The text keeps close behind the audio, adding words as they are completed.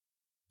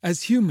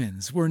As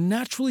humans, we're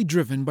naturally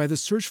driven by the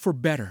search for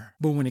better.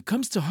 But when it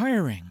comes to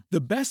hiring,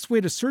 the best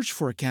way to search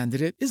for a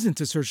candidate isn't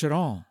to search at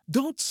all.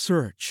 Don't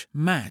search,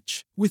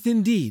 match with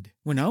Indeed.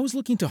 When I was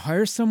looking to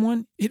hire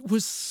someone, it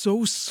was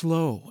so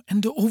slow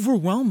and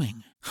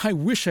overwhelming. I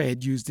wish I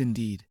had used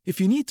Indeed.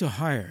 If you need to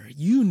hire,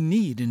 you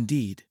need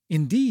Indeed.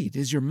 Indeed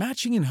is your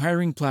matching and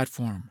hiring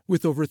platform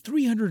with over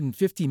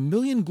 350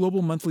 million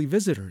global monthly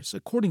visitors,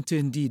 according to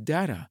Indeed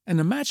data, and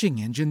a matching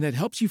engine that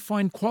helps you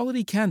find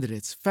quality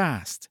candidates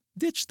fast.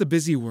 Ditch the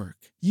busy work.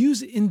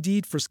 Use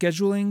Indeed for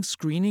scheduling,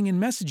 screening,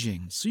 and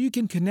messaging so you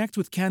can connect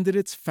with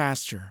candidates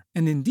faster.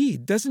 And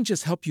Indeed doesn't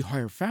just help you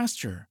hire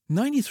faster.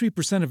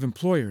 93% of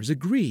employers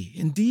agree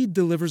Indeed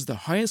delivers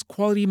the highest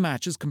quality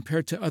matches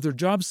compared to other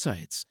job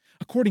sites,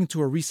 according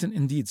to a recent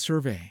Indeed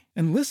survey.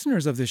 And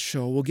listeners of this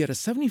show will get a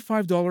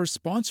 $75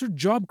 sponsored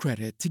job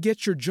credit to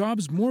get your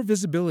jobs more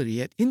visibility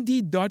at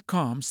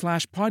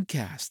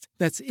Indeed.com/podcast.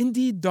 That's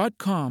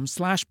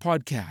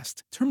Indeed.com/podcast.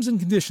 Terms and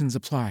conditions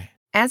apply.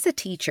 As a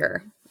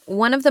teacher,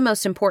 one of the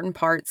most important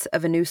parts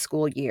of a new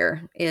school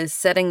year is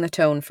setting the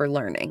tone for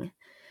learning.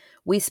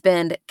 We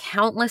spend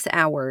countless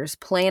hours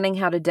planning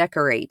how to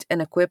decorate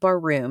and equip our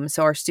room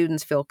so our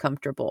students feel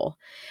comfortable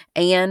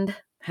and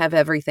have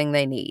everything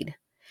they need.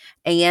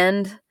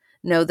 And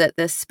know that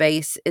this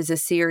space is a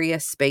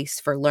serious space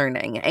for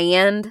learning,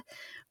 and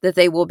that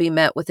they will be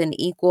met with an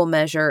equal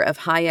measure of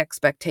high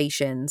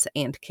expectations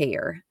and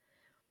care.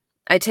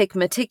 I take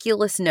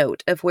meticulous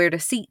note of where to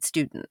seat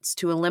students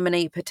to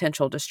eliminate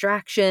potential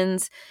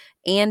distractions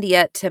and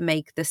yet to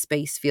make the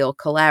space feel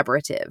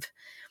collaborative.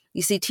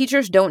 You see,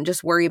 teachers don't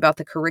just worry about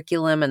the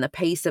curriculum and the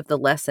pace of the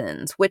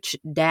lessons, which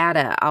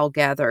data I'll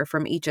gather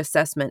from each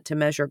assessment to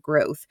measure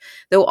growth,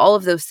 though all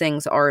of those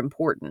things are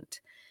important.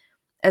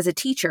 As a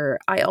teacher,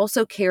 I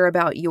also care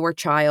about your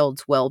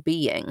child's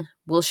well-being.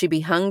 Will she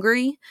be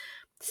hungry?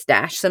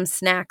 Stash some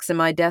snacks in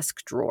my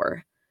desk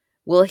drawer.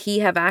 Will he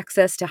have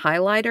access to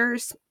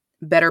highlighters?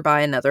 Better buy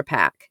another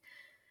pack.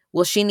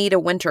 Will she need a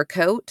winter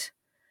coat?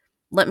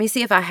 Let me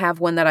see if I have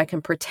one that I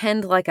can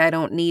pretend like I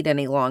don't need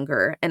any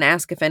longer and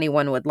ask if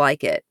anyone would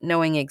like it,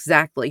 knowing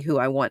exactly who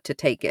I want to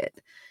take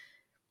it.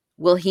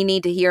 Will he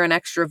need to hear an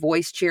extra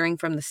voice cheering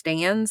from the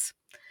stands?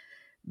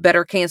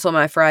 Better cancel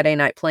my Friday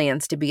night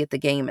plans to be at the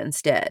game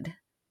instead.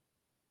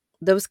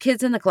 Those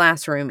kids in the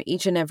classroom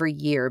each and every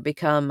year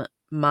become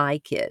my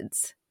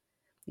kids.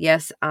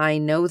 Yes, I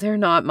know they're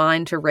not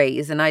mine to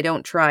raise, and I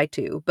don't try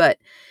to, but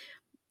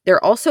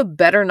there also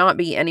better not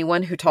be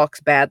anyone who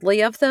talks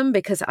badly of them,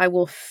 because I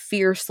will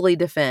fiercely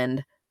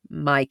defend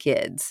my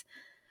kids.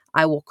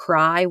 I will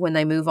cry when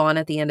they move on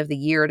at the end of the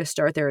year to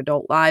start their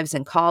adult lives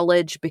in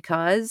college,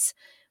 because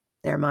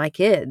they're my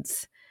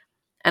kids.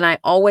 And I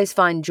always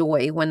find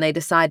joy when they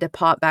decide to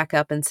pop back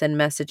up and send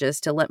messages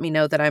to let me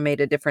know that I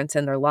made a difference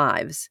in their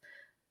lives,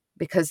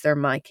 because they're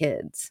my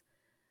kids.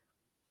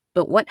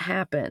 But what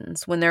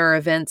happens when there are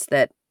events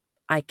that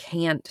I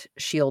can't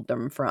shield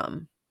them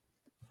from?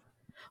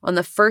 On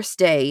the first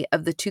day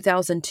of the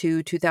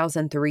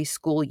 2002-2003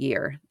 school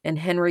year in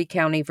Henry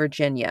County,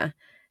 Virginia,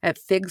 at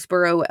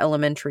Figsboro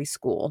Elementary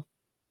School,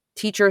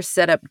 teachers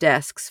set up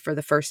desks for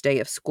the first day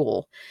of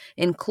school,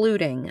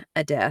 including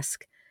a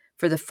desk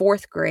for the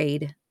 4th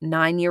grade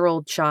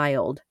 9-year-old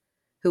child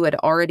who had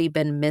already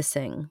been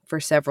missing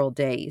for several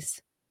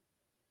days.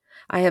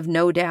 I have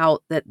no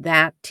doubt that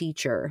that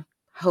teacher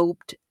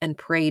hoped and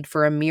prayed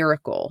for a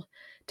miracle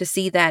to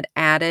see that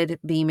added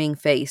beaming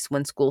face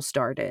when school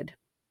started.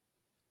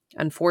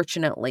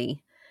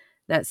 Unfortunately,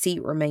 that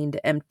seat remained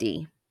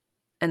empty,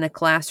 and the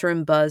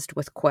classroom buzzed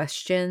with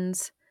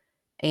questions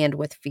and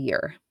with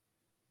fear.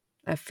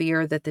 A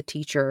fear that the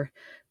teacher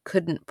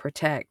couldn't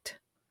protect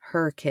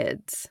her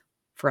kids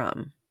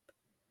from.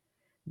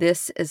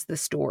 This is the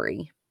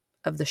story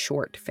of the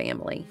Short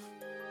family.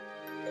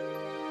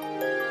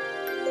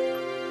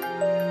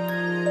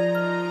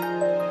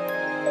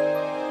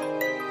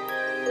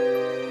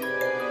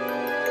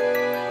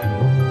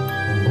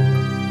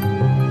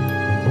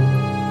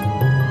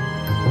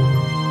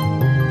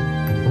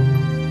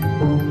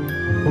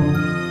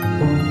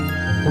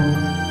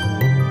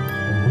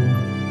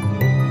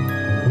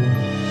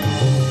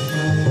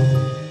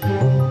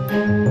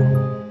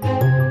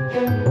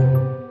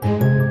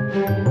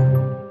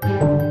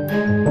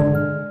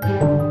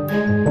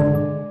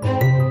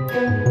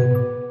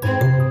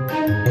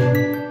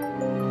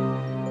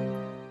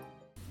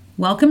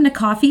 Welcome to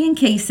Coffee and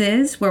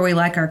Cases, where we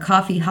like our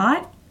coffee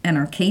hot and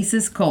our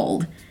cases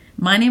cold.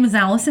 My name is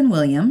Allison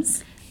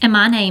Williams. And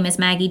my name is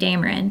Maggie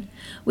Dameron.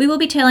 We will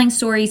be telling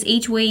stories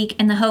each week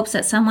in the hopes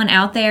that someone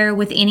out there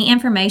with any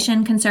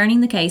information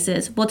concerning the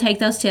cases will take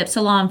those tips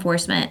to law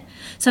enforcement,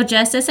 so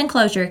justice and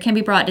closure can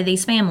be brought to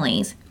these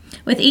families.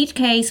 With each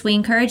case, we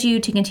encourage you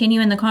to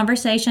continue in the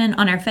conversation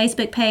on our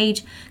Facebook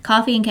page,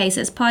 Coffee and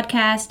Cases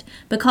Podcast,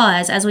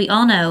 because, as we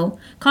all know,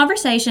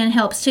 conversation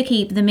helps to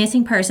keep the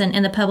missing person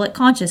in the public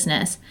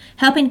consciousness,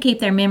 helping to keep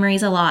their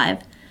memories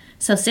alive.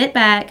 So sit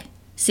back,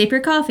 sip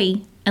your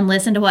coffee, and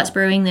listen to what's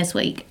brewing this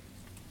week.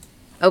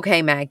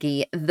 Okay,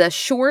 Maggie, the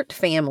Short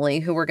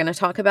family, who we're going to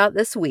talk about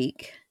this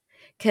week,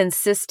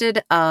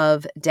 consisted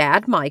of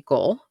Dad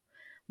Michael,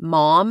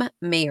 Mom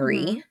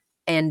Mary,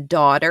 and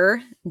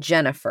daughter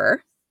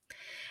Jennifer.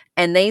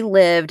 And they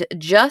lived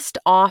just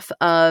off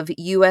of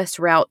US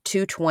Route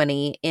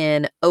 220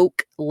 in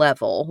Oak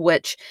Level,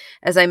 which,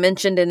 as I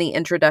mentioned in the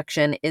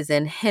introduction, is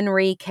in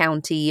Henry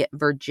County,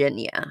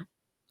 Virginia.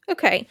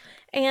 Okay.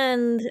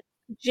 And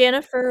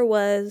Jennifer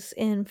was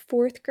in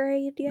 4th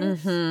grade, yes?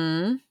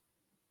 Mm-hmm.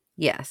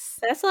 Yes.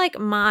 That's like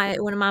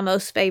one of my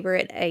most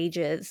favorite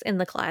ages in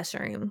the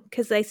classroom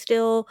because they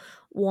still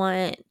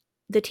want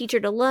the teacher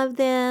to love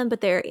them,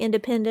 but they're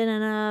independent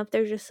enough.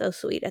 They're just so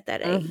sweet at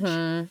that age.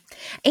 Mm-hmm.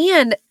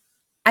 And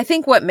I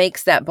think what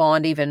makes that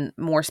bond even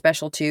more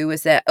special, too,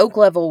 is that Oak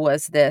Level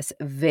was this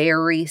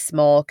very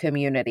small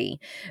community,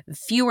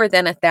 fewer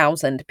than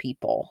 1,000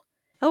 people.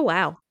 Oh,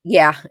 wow.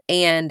 Yeah,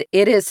 and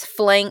it is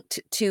flanked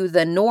to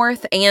the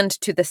north and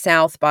to the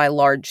south by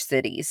large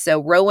cities.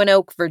 So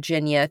Roanoke,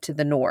 Virginia to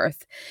the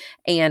north,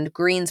 and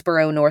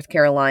Greensboro, North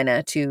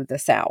Carolina to the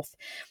south.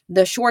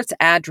 The Shorts'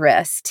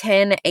 address,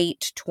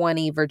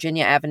 10820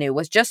 Virginia Avenue,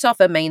 was just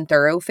off a main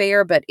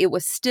thoroughfare, but it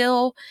was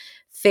still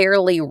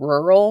fairly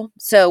rural.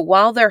 So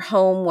while their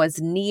home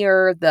was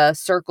near the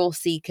Circle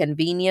C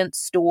convenience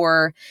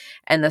store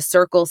and the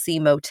Circle C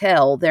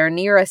motel, their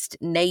nearest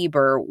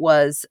neighbor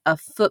was a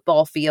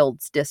football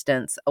field's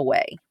distance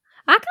away.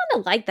 I kind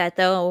of like that,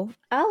 though.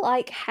 I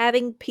like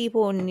having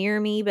people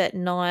near me, but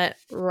not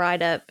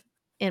right up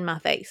in my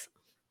face.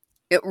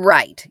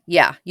 Right.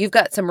 Yeah. You've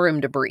got some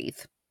room to breathe,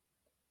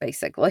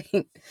 basically.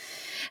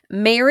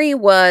 Mary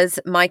was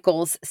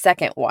Michael's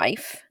second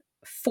wife,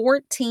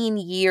 14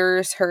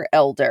 years her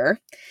elder.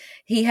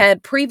 He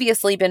had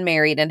previously been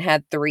married and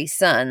had 3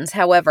 sons.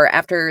 However,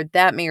 after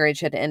that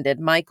marriage had ended,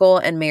 Michael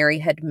and Mary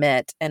had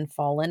met and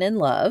fallen in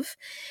love.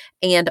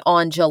 And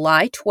on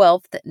July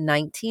 12th,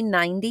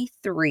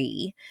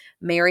 1993,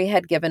 Mary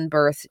had given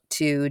birth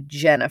to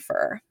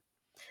Jennifer.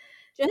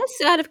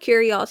 Just out of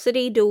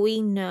curiosity, do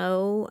we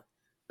know,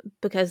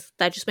 because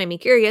that just made me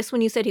curious,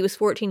 when you said he was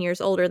 14 years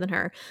older than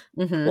her,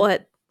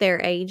 what their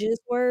ages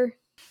were?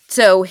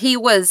 So he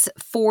was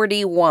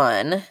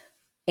 41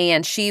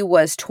 and she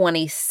was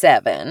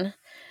 27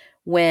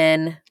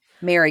 when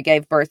Mary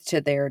gave birth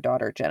to their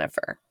daughter,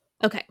 Jennifer.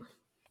 Okay.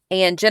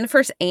 And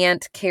Jennifer's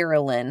aunt,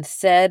 Carolyn,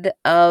 said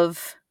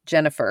of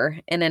Jennifer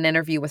in an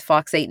interview with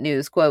Fox 8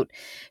 News, quote,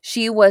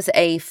 "She was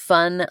a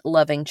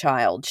fun-loving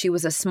child. She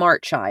was a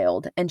smart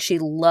child, and she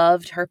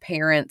loved her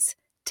parents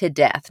to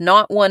death.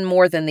 Not one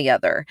more than the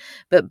other,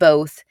 but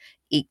both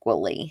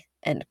equally,"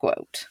 end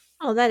quote.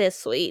 Oh, that is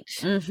sweet.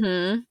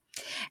 Mm-hmm.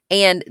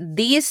 And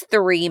these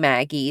 3,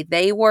 Maggie,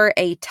 they were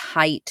a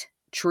tight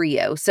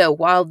trio. So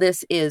while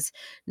this is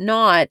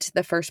not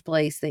the first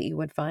place that you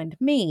would find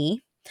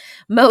me,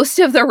 most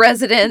of the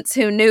residents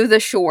who knew the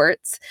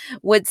Shorts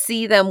would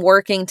see them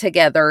working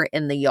together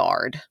in the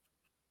yard.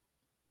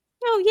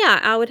 Oh, yeah,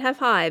 I would have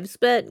hives,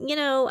 but,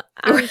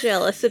 I'm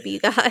jealous of you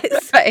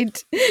guys.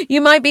 Right.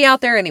 You might be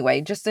out there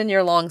anyway, just in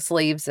your long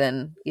sleeves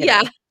and, you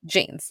know,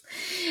 jeans.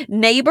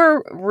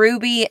 Neighbor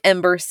Ruby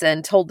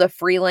Emberson told the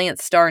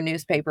Freelance Star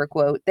newspaper,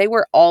 quote, "They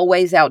were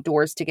always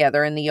outdoors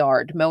together in the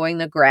yard, mowing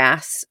the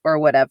grass or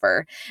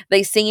whatever.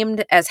 They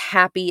seemed as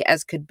happy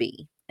as could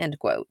be," end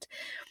quote.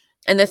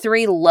 And the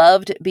 3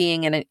 loved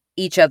being in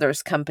each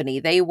other's company.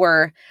 They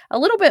were a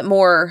little bit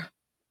more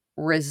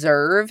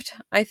reserved,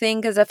 I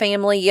think, as a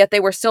family, yet they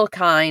were still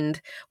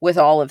kind with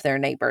all of their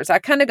neighbors. I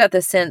kind of got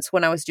the sense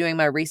when I was doing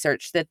my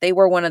research that they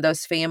were one of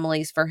those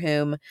families for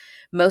whom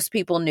most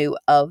people knew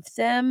of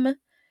them,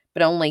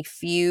 but only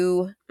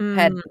few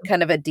had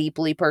kind of a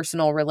deeply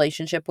personal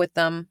relationship with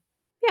them.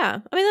 Yeah,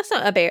 I mean, that's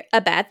not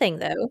a bad thing,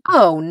 though.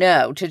 Oh,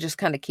 no, to just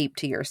kind of keep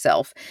to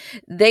yourself.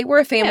 They were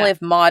a family of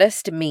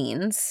modest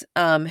means,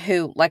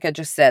 who, like I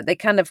just said, they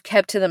kind of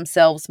kept to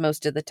themselves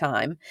most of the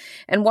time.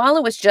 And while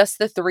it was just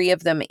the 3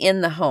 of them in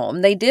the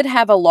home, they did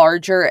have a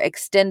larger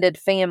extended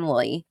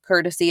family,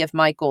 courtesy of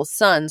Michael's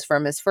sons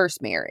from his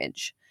first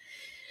marriage.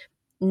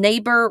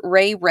 Neighbor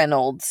Ray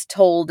Reynolds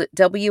told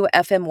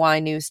WFMY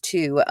News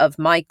 2 of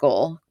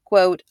Michael,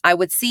 quote, "I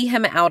would see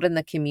him out in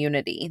the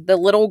community. The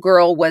little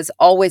girl was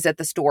always at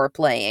the store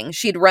playing.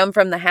 She'd run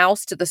from the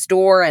house to the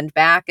store and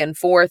back and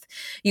forth.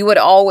 You would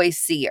always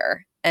see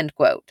her," end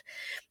quote.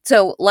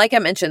 So, like I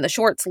mentioned, the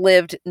Shorts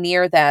lived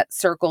near that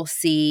Circle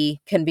C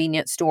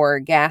convenience store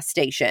gas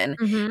station,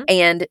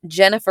 and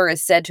Jennifer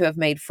is said to have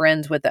made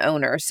friends with the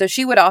owner. So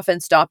she would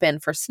often stop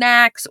in for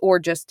snacks or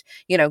just,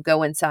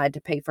 go inside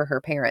to pay for her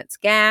parents'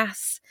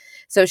 gas.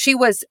 So she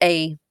was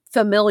a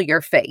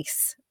familiar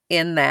face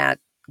in that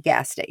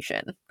gas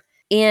station.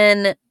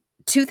 In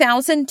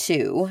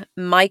 2002,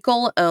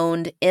 Michael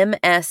owned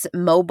MS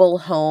Mobile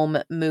Home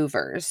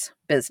Movers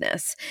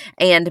business,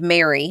 and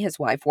Mary, his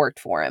wife, worked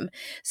for him.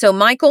 So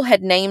Michael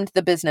had named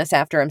the business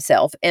after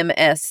himself.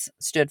 MS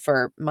stood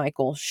for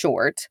Michael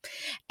Short.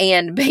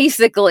 And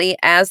basically,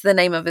 as the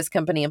name of his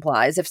company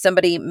implies, if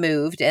somebody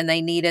moved and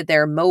they needed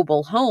their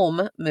mobile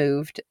home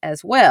moved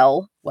as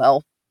well,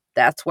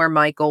 that's where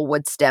Michael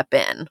would step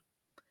in.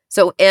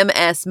 So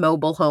MS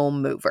Mobile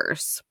Home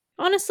Movers.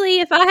 Honestly,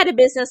 if I had a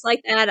business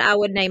like that, I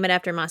would name it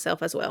after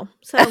myself as well.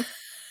 So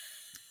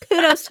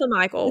kudos to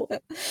Michael.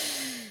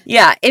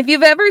 Yeah, if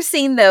you've ever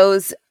seen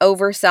those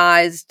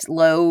oversized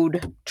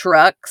load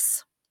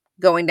trucks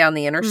going down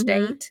the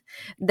interstate,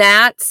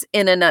 that's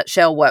in a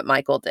nutshell what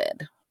Michael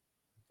did.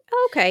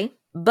 Okay.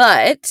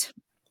 But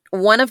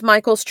one of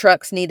Michael's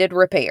trucks needed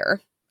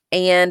repair,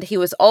 and he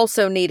was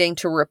also needing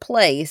to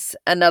replace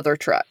another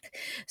truck.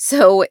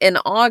 So in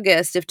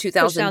August of Which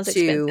sounds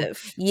 2002,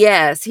 expensive.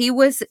 yes, he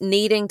was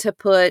needing to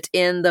put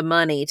in the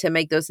money to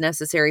make those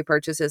necessary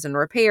purchases and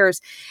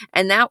repairs,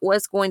 and that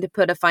was going to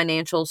put a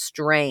financial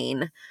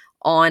strain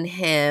on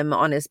him,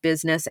 on his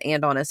business,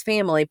 and on his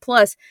family.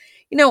 Plus,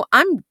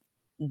 I'm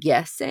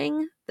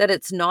guessing that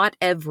it's not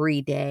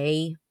every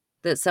day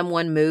that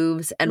someone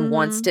moves and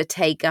wants to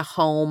take a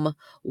home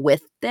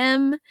with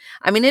them.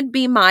 I mean, it'd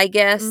be my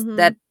guess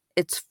that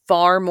it's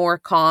far more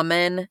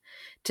common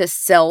to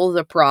sell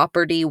the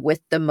property with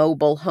the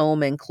mobile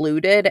home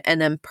included and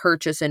then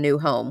purchase a new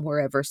home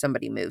wherever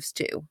somebody moves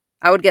to.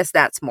 I would guess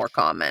that's more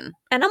common.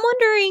 And I'm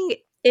wondering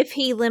if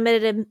he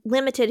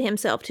limited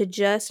himself to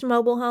just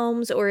mobile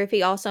homes, or if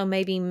he also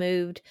maybe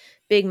moved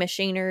big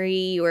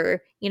machinery,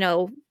 or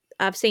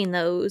I've seen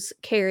those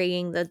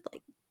carrying the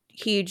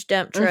huge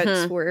dump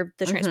trucks for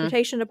the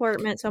transportation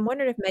department. So I'm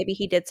wondering if maybe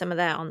he did some of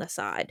that on the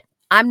side.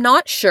 I'm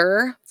not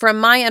sure. From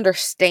my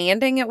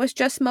understanding, it was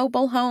just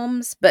mobile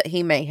homes, but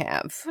he may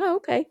have. Oh,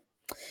 okay.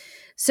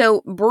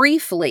 So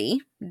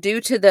briefly,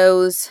 due to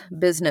those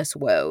business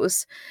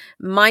woes,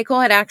 Michael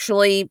had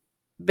actually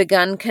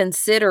begun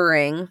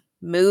considering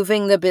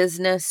moving the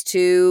business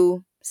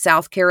to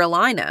South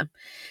Carolina,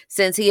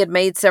 since he had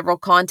made several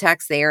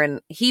contacts there.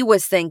 And he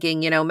was thinking,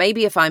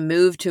 maybe if I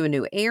move to a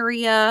new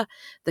area,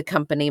 the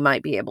company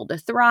might be able to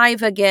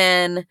thrive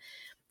again.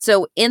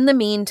 So in the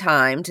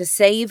meantime, to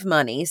save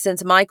money,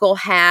 since Michael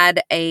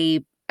had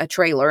a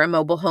trailer, a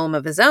mobile home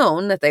of his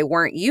own that they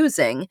weren't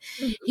using,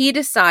 he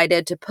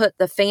decided to put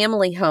the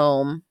family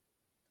home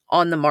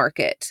on the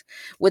market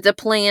with a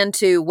plan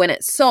to, when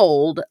it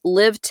sold,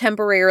 live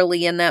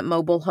temporarily in that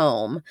mobile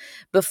home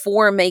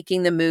before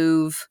making the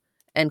move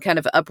and kind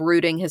of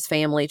uprooting his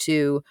family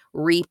to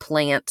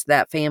replant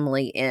that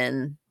family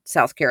in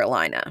South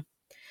Carolina.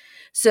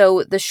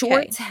 So the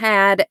Shorts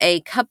had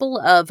a couple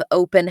of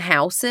open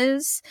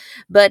houses,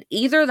 but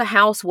either the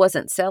house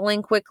wasn't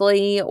selling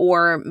quickly,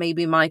 or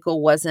maybe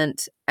Michael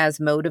wasn't as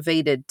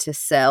motivated to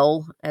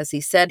sell as he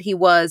said he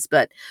was.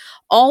 But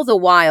all the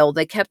while,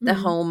 they kept the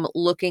home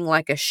looking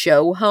like a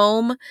show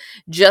home,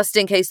 just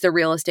in case the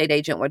real estate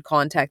agent would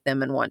contact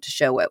them and want to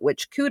show it,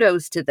 which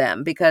kudos to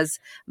them, because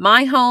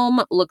my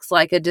home looks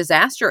like a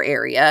disaster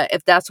area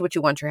if that's what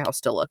you want your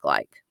house to look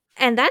like.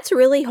 And that's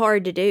really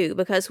hard to do,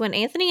 because when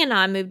Anthony and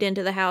I moved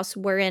into the house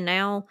we're in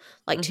now,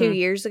 2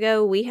 years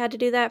ago, we had to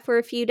do that for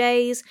a few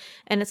days.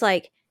 And it's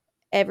like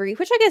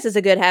which I guess is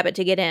a good habit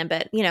to get in,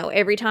 but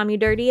every time you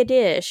dirty a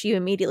dish, you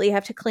immediately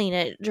have to clean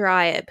it,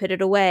 dry it, put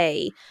it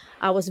away.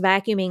 I was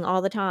vacuuming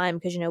all the time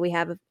because, we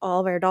have all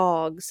of our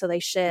dogs, so they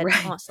shed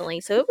constantly.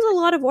 So it was a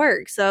lot of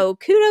work. So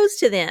kudos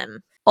to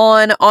them.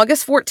 On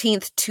August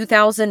 14th,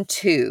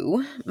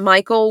 2002,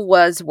 Michael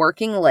was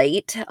working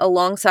late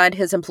alongside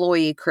his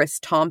employee, Chris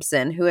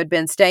Thompson, who had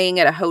been staying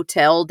at a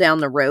hotel down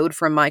the road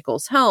from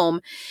Michael's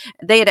home.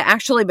 They had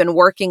actually been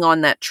working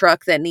on that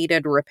truck that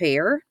needed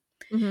repair,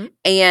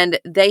 and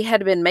they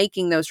had been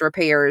making those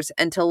repairs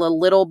until a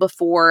little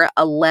before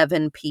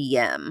 11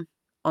 p.m.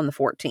 on the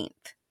 14th.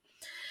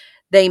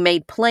 They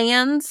made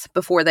plans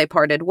before they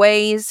parted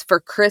ways for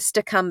Chris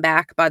to come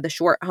back by the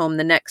Short home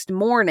the next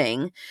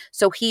morning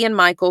so he and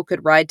Michael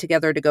could ride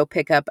together to go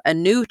pick up a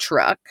new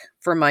truck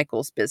for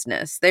Michael's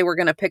business. They were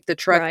going to pick the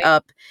truck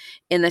up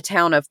in the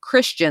town of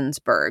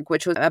Christiansburg,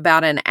 which was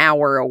about an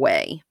hour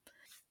away.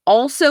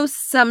 Also,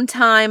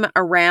 sometime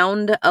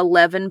around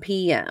 11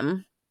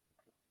 p.m.,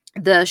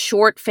 the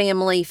Short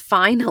family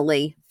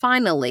finally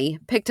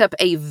picked up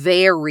a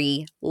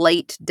very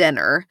late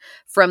dinner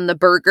from the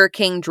Burger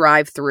King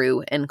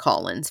drive-thru in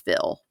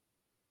Collinsville.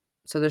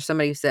 So there's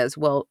somebody who says,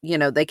 well,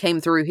 they came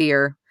through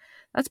here.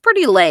 That's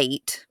pretty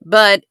late,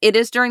 but it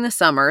is during the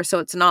summer, so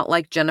it's not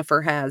like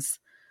Jennifer has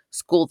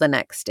school the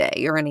next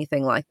day or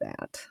anything like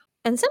that.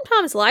 And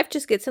sometimes life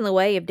just gets in the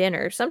way of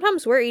dinner.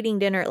 Sometimes we're eating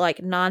dinner at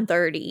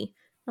 9:30.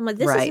 I'm like,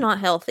 this is not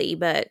healthy,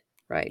 but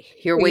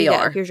here we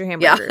are. Here's your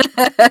hamburger.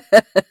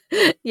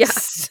 Yeah.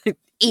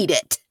 Eat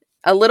it.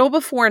 A little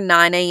before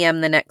 9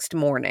 a.m. the next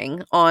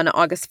morning, on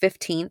August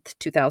 15th,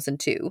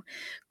 2002,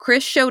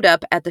 Chris showed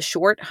up at the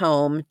Short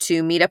home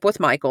to meet up with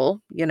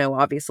Michael,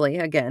 obviously,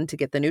 again, to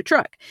get the new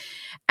truck.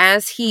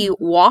 As he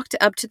walked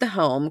up to the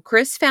home,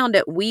 Chris found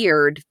it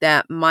weird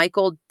that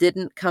Michael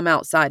didn't come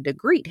outside to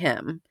greet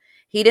him.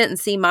 He didn't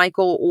see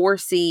Michael or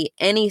see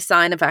any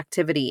sign of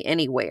activity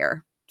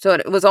anywhere. So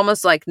it was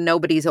almost like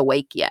nobody's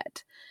awake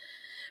yet.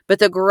 But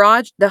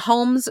the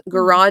home's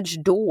garage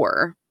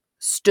door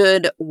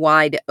stood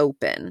wide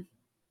open.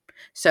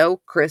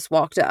 So Chris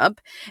walked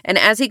up, and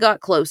as he got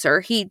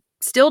closer, he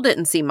still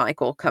didn't see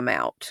Michael come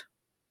out.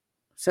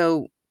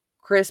 So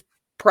Chris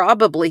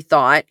probably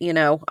thought,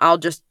 I'll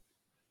just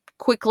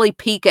quickly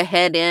peek a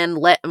head in,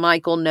 let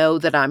Michael know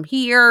that I'm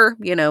here,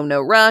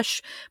 no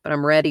rush, but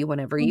I'm ready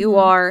whenever you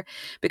are.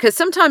 Because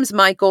sometimes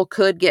Michael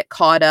could get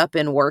caught up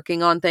in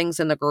working on things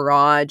in the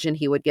garage and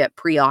he would get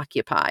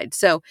preoccupied.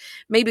 So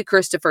maybe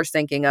Christopher's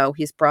thinking, oh,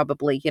 he's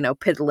probably,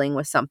 piddling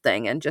with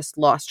something and just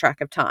lost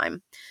track of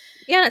time.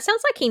 Yeah, it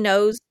sounds like he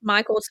knows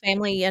Michael's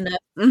family enough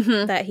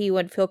that he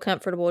would feel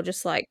comfortable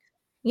just like,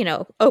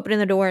 opening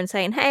the door and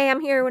saying, "Hey,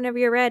 I'm here whenever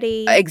you're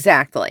ready."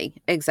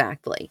 Exactly.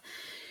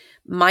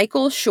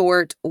 Michael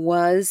Short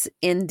was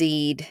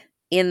indeed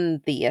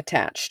in the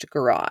attached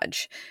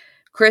garage.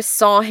 Chris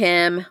saw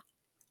him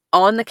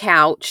on the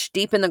couch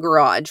deep in the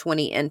garage when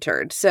he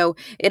entered, so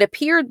it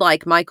appeared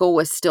like Michael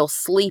was still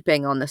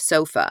sleeping on the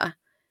sofa.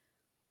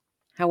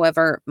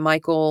 However,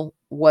 Michael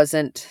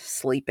wasn't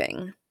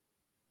sleeping.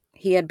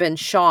 He had been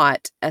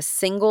shot a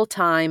single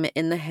time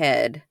in the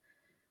head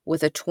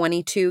with a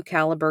 .22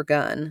 caliber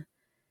gun,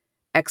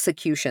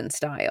 execution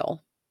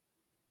style.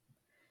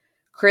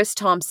 Chris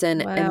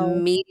Thompson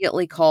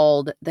immediately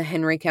called the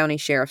Henry County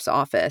Sheriff's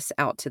Office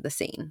out to the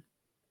scene.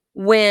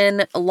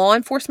 When law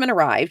enforcement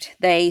arrived,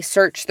 they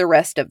searched the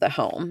rest of the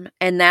home,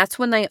 and that's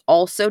when they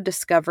also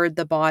discovered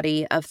the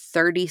body of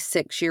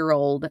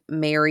 36-year-old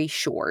Mary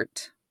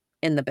Short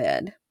in the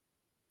bed.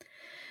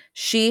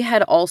 She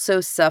had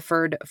also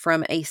suffered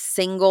from a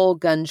single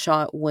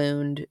gunshot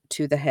wound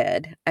to the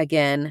head,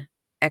 again,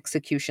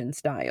 execution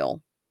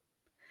style.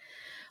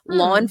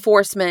 Law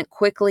enforcement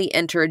quickly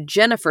entered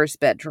Jennifer's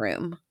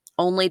bedroom,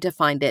 only to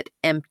find it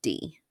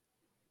empty.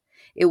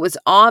 It was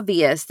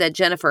obvious that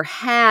Jennifer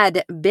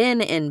had been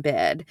in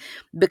bed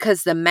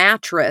because the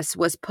mattress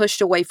was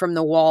pushed away from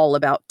the wall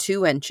about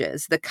 2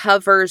 inches. The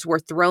covers were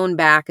thrown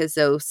back as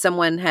though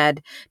someone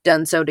had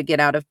done so to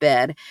get out of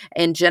bed,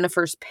 and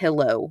Jennifer's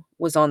pillow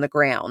was on the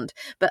ground.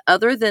 But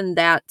other than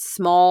that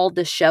small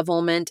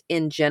dishevelment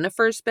in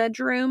Jennifer's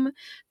bedroom,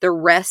 the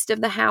rest of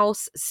the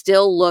house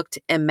still looked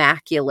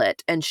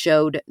immaculate and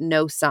showed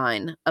no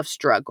sign of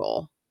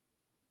struggle.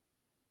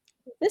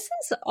 This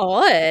is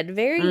odd.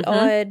 Very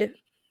odd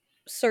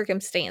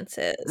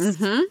circumstances.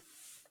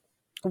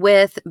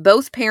 With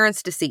both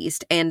parents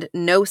deceased and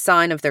no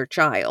sign of their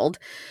child,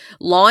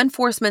 law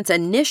enforcement's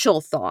initial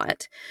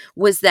thought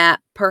was that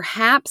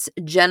perhaps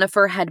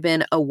Jennifer had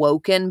been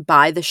awoken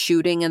by the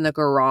shooting in the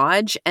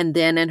garage and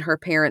then in her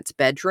parents'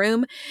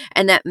 bedroom,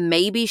 and that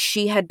maybe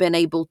she had been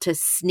able to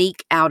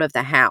sneak out of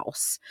the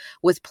house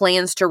with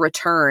plans to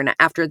return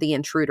after the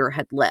intruder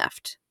had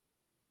left.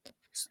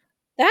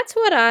 That's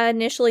what I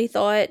initially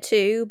thought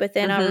too, but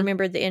then I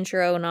remembered the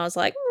intro and I was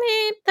like,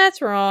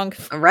 that's wrong.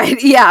 Right.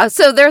 Yeah.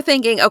 So they're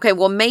thinking, okay,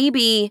 well,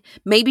 maybe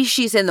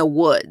she's in the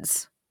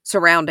woods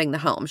surrounding the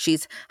home.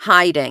 She's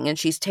hiding and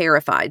she's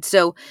terrified.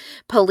 So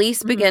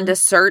police began to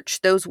search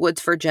those woods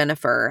for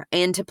Jennifer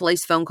and to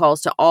place phone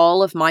calls to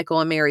all of Michael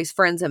and Mary's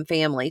friends and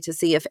family to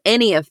see if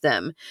any of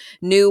them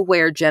knew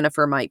where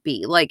Jennifer might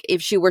be. Like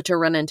if she were to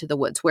run into the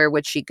woods, where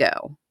would she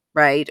go?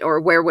 Right.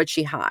 Or where would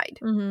she hide?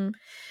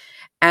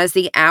 As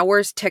the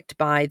hours ticked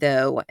by,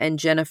 though, and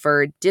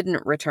Jennifer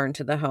didn't return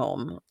to the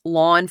home,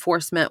 law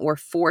enforcement were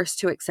forced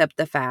to accept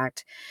the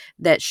fact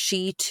that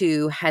she,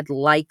 too, had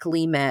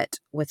likely met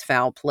with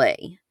foul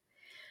play.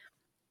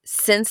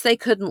 Since they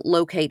couldn't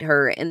locate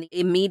her in the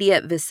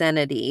immediate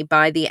vicinity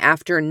by the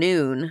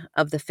afternoon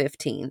of the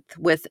 15th,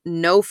 with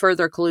no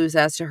further clues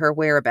as to her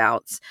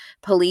whereabouts,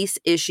 police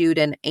issued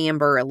an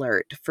Amber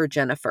Alert for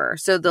Jennifer.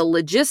 So the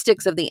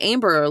logistics of the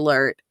Amber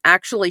Alert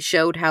actually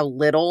showed how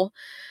little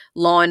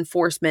law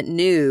enforcement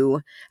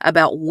knew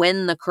about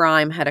when the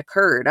crime had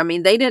occurred. I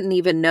mean, they didn't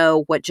even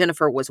know what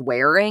Jennifer was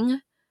wearing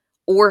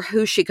or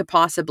who she could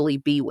possibly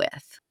be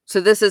with.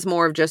 So this is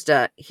more of just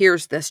a,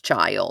 here's this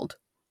child.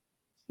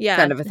 Yeah.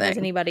 Kind of a thing. Has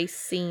anybody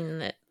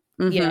seen it?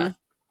 Yeah.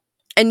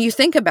 And you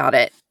think about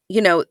it,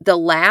 the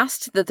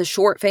last that the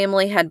Short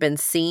family had been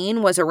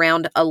seen was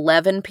around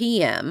 11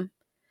 p.m.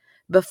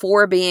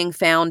 before being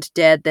found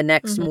dead the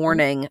next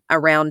morning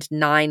around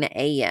 9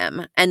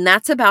 a.m. And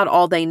that's about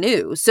all they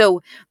knew.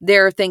 So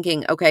they're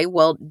thinking, okay,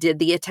 well, did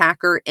the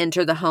attacker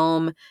enter the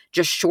home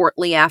just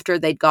shortly after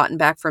they'd gotten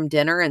back from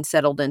dinner and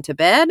settled into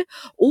bed?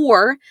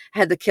 Or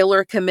had the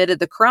killer committed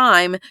the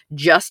crime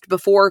just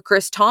before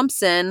Chris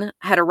Thompson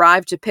had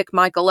arrived to pick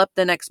Michael up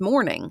the next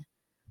morning?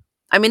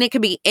 I mean, it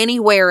could be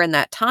anywhere in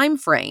that time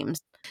frame.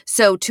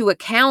 So to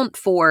account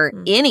for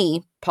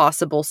any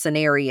possible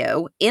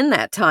scenario in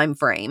that time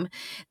frame,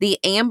 the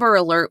Amber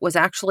Alert was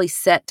actually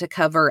set to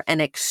cover an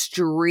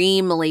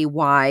extremely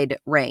wide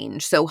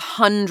range, so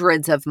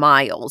hundreds of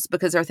miles,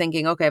 because they're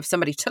thinking, okay, if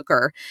somebody took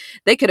her,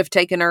 they could have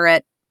taken her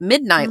at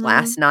midnight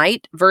last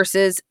night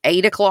versus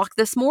 8 o'clock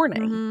this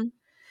morning.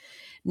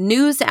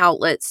 News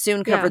outlets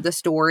soon covered the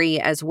story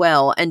as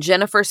well, and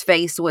Jennifer's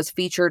face was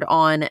featured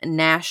on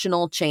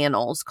national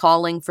channels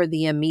calling for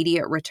the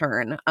immediate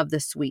return of the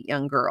sweet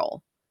young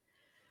girl.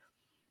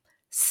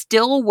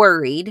 Still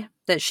worried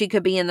that she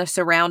could be in the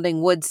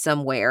surrounding woods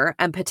somewhere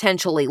and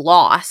potentially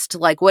lost.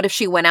 Like, what if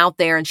she went out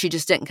there and she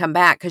just didn't come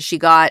back because she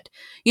got,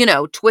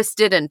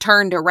 twisted and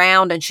turned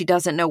around and she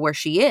doesn't know where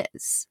she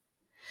is?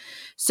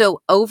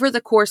 So over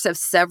the course of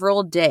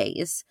several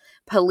days,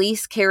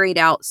 police carried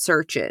out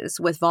searches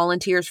with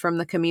volunteers from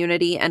the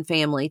community and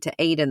family to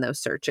aid in those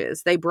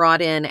searches. They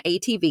brought in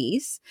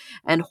ATVs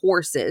and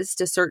horses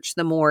to search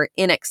the more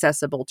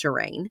inaccessible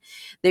terrain.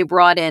 They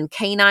brought in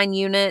canine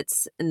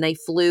units and they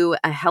flew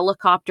a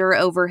helicopter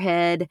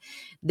overhead.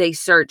 They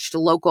searched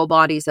local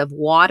bodies of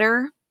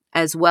water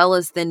as well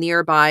as the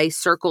nearby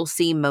Circle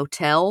C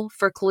motel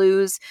for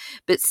clues,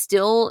 but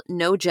still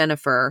no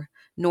Jennifer,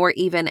 nor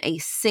even a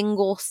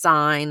single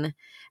sign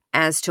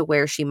as to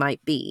where she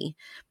might be.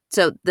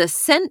 So the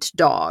scent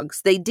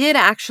dogs, they did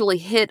actually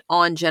hit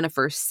on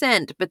Jennifer's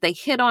scent, but they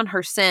hit on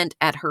her scent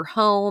at her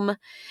home,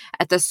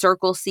 at the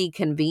Circle C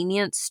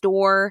convenience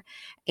store,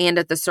 and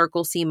at the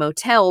Circle C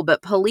motel.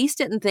 But police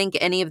didn't think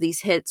any of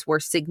these hits were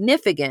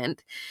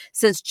significant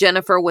since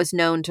Jennifer was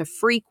known to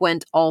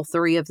frequent all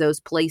three of those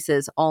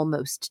places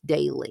almost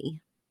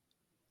daily.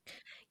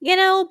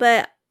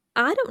 But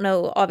I don't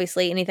know,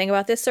 obviously, anything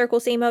about this Circle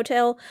C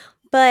motel,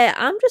 but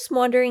I'm just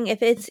wondering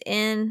if it's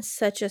in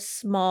such a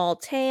small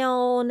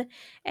town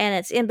and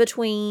it's in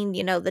between,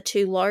 the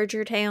two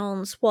larger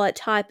towns, what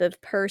type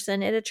of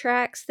person it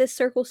attracts, this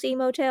Circle C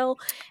motel,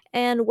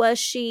 and was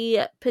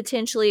she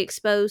potentially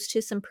exposed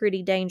to some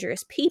pretty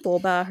dangerous people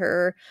by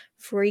her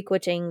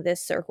frequenting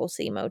this Circle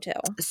C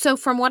motel? So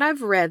from what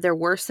I've read, there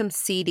were some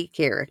seedy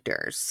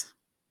characters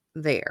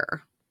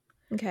there.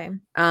 Okay.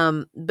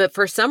 But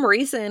for some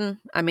reason,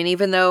 I mean,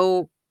 even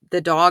though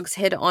the dogs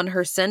hit on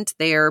her scent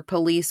there,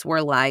 police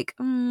were like,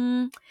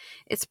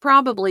 it's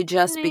probably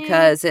just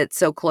because it's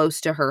so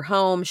close to her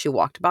home. She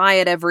walked by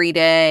it every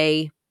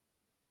day,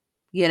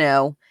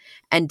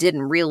 and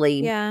didn't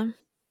really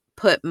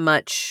put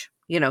much,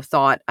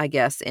 thought, I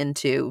guess,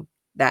 into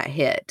that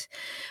hit.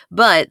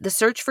 But the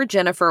search for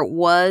Jennifer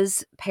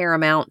was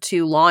paramount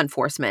to law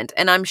enforcement.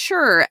 And I'm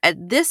sure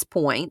at this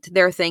point,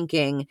 they're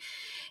thinking,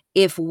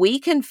 if we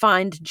can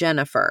find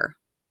Jennifer,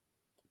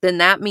 then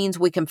that means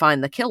we can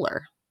find the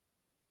killer.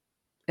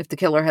 If the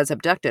killer has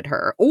abducted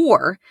her,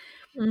 or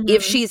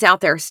if she's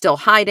out there still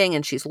hiding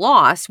and she's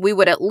lost, we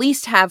would at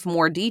least have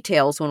more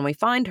details when we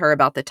find her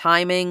about the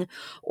timing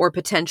or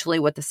potentially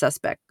what the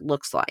suspect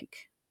looks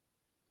like.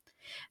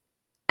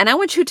 And I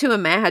want you to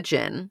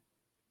imagine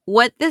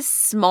what this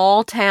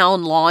small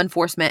town law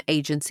enforcement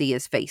agency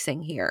is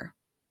facing here.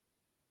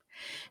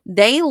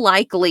 They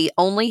likely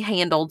only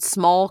handled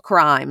small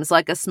crimes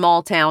like a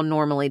small town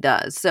normally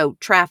does. So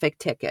traffic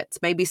tickets,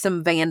 maybe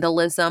some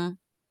vandalism,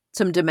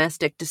 some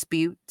domestic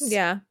disputes.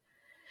 Yeah.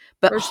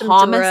 But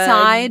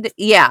homicide,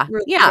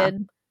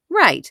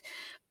 right.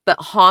 But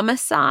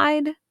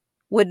homicide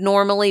would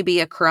normally be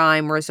a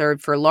crime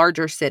reserved for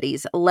larger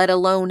cities, let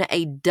alone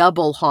a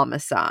double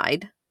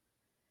homicide.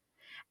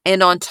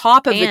 And on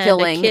top of the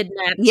killing, a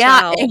kidnapped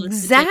child,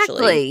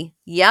 exactly.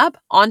 Yep.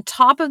 On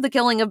top of the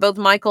killing of both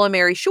Michael and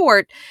Mary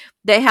Short,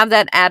 they have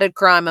that added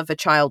crime of a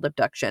child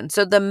abduction.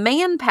 So the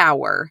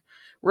manpower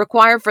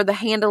required for the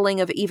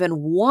handling of even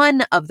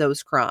one of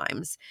those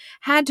crimes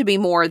had to be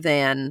more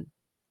than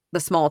the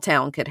small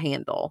town could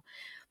handle.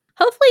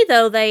 Hopefully,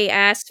 though, they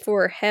asked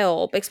for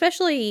help,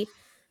 especially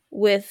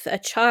with a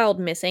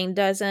child missing.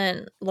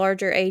 Doesn't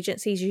larger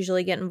agencies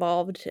usually get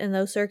involved in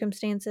those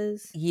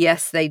circumstances?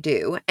 Yes, they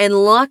do.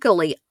 And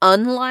luckily,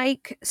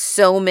 unlike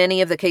so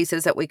many of the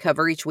cases that we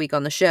cover each week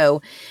on the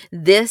show,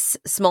 this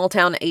small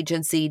town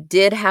agency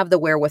did have the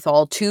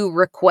wherewithal to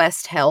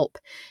request help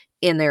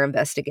in their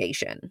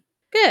investigation.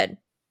 Good.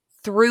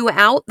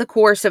 Throughout the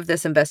course of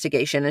this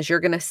investigation, as you're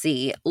going to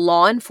see,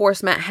 law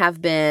enforcement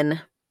have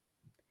been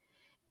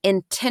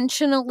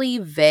intentionally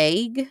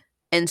vague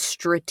and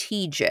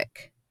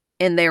strategic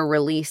in their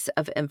release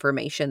of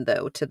information,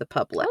 though, to the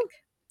public. Oh,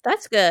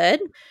 that's good.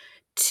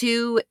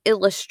 To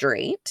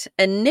illustrate,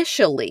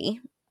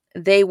 initially,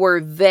 they were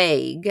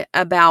vague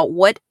about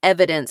what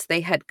evidence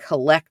they had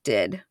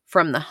collected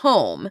from the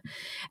home,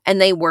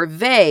 and they were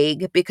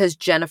vague because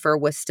Jennifer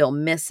was still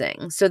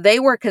missing. So they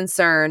were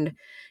concerned,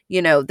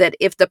 that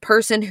if the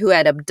person who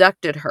had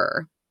abducted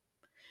her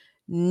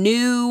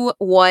knew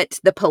what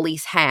the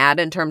police had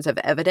in terms of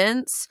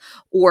evidence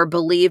or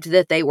believed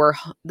that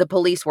the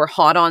police were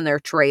hot on their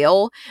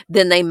trail,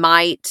 then they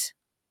might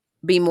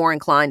be more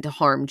inclined to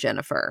harm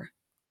Jennifer.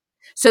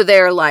 So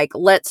they're like,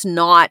 let's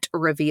not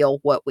reveal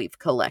what we've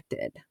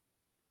collected.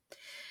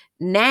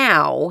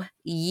 Now,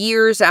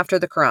 years after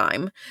the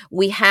crime,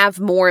 we have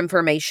more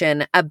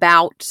information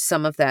about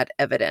some of that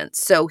evidence.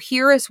 So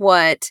here is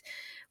what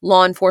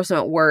law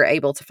enforcement were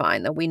able to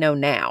find that we know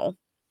now.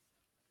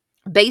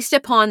 Based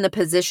upon the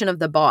position of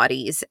the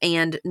bodies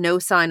and no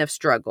sign of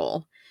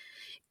struggle,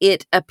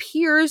 it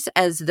appears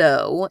as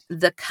though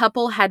the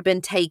couple had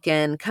been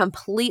taken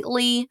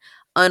completely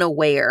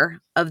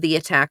unaware of the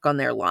attack on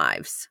their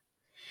lives.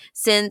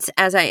 Since,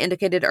 as I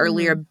indicated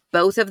earlier,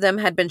 both of them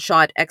had been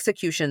shot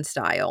execution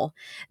style,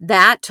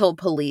 that told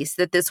police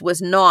that this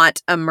was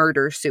not a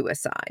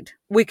murder-suicide.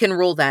 We can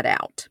rule that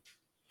out.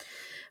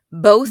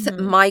 Both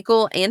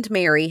Michael and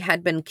Mary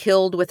had been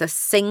killed with a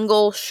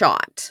single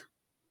shot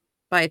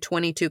by a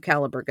 .22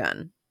 caliber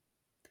gun.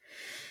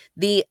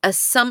 The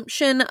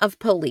assumption of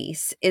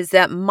police is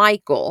that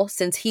Michael,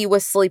 since he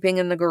was sleeping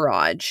in the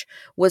garage,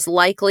 was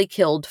likely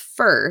killed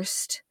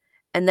first,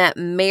 and that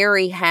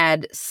Mary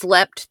had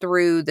slept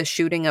through the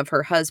shooting of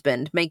her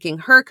husband, making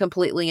her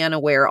completely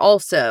unaware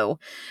also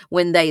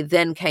when they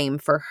then came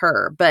for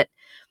her. But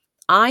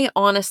I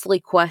honestly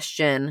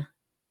question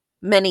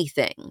many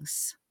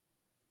things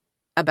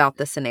about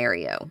the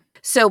scenario.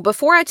 So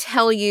before I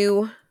tell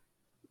you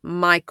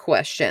my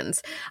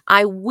questions,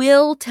 I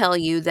will tell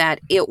you that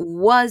it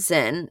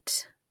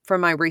wasn't,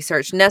 from my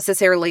research,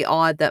 necessarily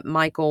odd that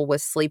Michael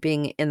was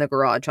sleeping in the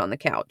garage on the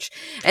couch.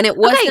 And it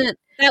wasn't,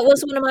 that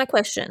was one of my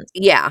questions.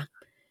 yeah,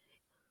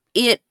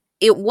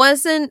 it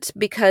wasn't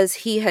because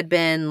he had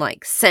been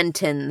like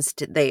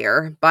sentenced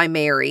there by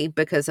Mary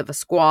because of a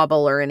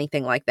squabble or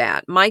anything like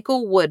that.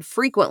 Michael would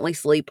frequently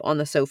sleep on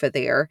the sofa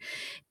there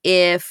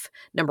if,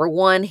 number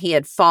one, he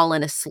had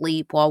fallen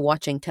asleep while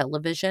watching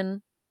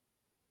television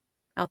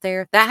out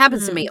there. That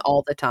happens to me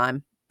all the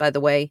time, by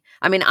the way.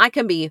 I mean, I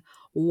can be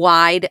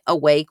wide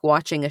awake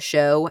watching a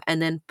show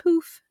and then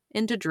poof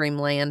into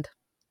dreamland.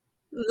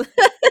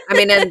 I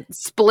mean, in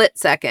split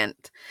second.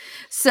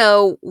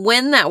 So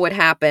when that would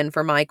happen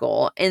for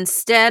Michael,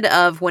 instead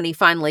of when he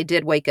finally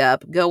did wake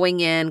up, going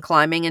in,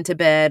 climbing into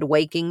bed,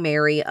 waking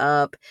Mary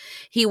up,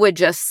 he would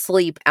just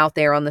sleep out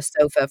there on the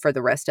sofa for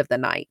the rest of the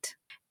night.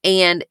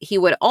 And he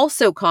would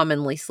also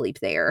commonly sleep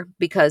there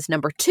because,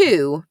 number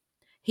two,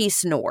 he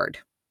snored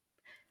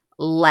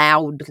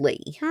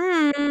loudly.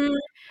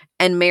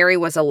 And Mary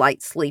was a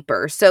light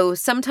sleeper. So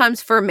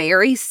sometimes for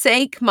Mary's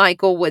sake,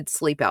 Michael would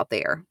sleep out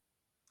there.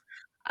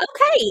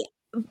 Okay.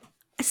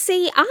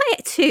 See, I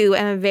too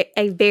am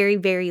a very,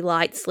 very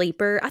light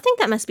sleeper. I think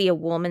that must be a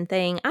woman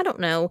thing. I don't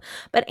know.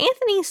 But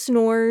Anthony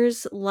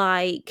snores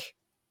like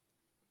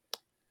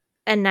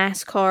a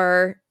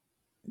NASCAR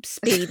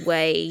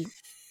speedway.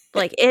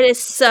 Like, it is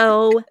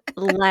so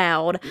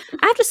loud.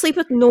 I have to sleep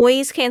with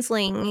noise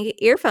canceling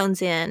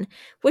earphones in,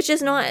 which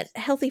is not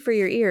healthy for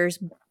your ears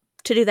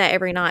to do that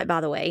every night,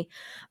 by the way.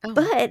 Oh.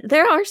 But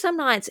there are some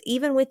nights,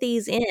 even with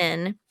these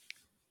in,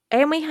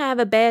 and we have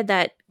a bed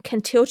that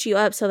can tilt you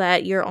up so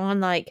that you're on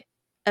like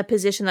a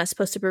position that's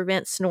supposed to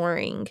prevent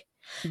snoring.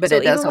 But so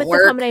it doesn't even with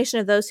work. the combination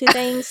of those two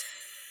things,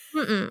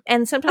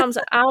 and sometimes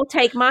I'll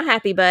take my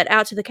happy butt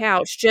out to the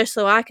couch just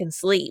so I can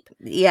sleep.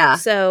 Yeah.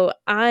 So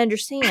I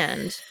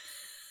understand.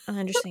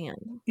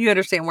 You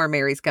understand where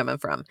Mary's coming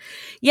from.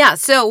 Yeah.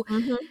 So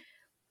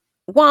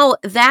while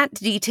that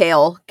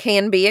detail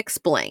can be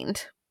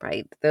explained,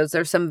 right? Those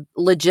are some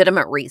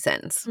legitimate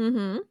reasons.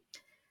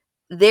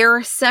 There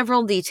are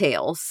several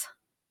details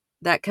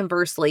that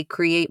conversely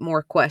create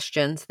more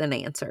questions than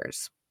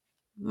answers.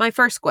 My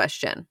first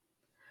question: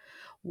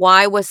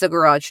 why was the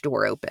garage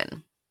door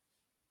open?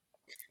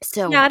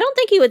 So, yeah, I don't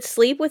think he would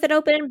sleep with it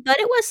open, but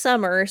it was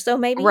summer, so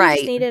maybe he Right.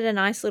 just needed a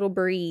nice little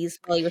breeze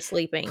while he was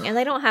sleeping, and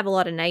they don't have a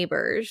lot of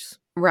neighbors.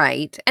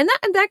 Right. And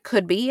that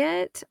could be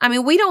it. I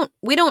mean, we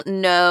don't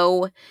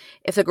know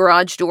if the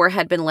garage door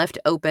had been left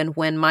open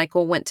when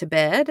Michael went to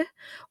bed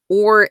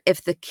or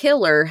if the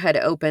killer had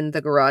opened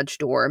the garage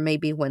door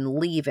maybe when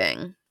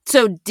leaving.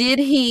 So, did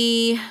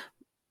he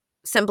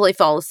simply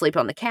fall asleep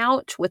on the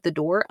couch with the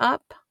door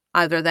up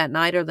either that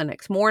night or the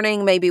next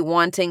morning, maybe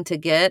wanting to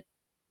get,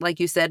 like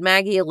you said,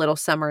 Maggie, a little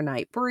summer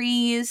night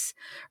breeze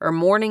or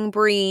morning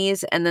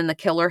breeze, and then the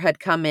killer had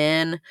come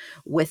in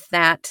with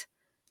that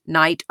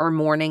night or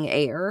morning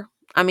air?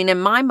 I mean, in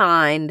my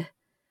mind,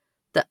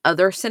 the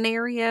other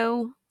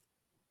scenario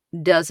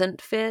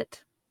doesn't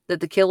fit, that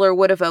the killer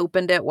would have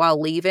opened it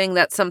while leaving.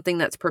 That's something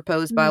that's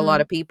proposed by a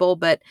lot of people,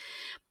 but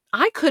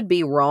I could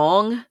be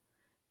wrong.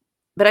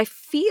 But I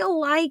feel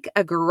like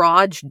a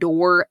garage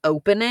door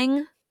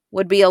opening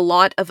would be a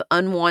lot of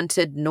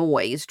unwanted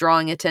noise,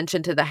 drawing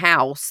attention to the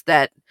house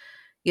that,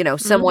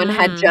 someone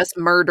had just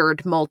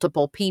murdered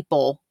multiple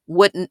people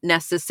wouldn't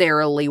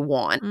necessarily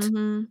want.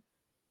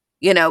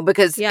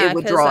 Because it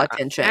would draw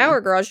attention.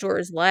 Our garage door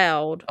is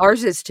loud.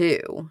 Ours is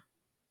too.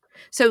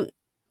 So,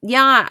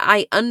 yeah,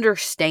 I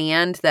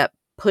understand that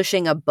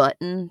pushing a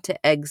button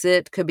to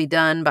exit could be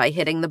done by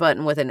hitting the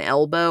button with an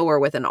elbow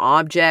or with an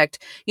object.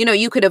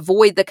 You could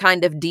avoid the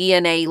kind of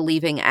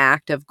DNA-leaving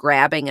act of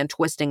grabbing and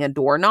twisting a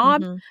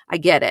doorknob. I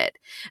get it.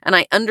 And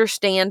I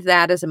understand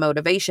that as a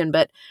motivation,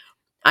 but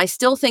I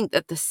still think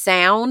that the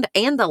sound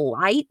and the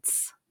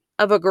lights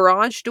of a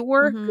garage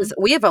door, because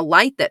we have a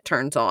light that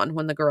turns on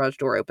when the garage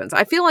door opens,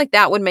 I feel like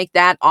that would make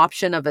that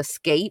option of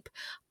escape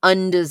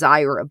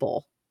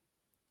undesirable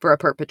for a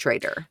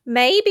perpetrator.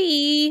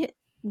 Maybe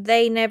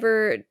they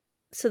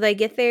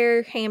get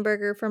their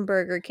hamburger from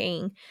Burger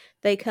King,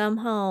 they come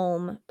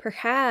home,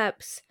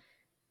 perhaps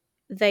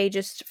they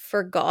just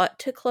forgot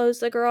to close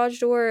the garage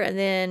door, and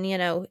then,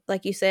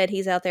 like you said,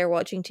 he's out there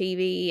watching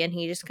TV and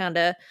he just kind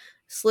of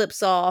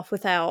slips off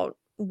without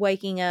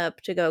waking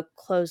up to go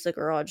close the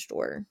garage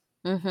door.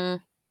 Yeah,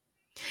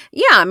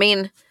 I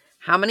mean,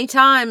 how many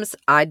times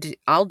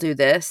I'll do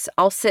this.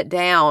 I'll sit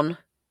down,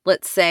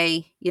 let's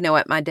say,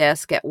 at my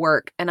desk at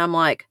work, and I'm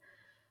like,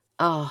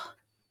 oh,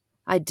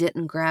 I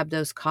didn't grab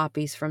those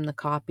copies from the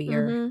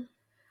copier.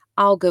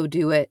 I'll go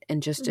do it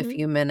in just a Mhm.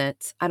 few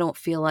minutes. I don't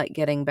feel like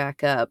getting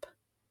back up.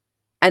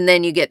 And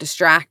then you get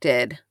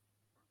distracted,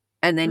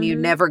 and then you Mhm.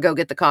 never go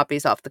get the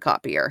copies off the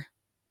copier.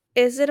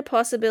 Is it a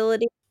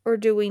possibility, or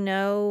do we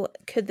know,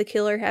 could the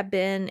killer have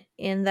been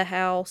in the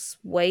house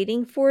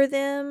waiting for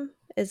them?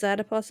 Is that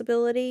a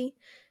possibility?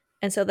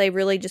 And so they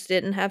really just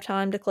didn't have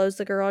time to close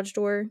the garage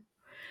door?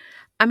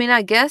 I mean,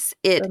 I guess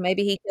So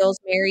maybe he kills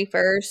Mary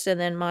first and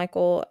then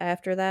Michael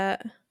after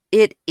that?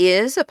 it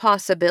is a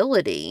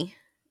possibility.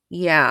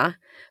 Yeah.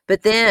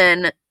 But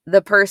then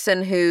the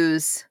person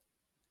who's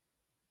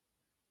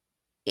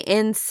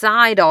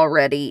inside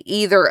already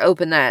either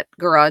open that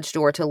garage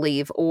door to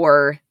leave,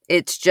 or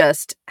it's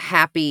just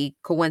happy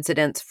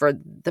coincidence for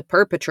the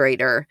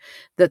perpetrator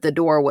that the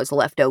door was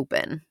left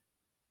open.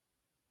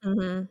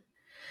 Mhm.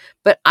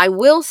 But I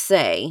will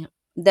say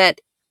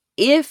that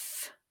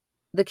if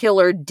the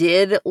killer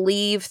did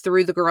leave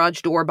through the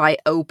garage door by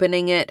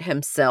opening it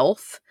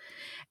himself,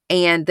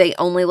 and they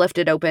only left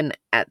it open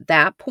at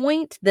that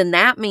point, then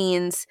that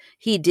means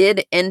he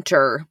did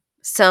enter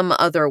some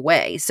other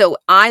way. So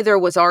either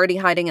was already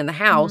hiding in the Mhm.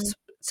 house,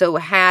 so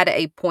had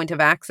a point of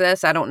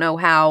access. I don't know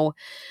how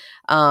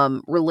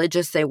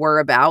religious they were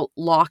about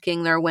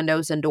locking their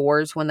windows and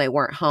doors when they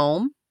weren't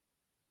home,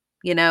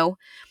 you know,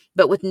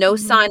 but with no Mhm.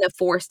 sign of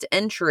forced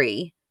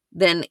entry,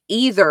 then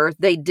either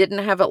they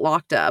didn't have it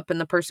locked up and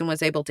the person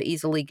was able to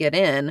easily get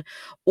in,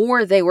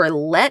 or they were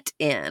let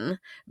in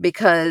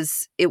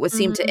because it would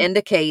seem to Mhm.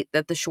 indicate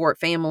that the Short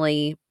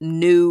family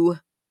knew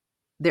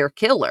their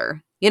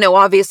killer. You know,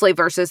 obviously,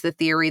 versus the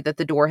theory that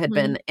the door had Mhm.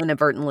 been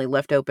inadvertently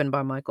left open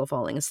by Michael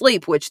falling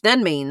asleep, which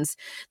then means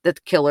that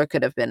the killer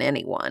could have been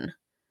anyone.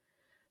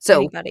 So,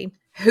 Anybody.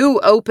 who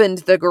opened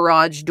the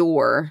garage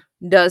door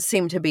does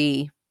seem to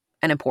be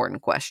an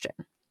important question.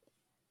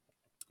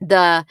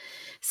 The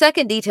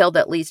second detail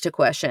that leads to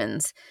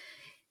questions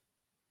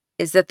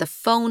is that the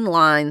phone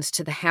lines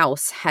to the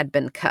house had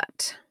been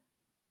cut.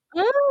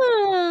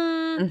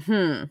 Mm.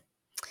 Hmm.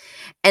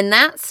 And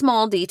that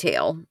small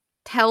detail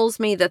tells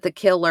me that the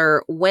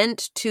killer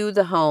went to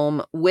the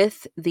home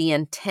with the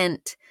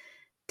intent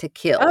to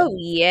kill. Oh,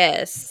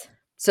 yes.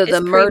 So the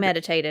It's murder.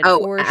 premeditated Oh,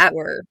 for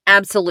sure.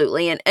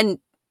 absolutely. And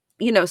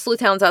you know, sleuth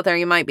hounds out there,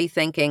 you might be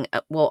thinking,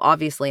 well,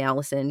 obviously,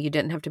 Allison, you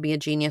didn't have to be a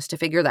genius to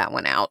figure that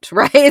one out,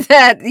 right?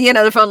 That, you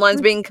know, the phone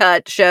lines being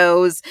cut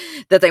shows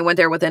that they went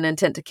there with an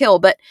intent to kill.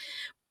 But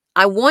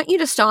I want you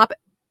to stop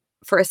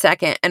for a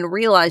second and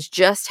realize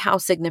just how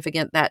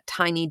significant that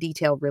tiny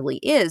detail really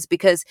is,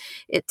 because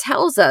it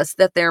tells us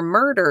that their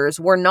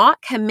murders were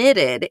not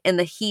committed in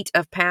the heat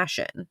of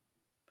passion,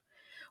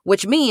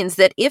 which means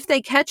that if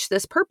they catch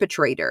this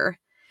perpetrator,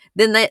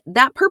 then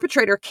that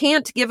perpetrator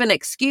can't give an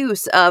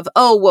excuse of,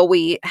 oh, well,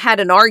 we had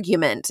an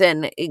argument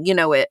and, you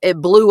know, it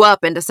blew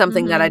up into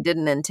something that I Mhm.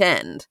 didn't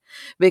intend,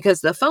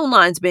 because the phone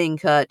lines being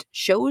cut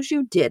shows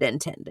you did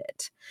intend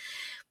it,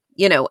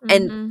 you know.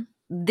 And Mhm.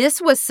 this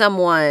was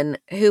someone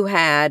who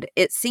had,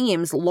 it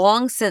seems,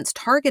 long since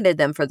targeted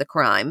them for the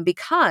crime,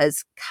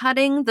 because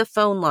cutting the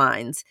phone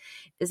lines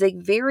is a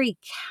very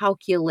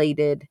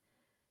calculated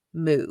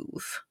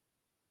move.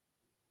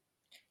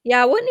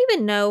 Yeah, I wouldn't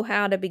even know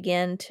how to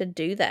begin to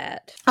do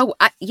that. Oh,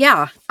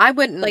 yeah, I Like,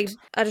 wouldn't.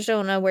 I just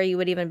don't know where you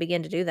would even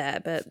begin to do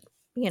that, but,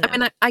 you I know.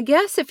 mean, I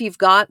guess if you've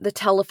got the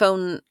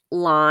telephone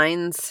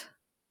lines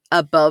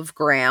above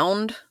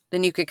ground,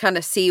 then you could kind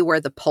of see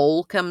where the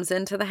pole comes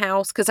into the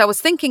house. Because I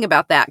was thinking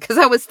about that. Because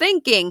I was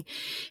thinking,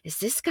 is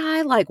this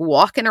guy like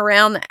walking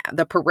around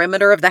the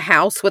perimeter of the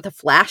house with a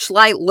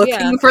flashlight Yeah.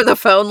 looking for the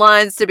phone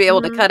lines to be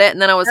able to Mhm. cut it?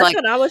 And then I was That's like,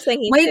 what I was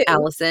thinking wait, too.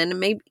 Allison,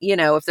 maybe, you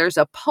know, if there's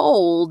a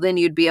pole, then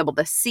you'd be able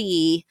to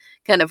see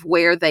kind of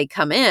where they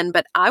come in.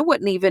 But I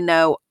wouldn't even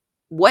know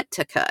what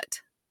to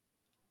cut.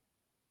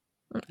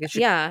 I guess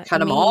you Yeah, cut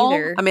them me all?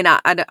 I either. mean,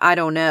 I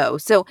don't know.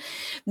 So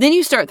then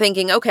you start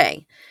thinking,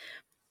 okay,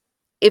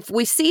 if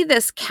we see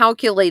this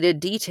calculated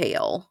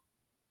detail,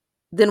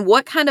 then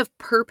what kind of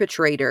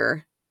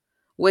perpetrator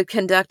would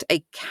conduct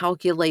a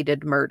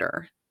calculated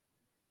murder?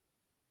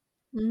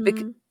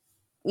 Mhm.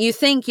 You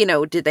think, you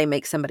know, did they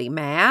make somebody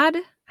mad?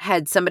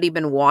 Had somebody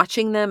been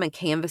watching them and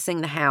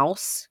canvassing the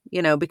house?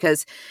 You know,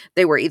 because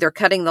they were either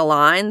cutting the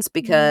lines Mhm.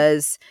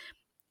 because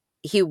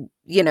he,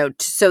 you know,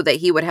 so that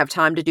he would have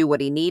time to do what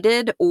he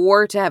needed,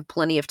 or to have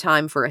plenty of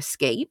time for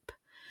escape.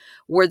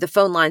 Were the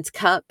phone lines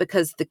cut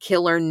because the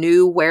killer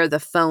knew where the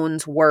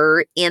phones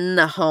were in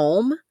the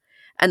home,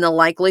 and the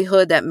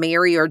likelihood that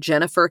Mary or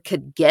Jennifer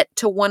could get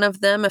to one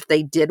of them if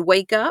they did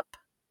wake up,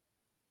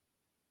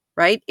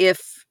 right?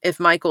 If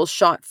Michael's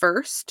shot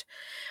first.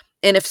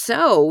 And if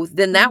so,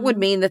 then that would Mhm.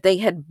 mean that they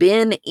had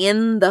been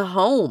in the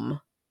home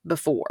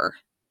before.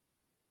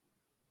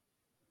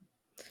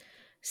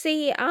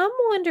 See, I'm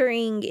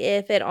wondering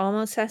if it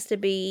almost has to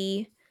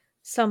be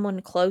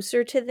someone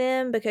closer to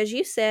them, because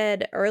you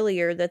said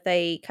earlier that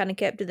they kind of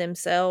kept to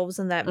themselves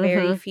and that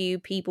very Mhm. few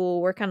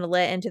people were kind of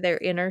let into their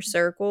inner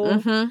circle.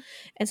 Mhm.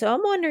 And so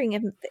I'm wondering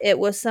if it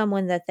was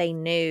someone that they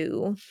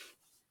knew.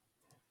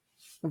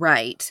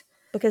 Right.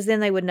 because then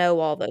they would know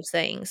all those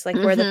things, like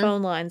where the Mhm.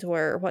 phone lines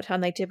were, what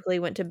time they typically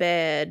went to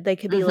bed. They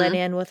could be let Mhm.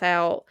 in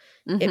without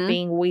it Mhm.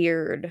 being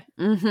weird.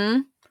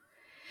 Mhm.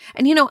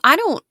 And I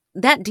don't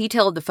that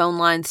detail of the phone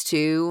lines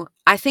too,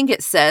 I think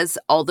it says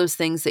all those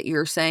things that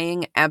you're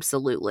saying,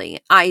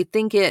 absolutely. I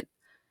think it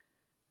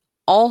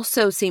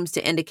also seems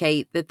to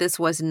indicate that this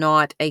was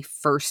not a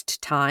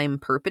first-time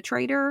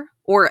perpetrator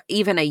or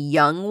even a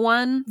young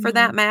one for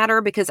that Mhm.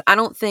 matter, because I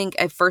don't think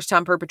a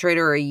first-time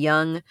perpetrator or a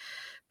young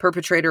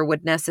perpetrator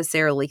would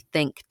necessarily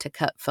think to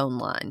cut phone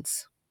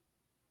lines.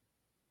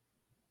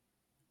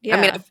 I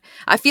mean, Yeah,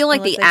 I feel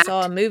like unless the they saw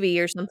a act movie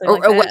or something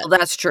like or well, that.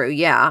 that's true,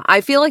 yeah.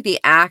 I feel like the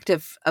act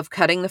of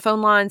cutting the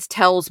phone lines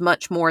tells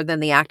much more than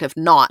the act of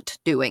not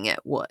doing it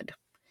would.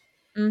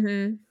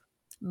 Mhm.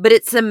 But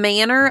it's the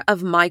manner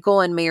of Michael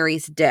and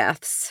Mary's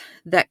deaths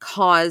that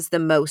cause the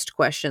most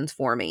questions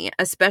for me,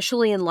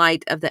 especially in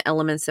light of the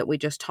elements that we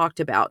just talked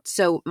about.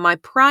 So, my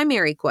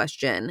primary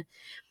question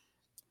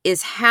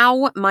is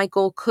how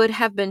Michael could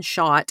have been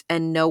shot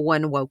and no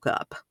one woke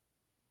up.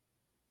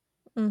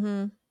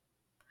 Mhm.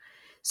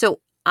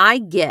 So, I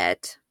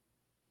get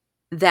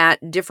that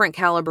different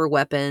caliber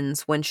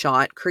weapons, when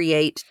shot,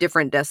 create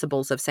different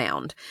decibels of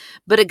sound.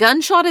 But a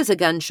gunshot is a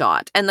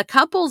gunshot, and the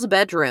couple's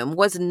bedroom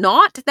was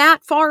not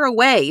that far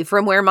away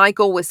from where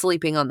Michael was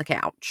sleeping on the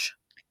couch.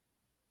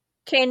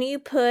 Can you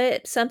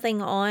put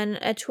something on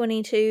a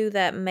 22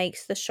 that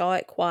makes the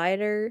shot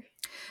quieter?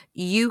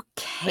 You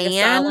Like a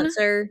can,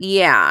 silencer?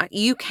 yeah,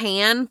 you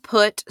can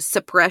put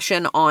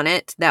suppression on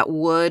it that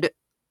would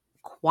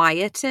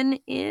quieten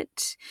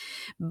it,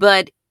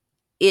 but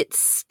it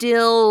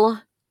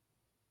still,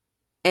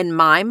 in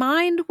my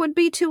mind, would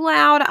be too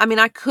loud. I mean,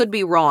 I could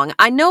be wrong.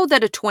 I know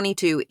that a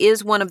 22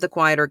 is one of the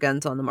quieter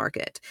guns on the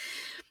market.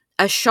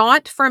 A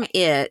shot from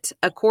it,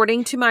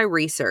 according to my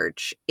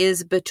research,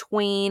 is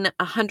between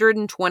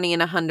 120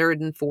 and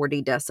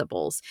 140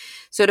 decibels.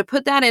 So to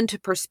put that into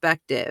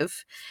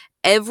perspective,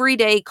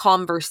 everyday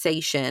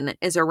conversation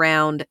is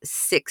around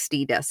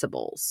 60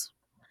 decibels.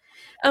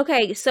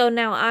 Okay, so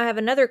now I have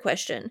another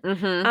question.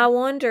 Mhm. I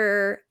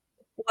wonder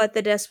what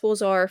the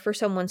decibels are for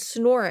someone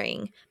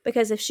snoring,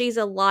 because if she's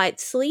a light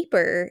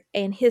sleeper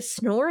and his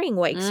snoring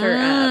wakes her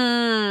up,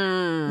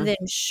 Mm.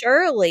 then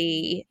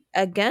surely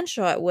a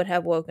gunshot would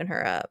have woken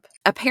her up.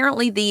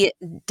 Apparently, the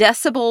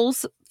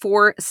decibels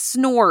for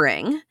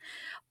snoring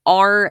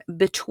are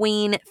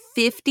between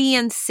 50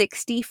 and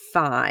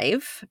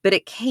 65, but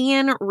it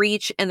can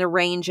reach in the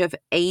range of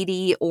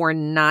 80 or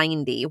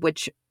 90,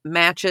 which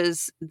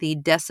matches the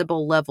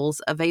decibel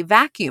levels of a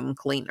vacuum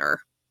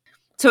cleaner.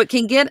 So it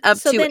can get up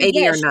So to then, 80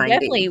 yes, or she 90.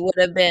 definitely would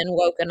have been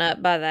woken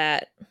up by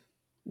that,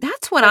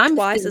 That's what like, I'm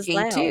twice as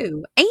thinking loud.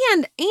 too.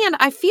 And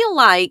I feel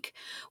like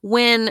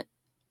when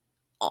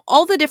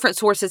all the different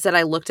sources that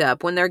I looked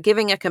up, when they're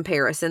giving a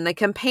comparison, they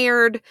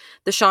compared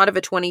the shot of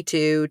a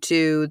 22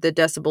 to the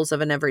decibels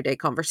of an everyday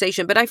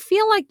conversation. But I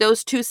feel like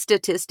those two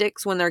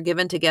statistics, when they're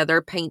given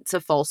together, paints a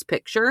false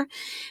picture,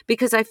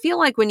 because I feel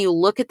like when you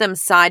look at them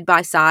side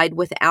by side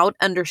without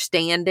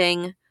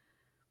understanding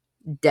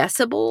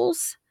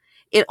decibels,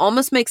 it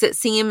almost makes it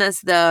seem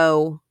as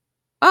though,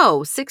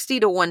 oh, 60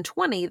 to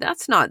 120,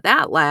 that's not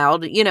that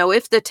loud.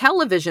 If the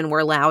television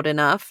were loud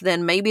enough,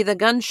 then maybe the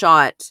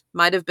gunshot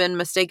might have been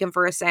mistaken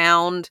for a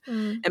sound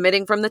Mm.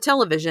 emitting from the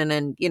television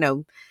and,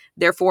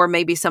 therefore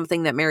maybe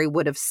something that Mary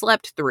would have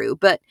slept through.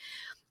 But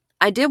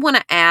I did want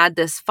to add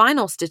this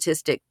final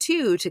statistic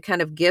too to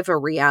kind of give a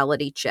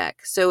reality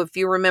check. So if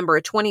you remember,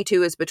 a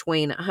 22 is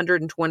between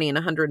 120 and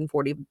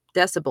 140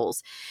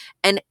 decibels.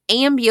 An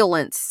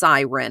ambulance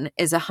siren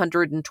is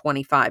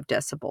 125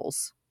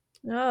 decibels.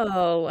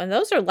 Oh, and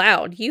those are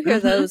loud. You hear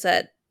Mhm. those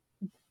at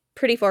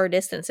pretty far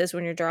distances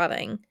when you're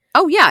driving.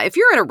 Oh, yeah, if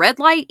you're at a red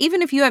light,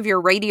 even if you have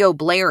your radio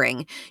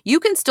blaring, you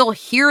can still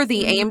hear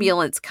the Mhm.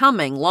 ambulance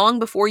coming long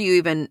before you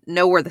even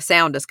know where the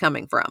sound is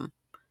coming from.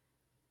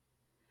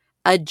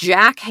 A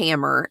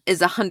jackhammer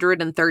is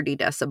 130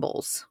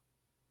 decibels.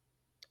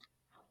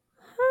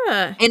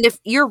 Huh. And if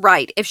you're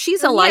right, if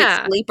she's So, a light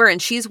yeah. sleeper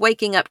and she's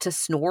waking up to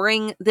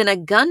snoring, then a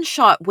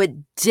gunshot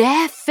would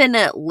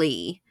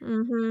definitely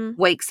Mhm.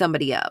 wake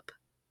somebody up.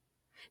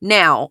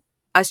 Now,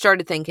 I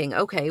started thinking,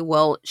 okay,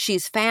 well,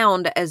 she's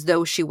found as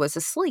though she was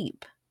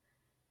asleep.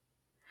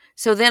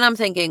 So then I'm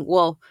thinking,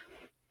 well,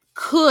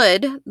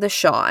 could the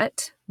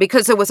shot,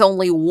 because there was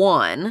only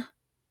one,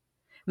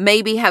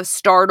 maybe have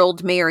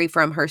startled Mary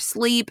from her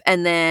sleep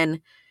and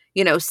then,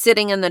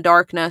 sitting in the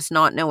darkness,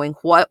 not knowing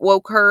what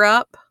woke her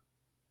up,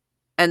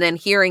 and then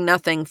hearing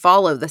nothing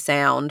follow the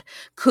sound?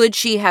 Could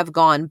she have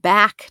gone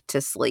back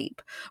to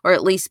sleep, or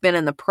at least been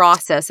in the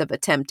process of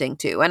attempting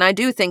to? And I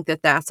do think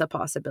that that's a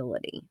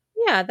possibility.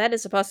 Yeah, that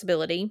is a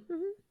possibility.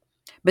 Mhm.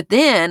 But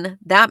then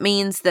that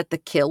means that the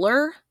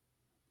killer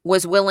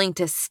was willing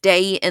to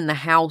stay in the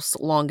house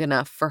long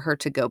enough for her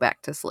to go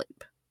back to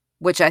sleep,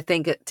 which I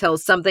think it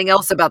tells something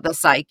else about the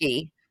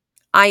psyche.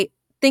 I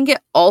think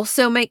it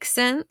also makes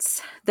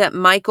sense that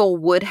Michael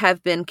would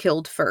have been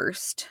killed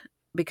first,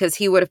 because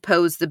he would have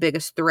posed the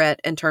biggest threat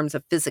in terms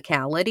of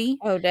physicality.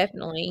 Oh,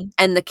 definitely.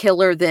 And the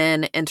killer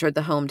then entered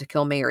the home to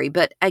kill Mary.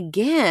 But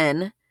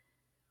again,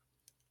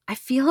 I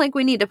feel like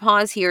we need to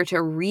pause here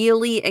to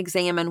really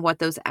examine what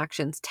those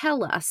actions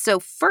tell us. So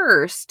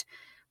first,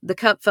 the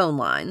cut phone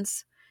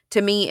lines,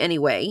 to me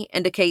anyway,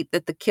 indicate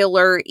that the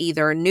killer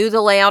either knew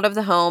the layout of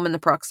the home and the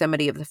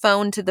proximity of the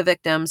phone to the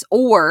victims,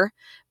 or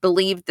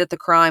believed that the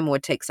crime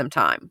would take some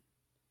time.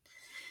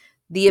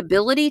 The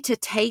ability to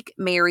take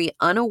Mary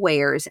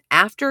unawares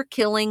after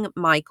killing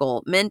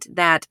Michael meant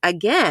that,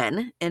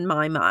 again, in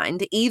my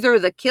mind, either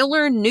the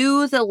killer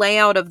knew the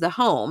layout of the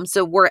home,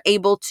 so were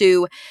able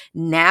to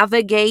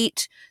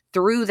navigate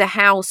through the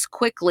house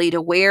quickly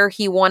to where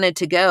he wanted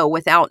to go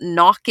without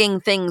knocking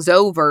things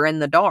over in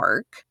the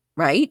dark,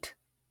 right?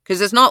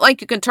 Because it's not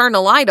like you can turn a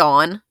light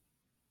on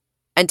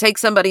and take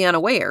somebody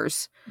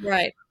unawares.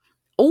 Right.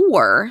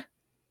 Or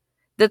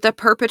that the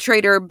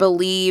perpetrator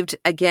believed,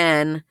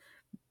 again,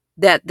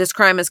 that this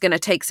crime is going to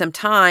take some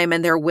time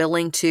and they're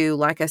willing to,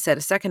 like I said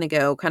a second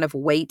ago, kind of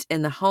wait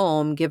in the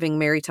home, giving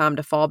Mary time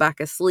to fall back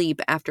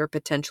asleep after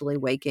potentially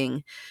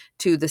waking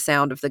to the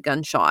sound of the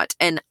gunshot.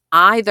 And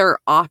either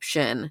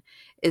option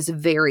is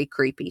very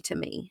creepy to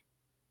me.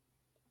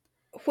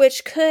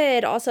 Which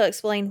could also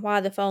explain why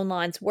the phone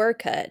lines were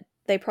cut.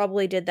 They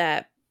probably did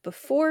that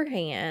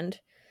beforehand,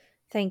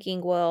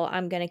 thinking, well,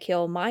 I'm going to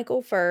kill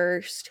Michael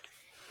first.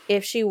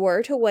 If she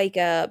were to wake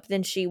up,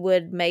 then she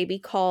would maybe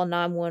call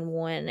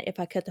 911. If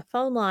I cut the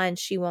phone line,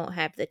 she won't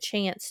have the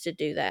chance to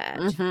do that.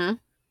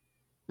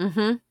 Mm-hmm.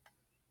 Mm-hmm.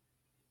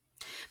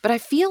 But I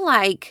feel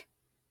like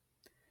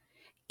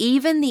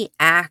even the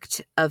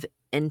act of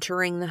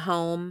entering the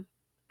home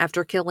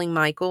after killing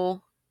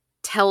Michael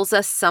tells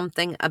us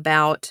something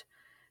about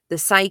the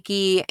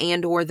psyche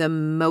and or the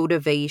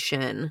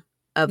motivation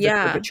of the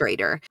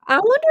perpetrator. I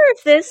wonder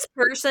if this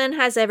person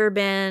has ever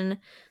been,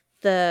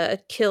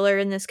 the killer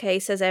in this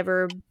case has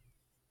ever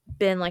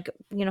been like,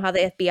 you know how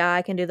the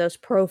FBI can do those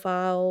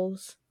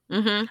profiles?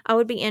 Mm-hmm. I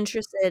would be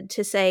interested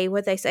to say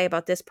what they say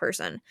about this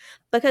person.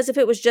 Because if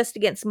it was just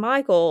against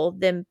Michael,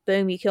 then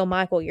boom, you kill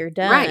Michael, you're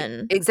done.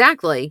 Right,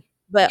 exactly.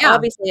 But Yeah.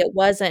 obviously it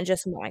wasn't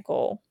just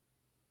Michael.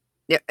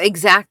 Yeah,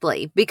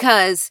 exactly.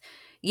 Because,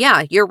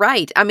 yeah, you're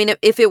right. I mean,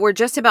 if it were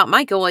just about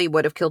Michael, he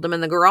would have killed him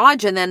in the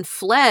garage and then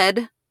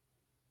fled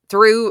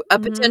through a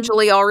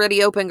potentially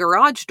already open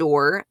garage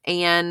door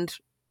and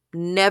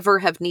never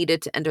have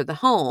needed to enter the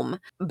home.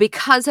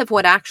 Because of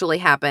what actually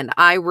happened,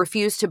 I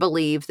refuse to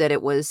believe that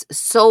it was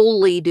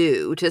solely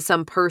due to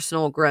some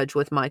personal grudge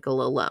with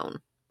Michael alone.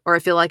 Or I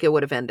feel like it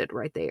would have ended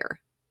right there.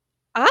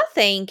 I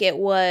think it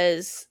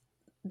was,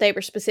 they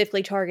were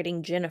specifically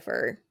targeting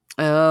Jennifer.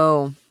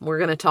 Oh, we're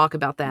going to talk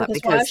about that.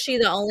 Because why is she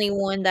the only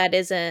one that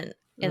isn't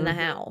in the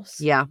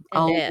house? Yeah,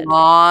 a dead?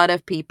 lot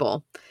of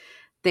people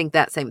think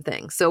that same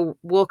thing. So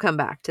we'll come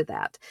back to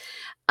that.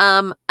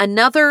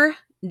 Another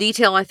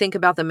detail I think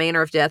about the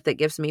manner of death that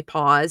gives me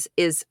pause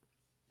is,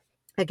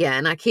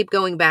 again, I keep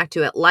going back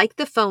to it, like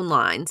the phone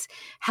lines,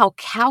 how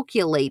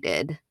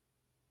calculated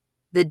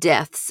the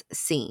deaths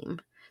seem.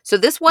 So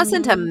this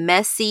wasn't a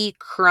messy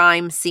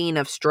crime scene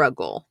of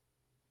struggle.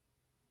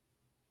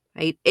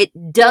 Right? It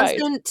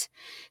doesn't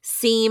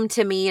seem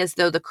to me as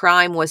though the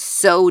crime was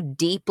so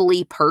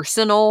deeply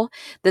personal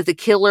that the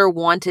killer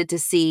wanted to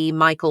see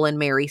Michael and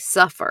Mary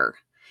suffer.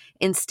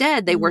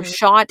 Instead, they were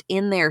shot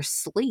in their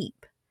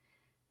sleep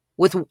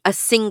with a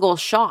single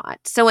shot.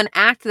 So an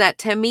act that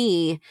to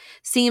me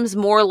seems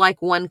more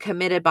like one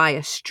committed by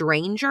a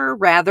stranger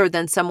rather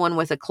than someone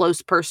with a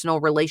close personal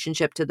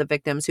relationship to the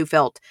victims who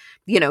felt,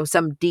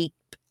 some deep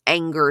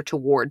anger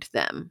toward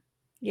them.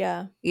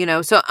 Yeah.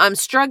 So I'm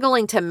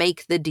struggling to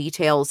make the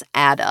details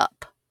add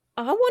up.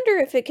 I wonder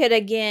if it could,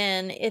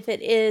 again, if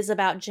it is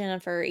about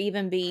Jennifer,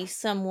 even be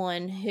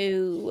someone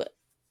who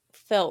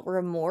felt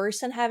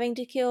remorse in having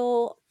to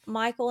kill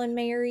Michael and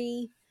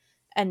Mary.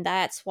 And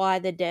that's why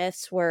the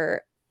deaths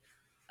were,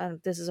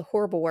 this is a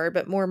horrible word,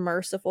 but more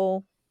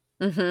merciful.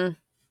 Mm-hmm.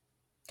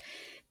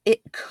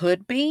 It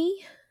could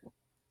be.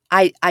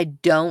 I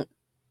don't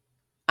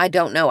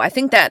know. I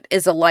think that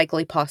is a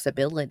likely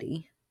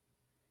possibility.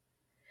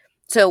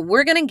 So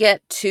we're going to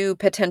get to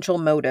potential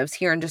motives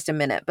here in just a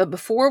minute. But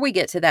before we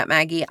get to that,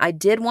 Maggie, I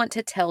did want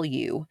to tell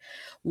you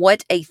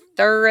what a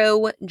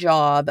thorough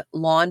job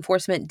law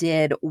enforcement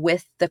did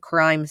with the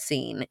crime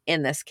scene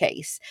in this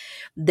case.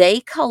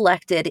 They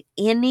collected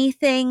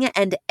anything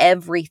and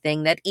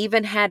everything that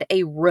even had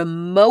a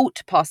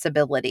remote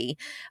possibility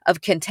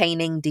of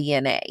containing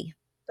DNA.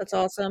 That's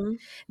awesome.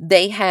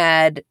 They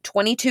had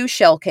 22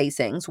 shell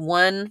casings,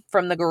 one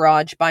from the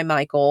garage by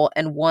Michael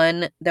and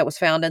one that was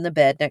found in the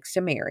bed next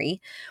to Mary,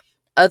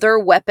 other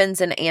weapons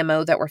and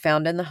ammo that were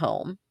found in the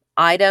home,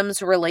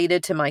 items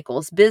related to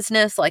Michael's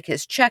business like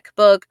his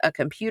checkbook, a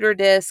computer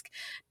disk,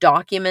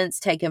 documents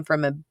taken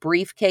from a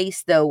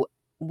briefcase, though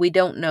we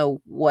don't know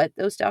what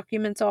those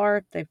documents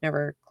are. They've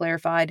never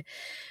clarified.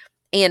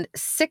 And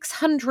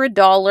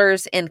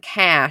 $600 in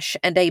cash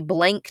and a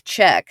blank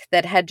check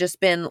that had just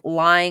been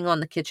lying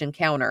on the kitchen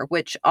counter,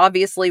 which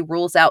obviously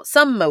rules out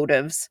some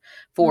motives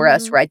for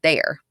us right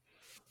there.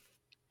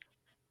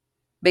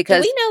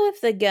 because we know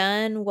if the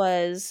gun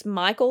was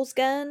Michael's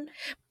gun?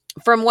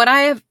 from what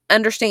I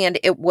understand,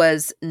 it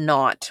was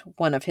not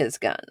one of his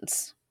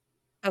guns.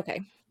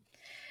 Okay.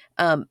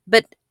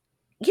 But,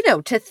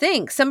 to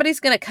think somebody's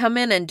going to come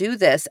in and do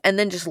this and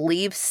then just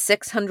leave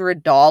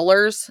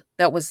 $600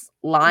 that was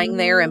lying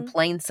there in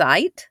plain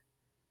sight.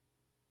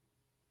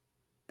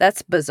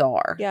 That's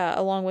bizarre. Yeah,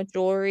 along with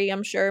jewelry,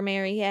 I'm sure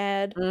Mary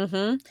had.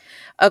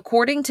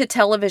 According to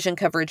television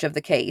coverage of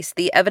the case,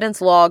 the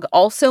evidence log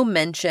also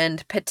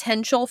mentioned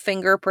potential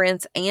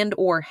fingerprints and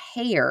or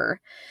hair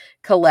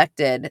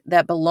collected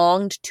that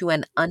belonged to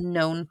an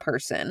unknown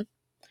person.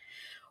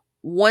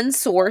 One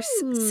source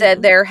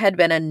said there had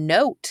been a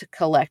note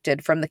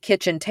collected from the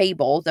kitchen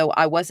table, though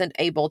I wasn't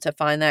able to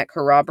find that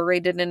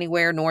corroborated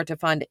anywhere, nor to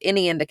find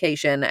any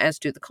indication as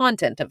to the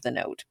content of the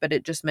note. But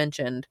it just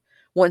mentioned,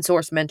 one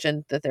source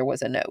mentioned that there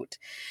was a note.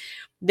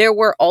 There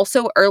were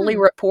also early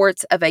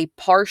reports of a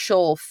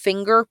partial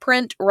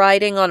fingerprint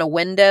writing on a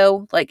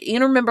window. Like, you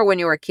remember when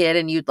you were a kid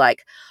and you'd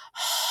like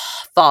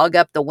fog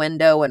up the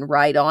window and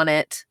write on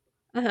it?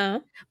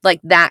 Like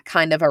that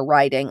kind of a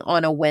writing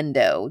on a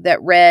window that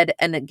read,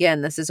 and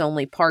again, this is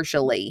only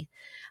partially,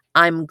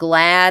 "I'm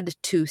glad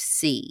to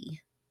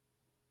see."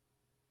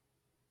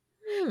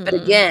 But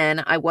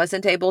again, I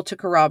wasn't able to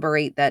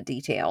corroborate that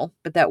detail,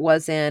 but that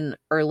was in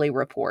early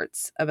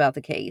reports about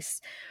the case.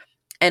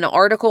 An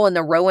article in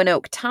the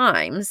Roanoke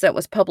Times that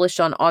was published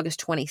on August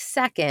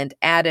 22nd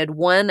added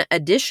one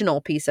additional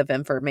piece of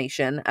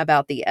information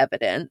about the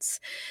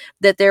evidence,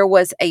 that there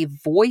was a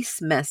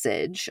voice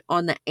message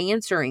on the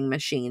answering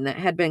machine that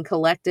had been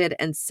collected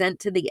and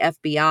sent to the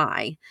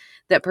FBI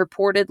that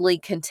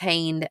purportedly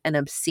contained an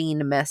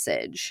obscene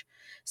message.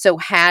 So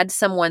had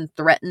someone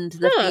threatened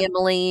the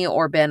family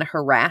or been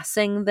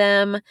harassing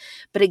them?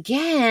 But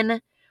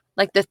again,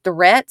 like the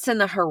threats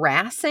and the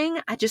harassing,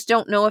 I just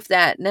don't know if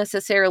that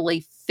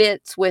necessarily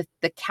fits with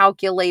the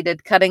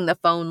calculated cutting the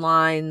phone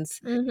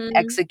lines,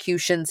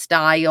 execution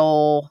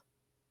style,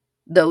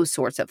 those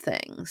sorts of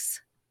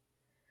things.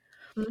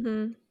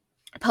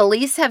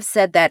 Police have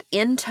said that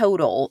in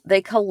total,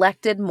 they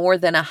collected more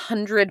than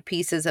 100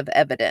 pieces of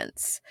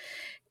evidence.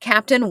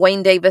 Captain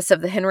Wayne Davis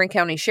of the Henry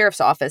County Sheriff's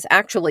Office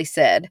actually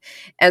said,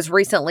 as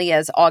recently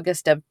as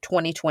August of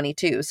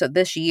 2022, so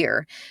this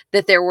year,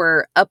 that there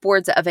were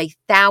upwards of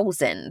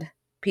 1,000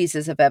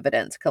 pieces of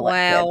evidence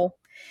collected. Wow.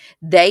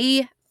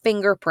 They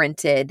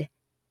fingerprinted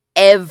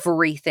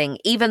everything,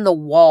 even the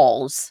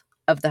walls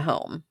of the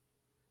home.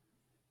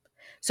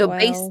 So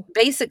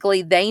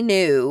basically, they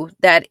knew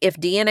that if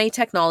DNA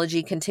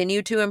technology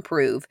continued to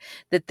improve,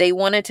 that they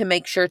wanted to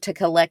make sure to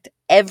collect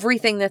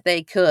everything that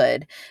they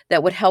could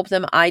that would help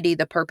them ID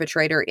the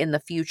perpetrator in the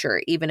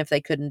future, even if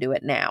they couldn't do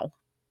it now.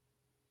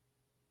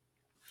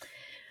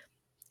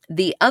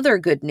 The other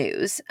good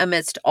news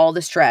amidst all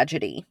this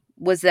tragedy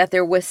was that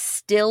there was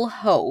still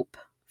hope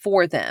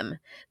for them,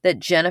 that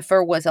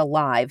Jennifer was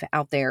alive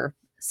out there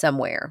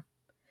somewhere.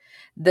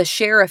 The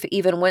sheriff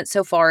even went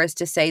so far as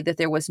to say that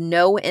there was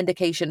no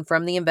indication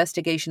from the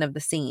investigation of the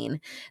scene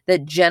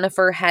that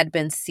Jennifer had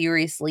been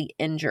seriously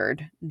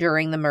injured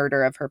during the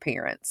murder of her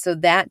parents. So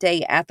that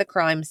day at the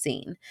crime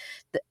scene,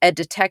 a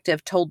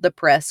detective told the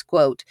press,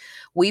 quote,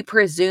 "We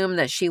presume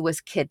that she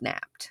was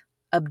kidnapped,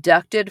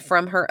 abducted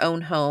from her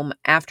own home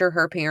after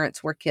her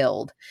parents were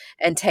killed,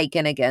 and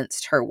taken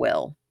against her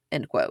will,"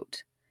 end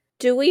quote.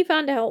 Do we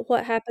find out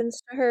what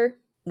happens to her?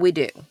 We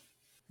do.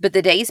 But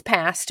the days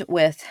passed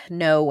with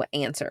no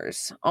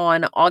answers.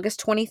 On August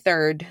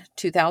 23rd,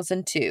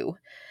 2002,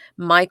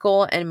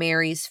 Michael and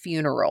Mary's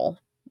funeral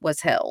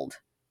was held.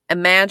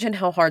 Imagine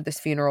how hard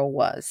this funeral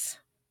was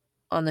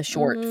on the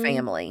Short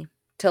family,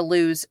 to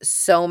lose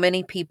so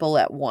many people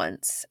at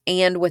once,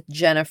 and with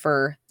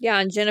Jennifer. Yeah,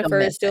 and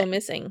Jennifer is still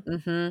missing.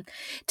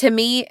 To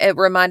me, it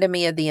reminded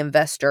me of the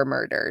Investor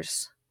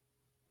murders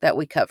that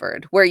we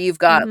covered, where you've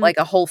got like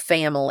a whole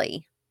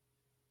family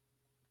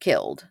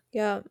killed.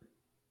 Yeah.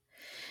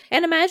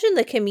 And imagine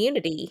the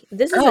community.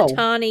 This is a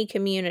tiny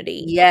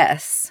community.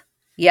 Yes.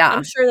 Yeah.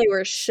 I'm sure they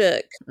were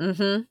shook.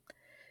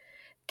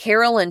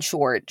 Carolyn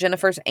Short,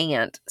 Jennifer's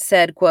aunt,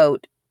 said,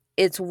 quote,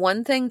 "It's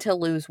one thing to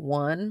lose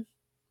one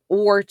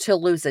or to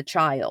lose a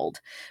child,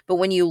 but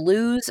when you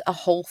lose a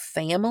whole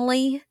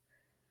family,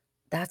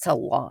 that's a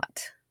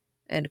lot,"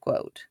 end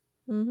quote.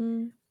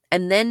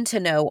 And then to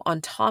know,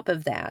 on top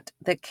of that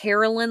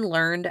Carolyn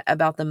learned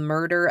about the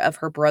murder of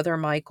her brother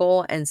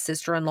Michael and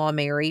sister-in-law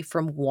Mary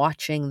from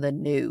watching the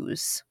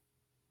news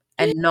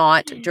and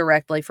not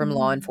directly from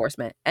law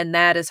enforcement. And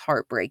that is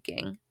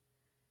heartbreaking.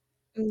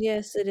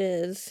 Yes, it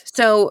is.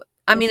 So,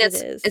 I mean,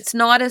 it's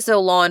not as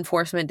though law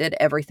enforcement did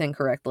everything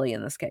correctly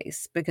in this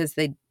case, because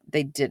they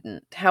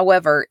didn't.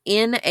 However,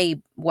 in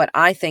what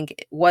I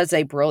think was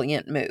a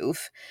brilliant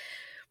move,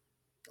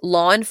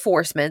 law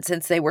enforcement,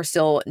 since they were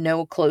still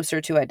no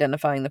closer to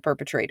identifying the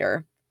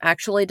perpetrator,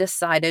 actually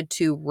decided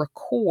to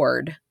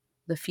record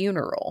the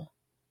funeral.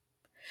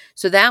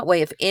 So that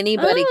way, if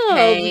anybody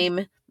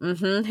came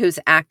Who's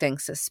acting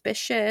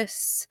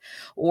suspicious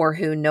or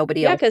who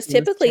nobody Yeah, else because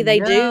seems typically to they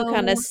do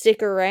kind of know.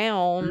 stick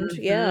around.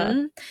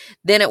 Yeah.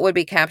 Then it would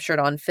be captured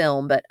on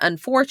film. But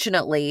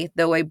unfortunately,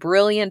 though a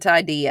brilliant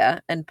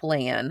idea and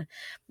plan,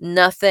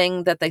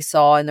 nothing that they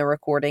saw in the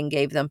recording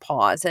gave them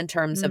pause in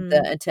terms of the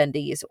Mm.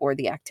 attendees or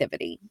the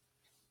activity.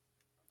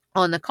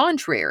 On the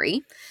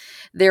contrary,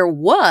 there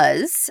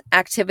was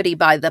activity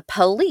by the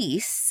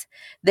police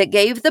that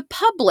gave the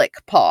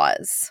public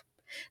pause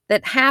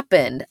that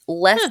happened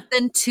less Huh.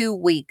 than 2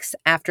 weeks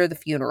after the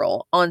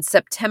funeral on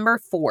September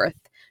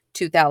 4th,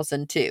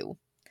 2002.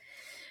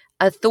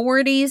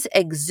 Authorities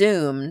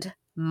exhumed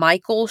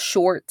Michael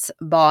Short's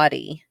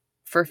body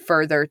for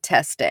further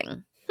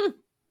testing. Hmm.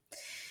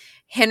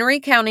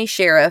 Henry County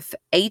Sheriff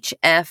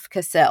H.F.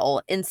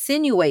 Cassell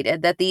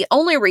insinuated that the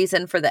only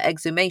reason for the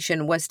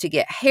exhumation was to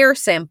get hair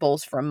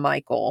samples from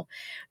Michael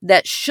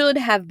that should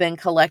have been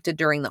collected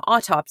during the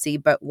autopsy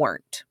but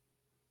weren't.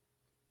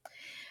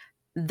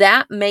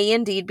 That may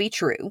indeed be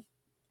true,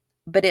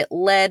 but it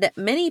led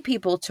many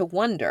people to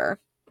wonder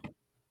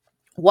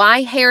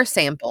why hair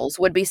samples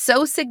would be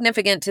so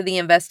significant to the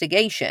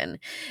investigation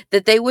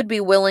that they would be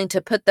willing to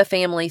put the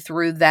family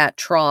through that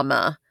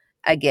trauma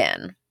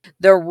again.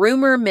 The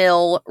rumor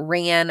mill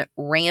ran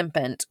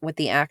rampant with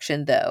the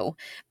action, though,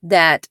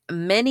 that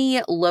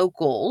many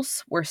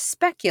locals were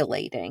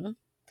speculating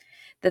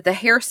that the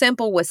hair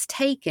sample was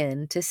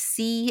taken to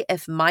see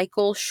if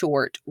Michael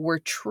Short were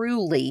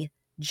truly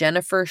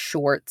Jennifer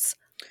Short's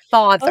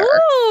father.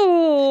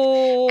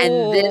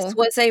 And this Oh.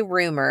 was a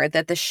rumor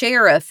that the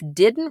sheriff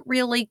didn't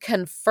really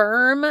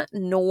confirm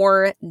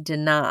nor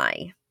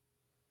deny.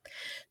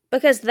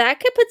 Because that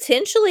could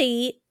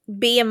potentially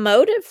be a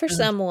motive for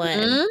someone,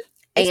 Mhm.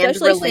 And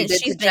especially since related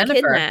she's to been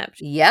Jennifer.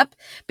 kidnapped. Yep.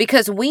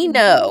 Because we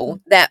know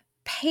that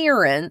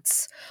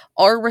parents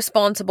are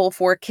responsible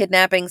for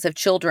kidnappings of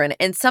children,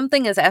 and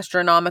something as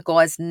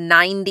astronomical as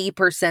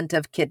 90%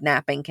 of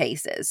kidnapping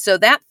cases. So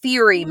that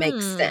theory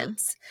makes Hmm.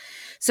 sense.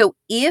 So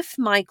if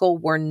Michael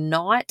were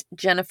not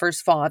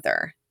Jennifer's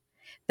father,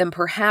 then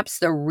perhaps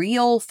the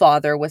real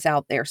father was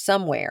out there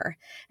somewhere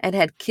and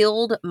had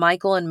killed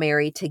Michael and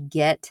Mary to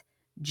get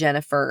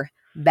Jennifer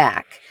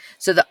back.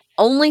 So the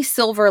only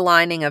silver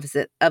lining of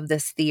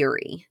this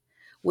theory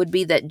would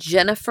be that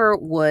Jennifer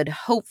would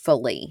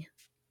hopefully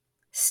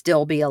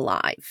still be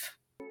alive.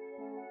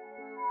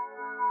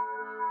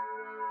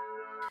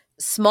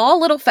 Small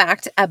little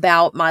fact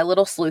about my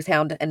little sleuth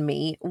hound and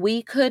me,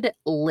 we could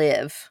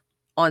live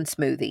on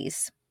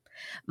smoothies.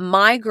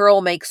 My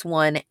girl makes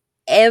one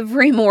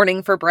every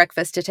morning for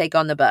breakfast to take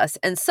on the bus,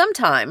 and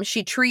sometimes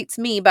she treats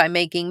me by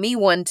making me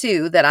one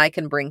too that I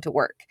can bring to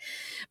work.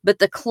 But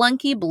the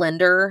clunky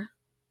blender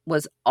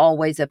was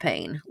always a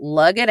pain.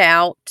 Lug it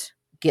out,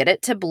 get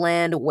it to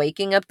blend,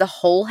 waking up the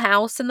whole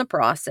house in the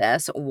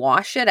process,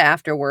 wash it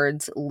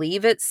afterwards,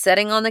 leave it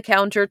setting on the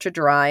counter to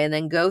dry, and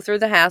then go through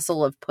the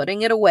hassle of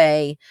putting it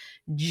away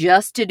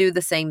just to do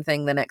the same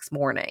thing the next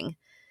morning.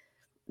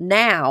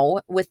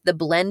 Now, with the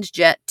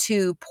BlendJet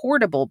 2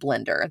 portable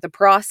blender, the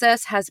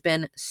process has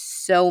been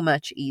so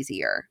much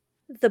easier.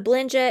 The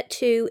BlendJet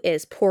 2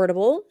 is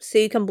portable, so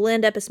you can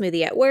blend up a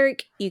smoothie at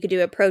work, you could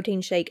do a protein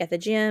shake at the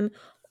gym,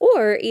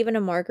 or even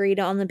a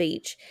margarita on the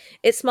beach.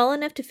 It's small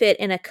enough to fit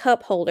in a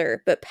cup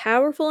holder, but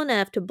powerful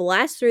enough to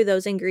blast through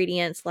those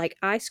ingredients like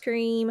ice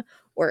cream,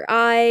 or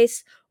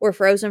ice, or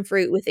frozen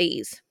fruit with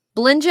ease.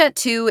 BlendJet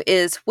 2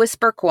 is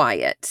whisper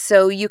quiet,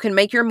 so you can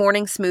make your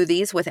morning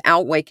smoothies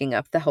without waking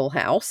up the whole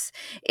house.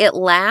 It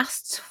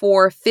lasts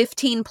for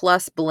 15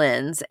 plus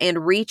blends and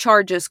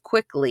recharges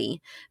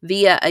quickly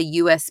via a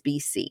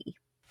USB-C.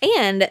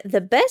 And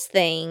the best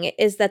thing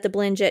is that the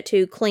BlendJet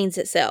 2 cleans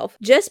itself.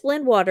 Just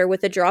blend water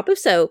with a drop of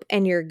soap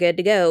and you're good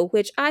to go,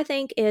 which I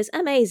think is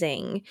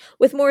amazing.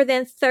 With more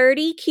than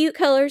 30 cute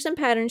colors and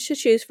patterns to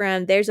choose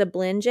from, there's a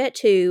BlendJet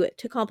 2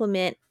 to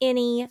complement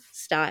any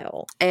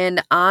style.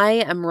 And I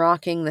am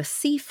rocking the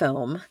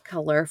seafoam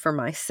color for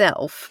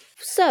myself.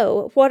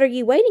 So, what are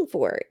you waiting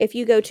for? If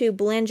you go to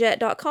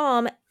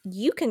blendjet.com,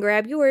 you can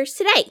grab yours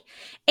today.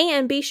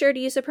 And be sure to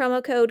use the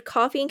promo code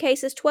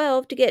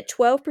CoffeeAndCases12 to get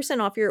 12%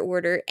 off your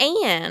order.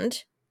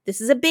 And this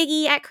is a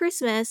biggie at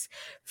Christmas,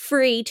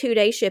 free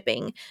 2-day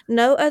shipping.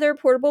 No other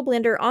portable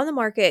blender on the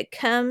market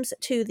comes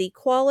to the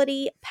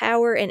quality,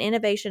 power, and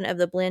innovation of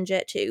the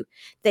BlendJet 2.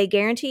 They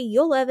guarantee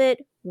you'll love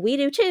it, we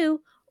do too,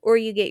 or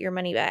you get your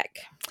money back.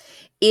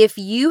 If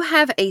you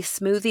have a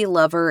smoothie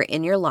lover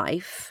in your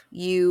life,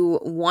 you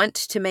want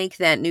to make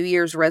that New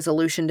Year's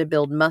resolution to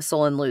build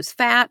muscle and lose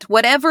fat,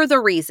 whatever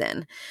the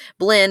reason,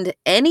 blend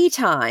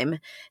anytime,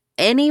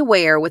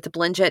 anywhere with the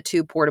BlendJet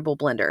 2 portable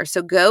blender.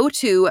 So go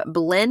to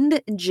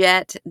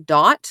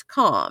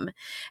blendjet.com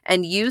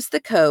and use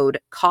the code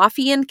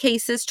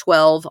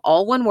CoffeeAndCases12,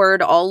 all one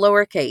word, all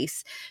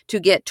lowercase, to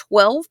get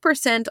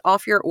 12%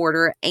 off your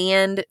order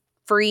and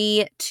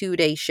free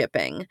 2-day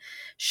shipping.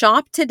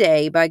 Shop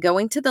today by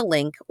going to the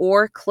link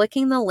or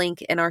clicking the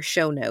link in our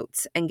show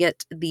notes and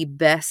get the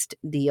best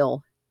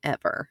deal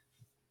ever.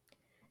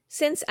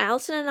 Since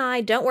Allison and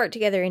I don't work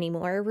together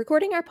anymore,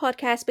 recording our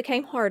podcast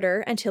became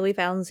harder until we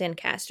found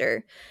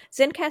Zencastr.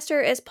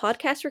 Zencastr is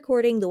podcast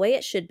recording the way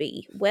it should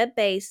be,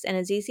 web-based, and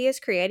as easy as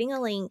creating a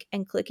link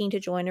and clicking to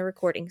join a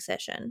recording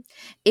session.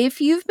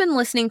 If you've been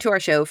listening to our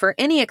show for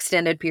any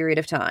extended period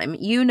of time,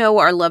 you know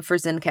our love for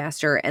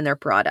Zencastr and their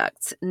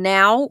products.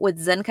 Now, with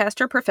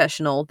Zencastr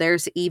Professional,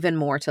 there's even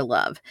more to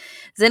love.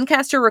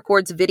 Zencastr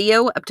records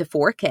video up to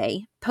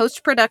 4K.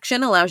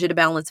 Post-production allows you to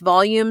balance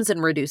volumes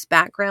and reduce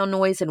background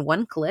noise in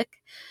one click.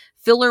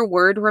 Filler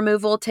word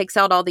removal takes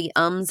out all the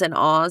ums and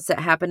ahs that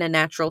happen in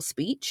natural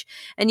speech.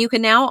 And you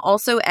can now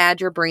also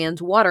add your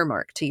brand's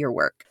watermark to your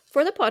work.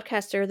 For the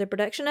podcaster, the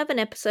production of an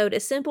episode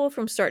is simple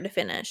from start to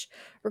finish.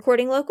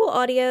 Recording local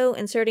audio,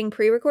 inserting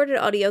pre-recorded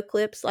audio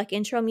clips like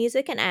intro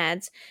music and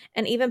ads,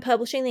 and even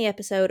publishing the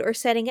episode or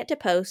setting it to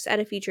post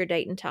at a future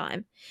date and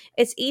time.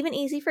 It's even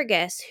easy for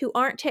guests who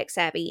aren't tech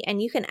savvy,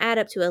 and you can add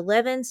up to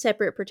 11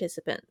 separate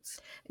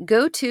participants.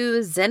 Go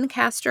to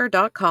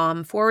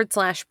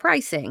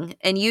zencastr.com/pricing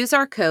and use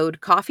our code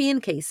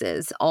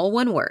CoffeeAndCases, all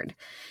one word.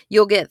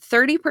 You'll get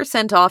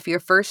 30% off your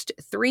first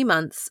 3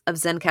 months of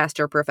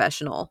Zencastr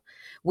Professional.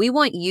 We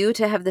want you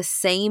to have the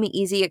same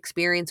easy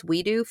experience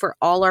we do for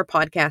all our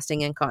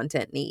podcasting and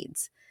content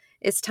needs.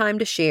 It's time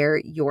to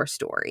share your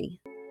story.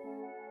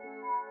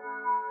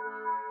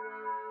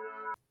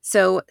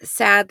 So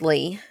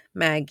sadly,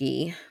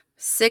 Maggie,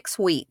 6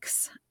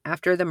 weeks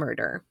after the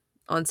murder,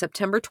 on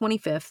September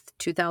 25th,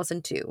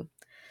 2002,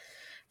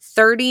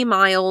 30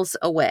 miles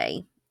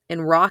away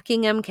in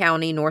Rockingham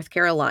County, North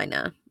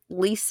Carolina,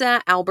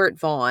 Lisa Albert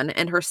Vaughn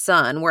and her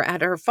son were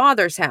at her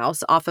father's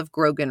house off of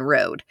Grogan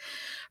Road.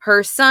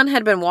 Her son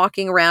had been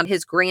walking around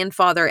his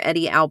grandfather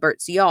Eddie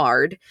Albert's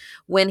yard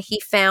when he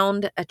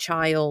found a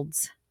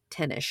child's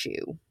tennis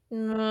shoe.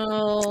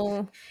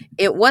 No.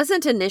 It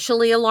wasn't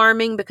initially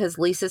alarming because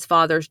Lisa's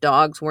father's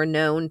dogs were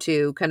known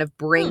to kind of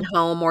bring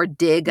home or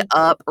dig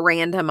up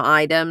random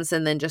items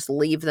and then just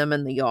leave them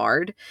in the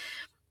yard.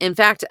 In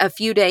fact, a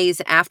few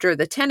days after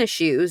the tennis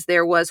shoes,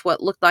 there was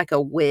what looked like a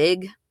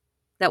wig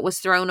that was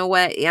thrown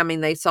away. I mean,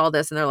 they saw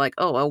this and they're like,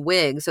 oh, a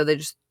wig. So they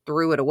just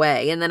threw it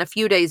away. And then a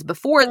few days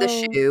before the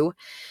shoe,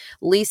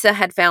 Lisa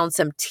had found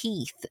some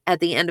teeth at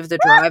the end of the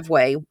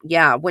driveway.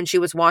 Yeah, when she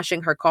was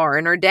washing her car.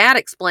 And her dad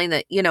explained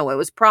that, it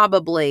was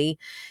probably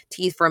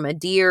teeth from a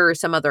deer or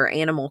some other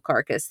animal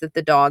carcass that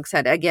the dogs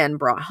had, again,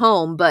 brought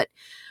home. But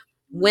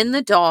when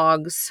the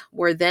dogs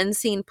were then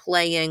seen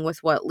playing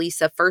with what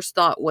Lisa first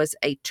thought was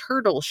a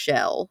turtle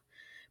shell,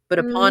 but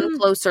upon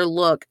closer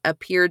look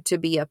appeared to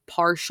be a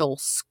partial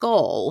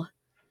skull,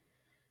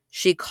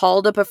 she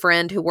called up a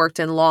friend who worked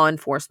in law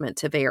enforcement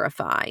to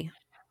verify.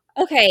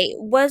 Okay,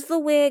 was the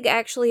wig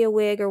actually a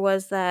wig or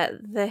was that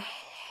the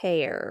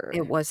hair?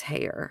 It was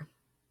hair.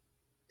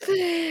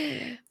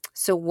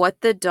 So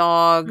what the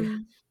dog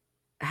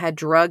had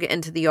drug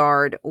into the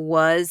yard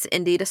was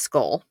indeed a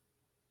skull.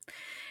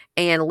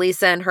 And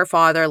Lisa and her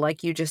father,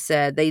 like you just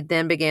said, they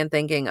then began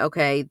thinking,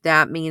 okay,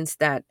 that means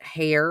that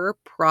hair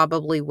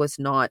probably was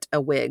not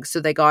a wig. So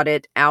they got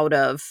it out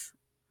of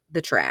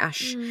the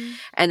trash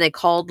and they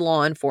called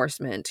law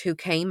enforcement who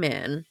came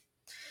in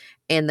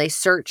and they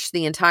searched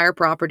the entire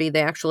property.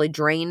 They actually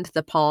drained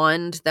the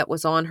pond that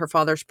was on her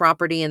father's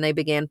property and they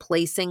began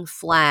placing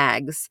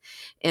flags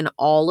in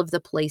all of the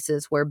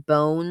places where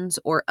bones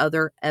or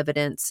other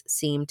evidence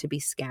seemed to be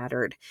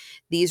scattered.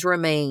 These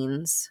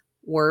remains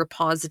were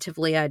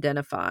positively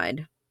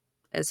identified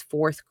as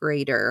 4th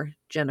grader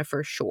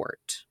Jennifer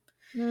Short,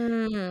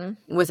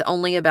 with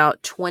only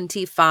about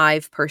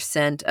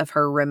 25% of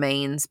her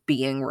remains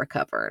being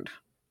recovered.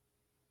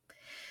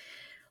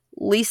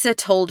 Lisa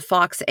told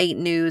Fox 8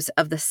 News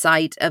of the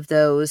sight of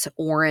those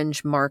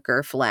orange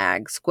marker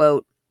flags,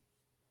 quote,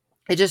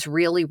 "It just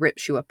really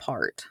rips you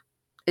apart.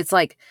 It's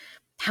like,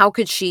 how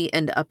could she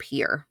end up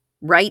here,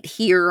 right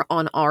here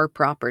on our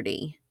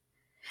property?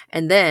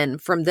 And then,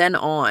 from then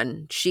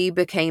on, she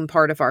became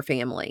part of our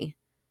family.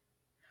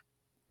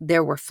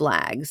 There were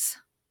flags.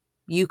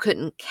 You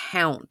couldn't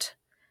count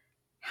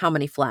how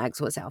many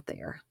flags was out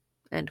there,"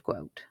 end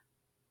quote.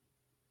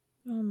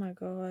 Oh my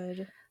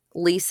God.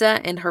 Lisa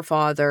and her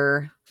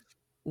father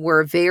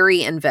were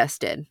very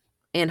invested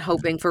in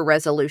hoping for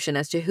resolution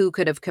as to who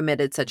could have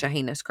committed such a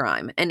heinous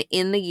crime. And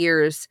in the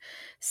years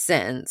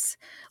since,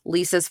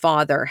 Lisa's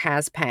father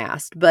has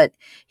passed, but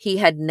he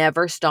had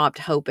never stopped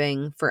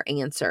hoping for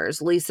answers.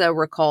 Lisa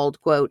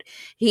recalled, quote,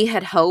 "He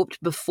had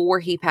hoped before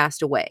he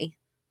passed away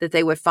that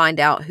they would find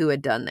out who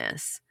had done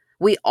this.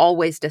 We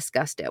always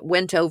discussed it,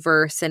 went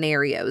over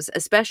scenarios,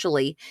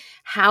 especially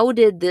how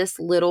did this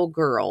little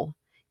girl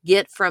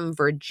get from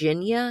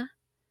Virginia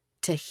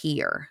to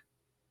here?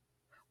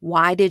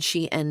 Why did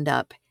she end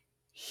up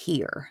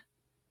here?"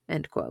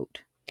 End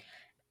quote.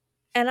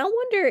 And I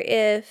wonder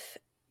if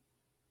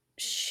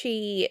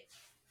did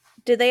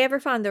they ever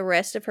find the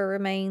rest of her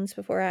remains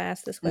before I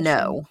asked this question?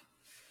 No.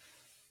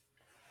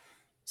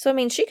 So, I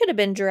mean, she could have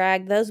been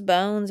dragged, those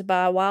bones,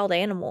 by a wild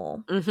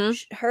animal.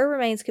 Mm-hmm. Her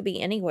remains could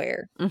be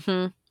anywhere.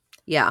 Mm-hmm.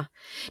 Yeah.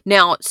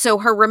 Now, so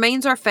her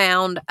remains are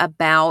found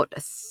about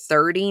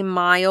 30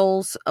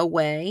 miles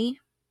away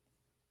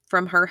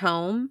from her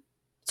home.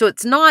 So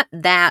it's not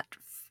that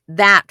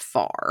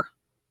far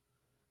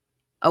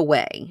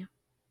away.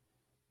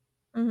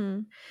 Mm-hmm.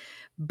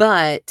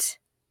 But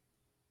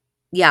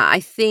yeah, I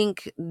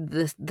think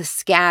the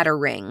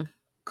scattering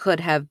could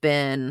have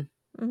been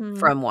Mm-hmm.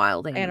 from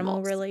wild Animal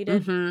animals.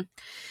 related. Mm-hmm.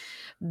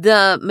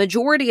 The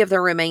majority of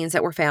the remains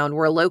that were found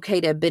were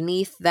located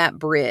beneath that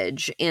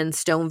bridge in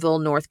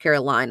Stoneville, North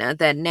Carolina,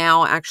 that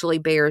now actually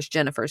bears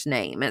Jennifer's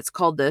name. It's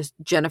called the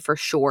Jennifer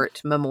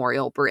Short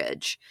Memorial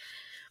Bridge.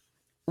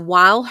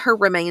 While her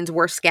remains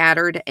were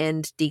scattered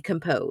and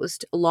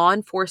decomposed, law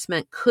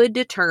enforcement could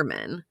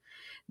determine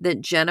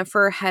that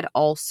Jennifer had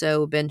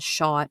also been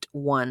shot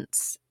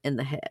once in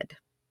the head.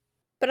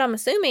 But I'm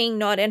assuming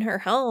not in her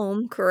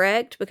home,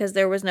 correct? Because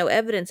there was no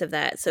evidence of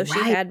that. So she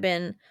Right. had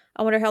been,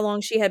 I wonder how long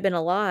she had been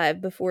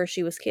alive before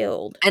she was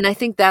killed. And I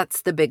think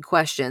that's the big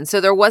question. So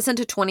there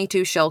wasn't a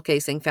 .22 shell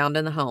casing found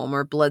in the home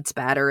or blood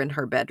spatter in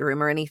her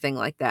bedroom or anything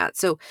like that.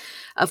 So,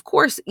 of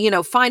course,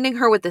 finding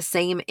her with the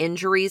same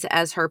injuries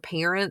as her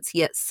parents,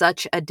 yet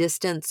such a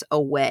distance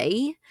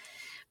away,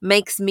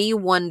 makes me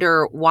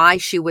wonder why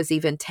she was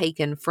even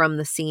taken from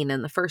the scene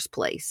in the first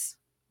place,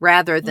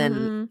 rather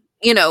than,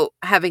 Mm-hmm.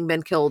 having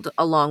been killed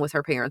along with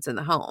her parents in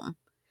the home.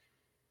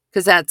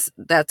 Because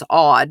that's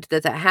odd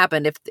that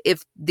happened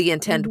if the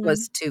intent Mm-hmm.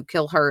 was to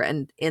kill her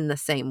and in the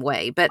same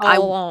way. But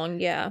All along,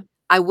 yeah.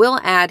 I will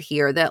add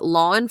here that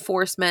law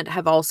enforcement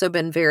have also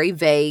been very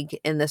vague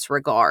in this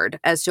regard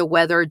as to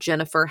whether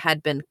Jennifer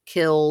had been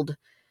killed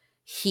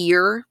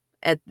here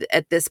at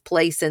this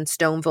place in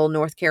Stoneville,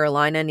 North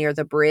Carolina, near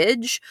the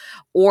bridge,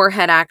 or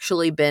had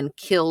actually been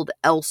killed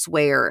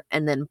elsewhere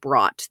and then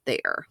brought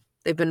there.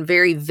 They've been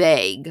very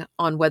vague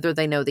on whether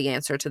they know the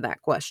answer to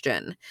that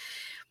question.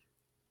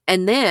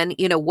 And then,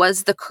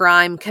 was the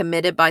crime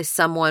committed by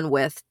someone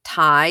with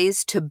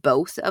ties to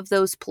both of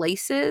those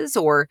places?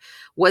 Or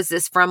was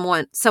this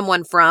from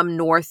someone from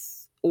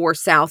North or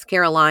South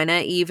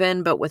Carolina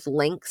even, but with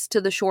links to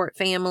the Short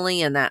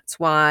family? And that's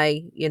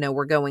why,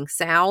 we're going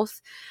south.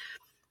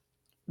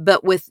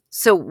 But with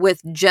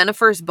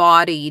Jennifer's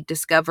body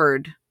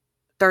discovered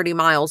 30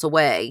 miles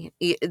away,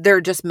 there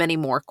are just many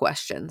more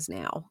questions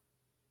now.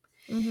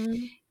 Mm-hmm.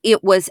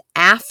 It was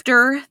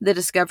after the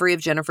discovery of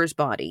Jennifer's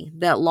body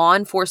that law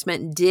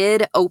enforcement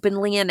did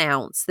openly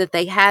announce that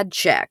they had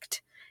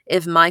checked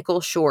if Michael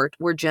Short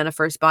were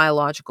Jennifer's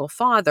biological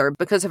father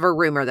because of a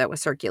rumor that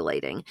was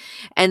circulating.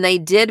 And they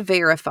did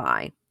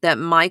verify that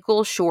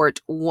Michael Short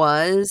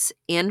was,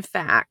 in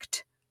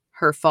fact,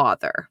 her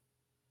father.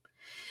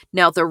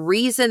 Now, the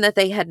reason that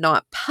they had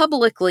not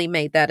publicly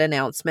made that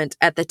announcement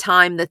at the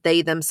time that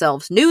they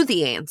themselves knew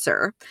the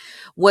answer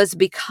was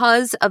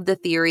because of the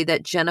theory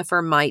that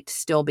Jennifer might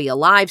still be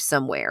alive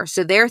somewhere.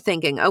 So they're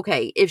thinking,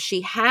 okay, if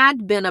she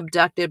had been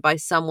abducted by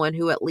someone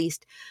who at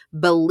least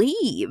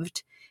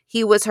believed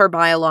he was her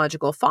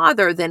biological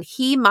father, then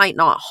he might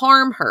not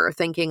harm her,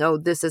 thinking, oh,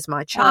 this is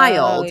my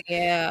child. Oh,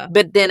 yeah.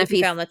 But then But if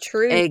he found the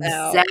truth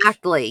out.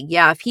 exactly,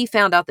 yeah, if he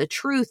found out the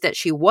truth that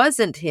she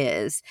wasn't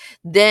his,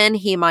 then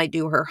he might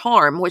do her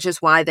harm, which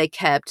is why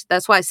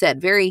that's why I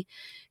said very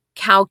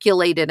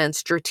calculated and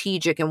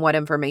strategic in what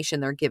information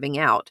they're giving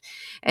out.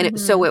 And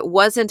so it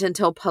wasn't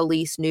until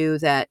police knew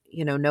that,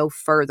 no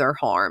further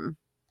harm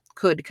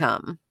could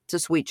come to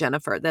sweet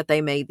Jennifer that they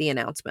made the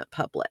announcement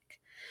public.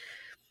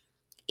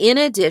 In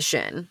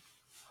addition,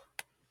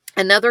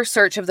 another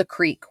search of the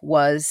creek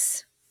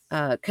was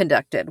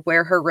conducted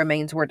where her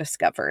remains were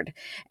discovered,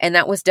 and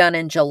that was done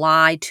in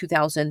July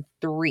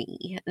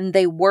 2003. And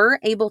they were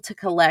able to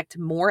collect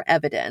more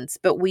evidence,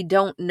 but we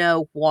don't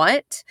know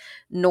what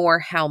nor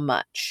how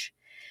much.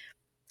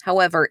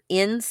 However,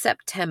 in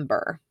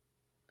September,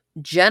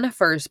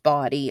 Jennifer's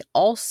body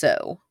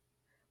also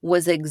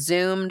was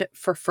exhumed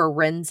for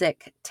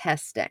forensic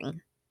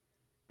testing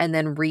and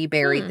then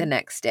reburied the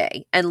next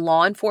day. And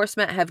law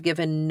enforcement have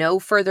given no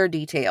further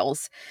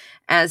details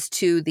as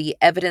to the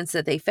evidence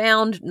that they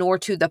found, nor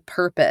to the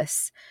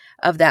purpose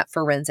of that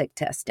forensic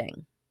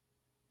testing.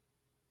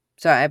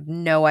 So I have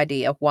no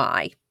idea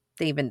why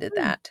they even did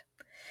that.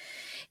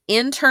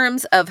 In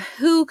terms of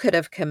who could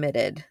have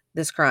committed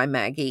this crime,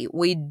 Maggie,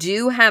 we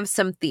do have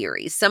some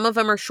theories. Some of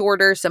them are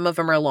shorter, some of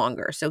them are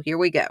longer. So here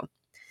we go.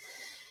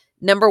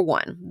 Number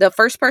one, the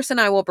first person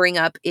I will bring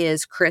up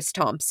is Chris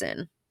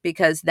Thompson,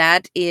 because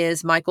that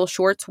is Michael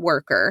Short's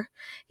worker.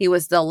 He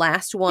was the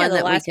last one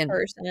that we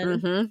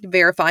can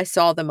verify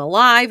saw them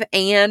alive.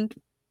 And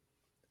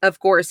of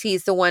course,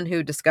 he's the one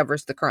who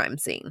discovers the crime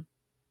scene.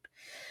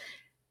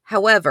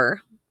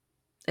 However,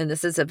 and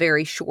this is a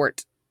very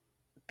short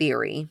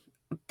theory,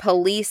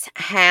 police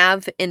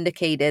have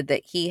indicated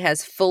that he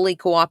has fully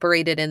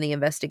cooperated in the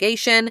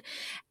investigation,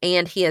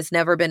 and he has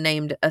never been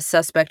named a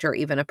suspect or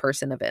even a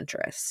person of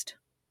interest.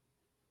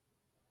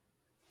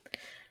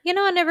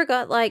 I never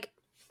got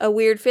a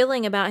weird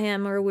feeling about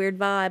him or a weird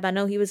vibe. I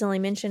know he was only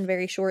mentioned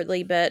very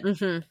shortly, but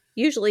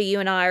usually you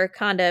and I are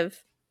kind of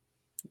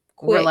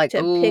quick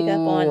to pick up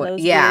on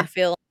those weird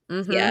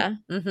feelings. Yeah.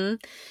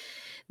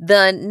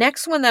 The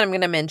next one that I'm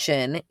going to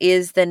mention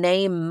is the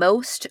name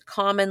most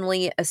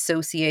commonly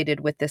associated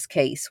with this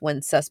case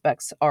when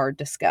suspects are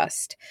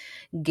discussed: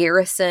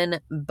 Garrison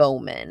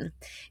Bowman.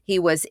 He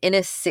was in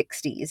his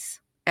 60s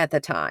at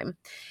the time.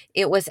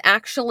 It was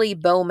actually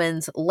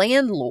Bowman's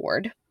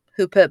landlord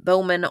who put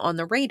Bowman on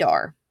the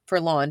radar for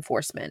law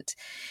enforcement.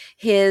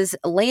 His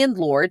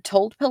landlord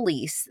told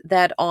police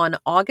that on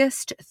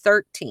August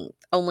 13th,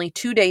 only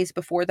 2 days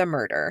before the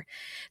murder,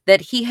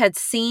 that he had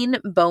seen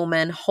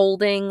Bowman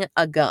holding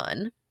a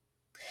gun,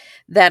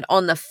 that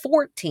on the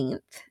 14th,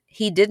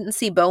 he didn't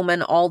see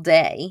Bowman all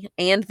day,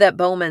 and that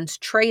Bowman's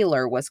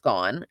trailer was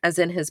gone, as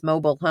in his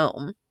mobile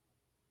home.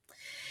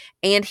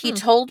 And he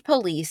told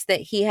police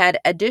that he had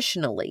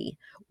additionally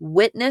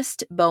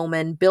witnessed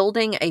Bowman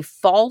building a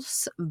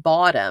false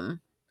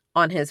bottom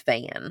on his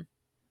van.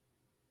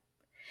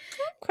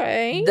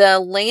 Okay. The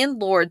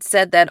landlord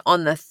said that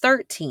on the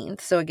 13th,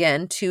 so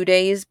again, 2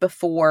 days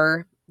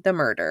before the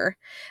murder,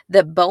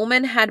 that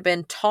Bowman had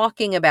been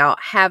talking about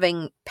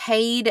having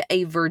paid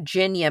a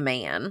Virginia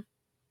man,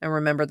 and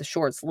remember the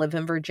Shorts live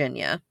in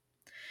Virginia,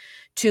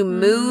 to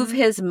move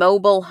his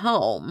mobile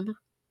home.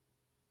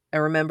 I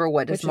remember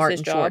what Which is is Martin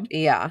his Short? job.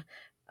 Yeah,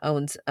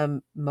 owns a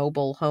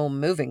mobile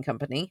home moving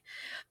company,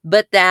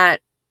 but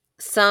that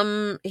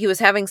he was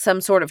having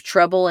some sort of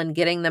trouble in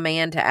getting the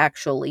man to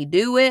actually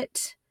do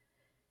it,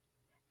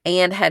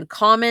 and had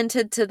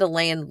commented to the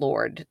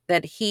landlord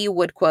that he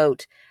would,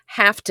 quote,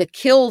 have to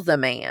kill the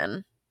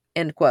man,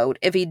 end quote,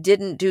 if he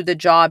didn't do the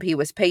job he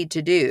was paid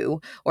to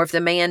do, or if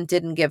the man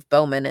didn't give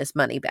Bowman his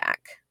money back.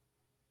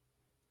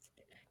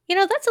 You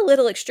know, that's a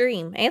little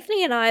extreme.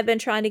 Anthony and I have been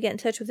trying to get in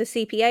touch with the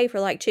CPA for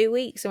like 2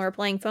 weeks, and we're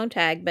playing phone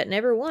tag, but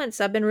never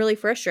once. I've been really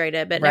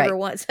frustrated, but never Right.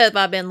 once have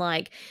I been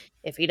like,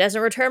 if he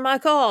doesn't return my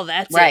call,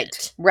 that's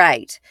it.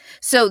 Right.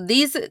 So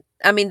this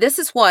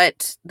is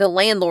what the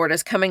landlord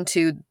is coming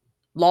to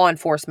law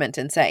enforcement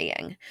and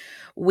saying.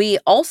 We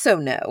also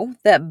know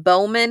that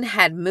Bowman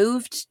had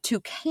moved to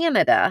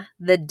Canada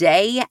the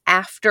day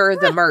after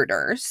the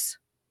murders,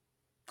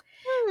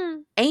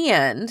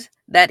 and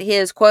that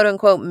his quote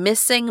unquote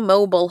missing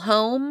mobile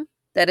home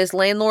that his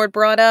landlord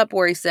brought up,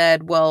 where he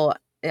said, well,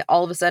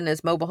 all of a sudden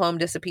his mobile home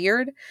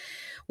disappeared,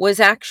 was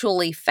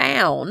actually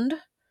found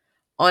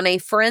on a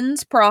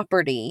friend's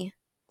property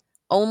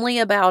only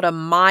about a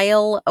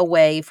mile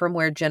away from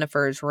where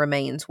Jennifer's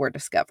remains were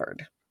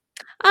discovered.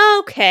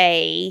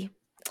 Okay.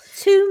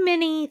 Too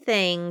many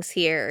things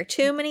here.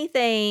 Too many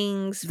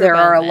things for There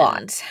are a Bowman,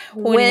 lot.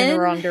 pointing in the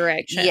wrong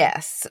direction.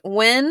 Yes.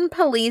 When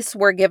police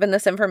were given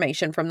this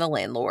information from the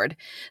landlord,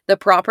 the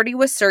property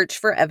was searched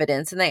for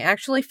evidence, and they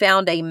actually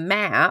found a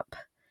map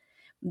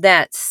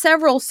that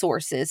several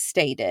sources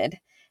stated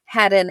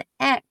had an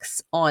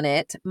X on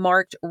it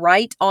marked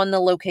right on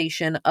the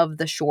location of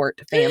the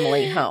Short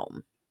family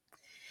home.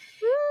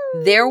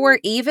 There were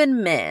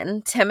even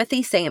men,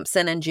 Timothy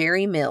Sampson and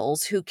Jerry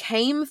Mills, who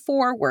came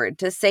forward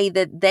to say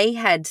that they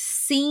had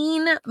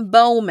seen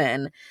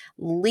Bowman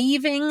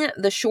leaving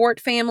the Short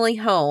family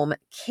home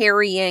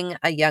carrying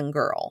a young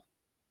girl.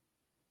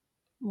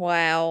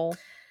 Wow.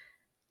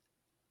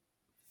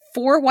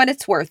 For what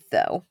it's worth,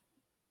 though,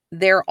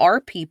 there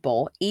are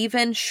people,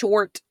 even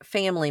Short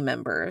family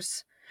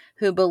members,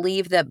 who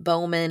believe that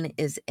Bowman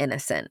is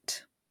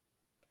innocent.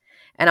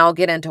 And I'll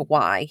get into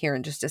why here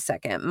in just a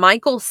second.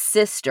 Michael's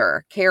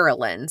sister,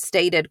 Carolyn,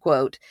 stated,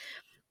 quote,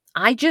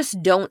 I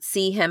just don't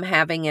see him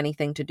having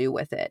anything to do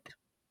with it.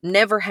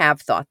 Never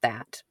have thought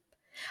that.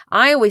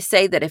 I always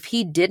say that if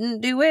he didn't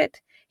do it,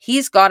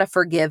 he's got to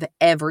forgive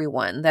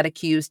everyone that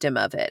accused him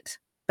of it.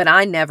 But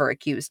I never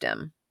accused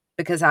him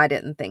because I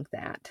didn't think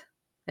that.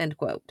 End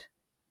quote.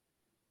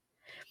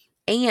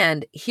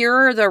 And here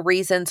are the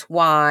reasons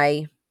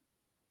why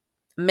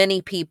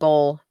many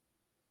people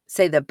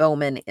say that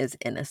Bowman is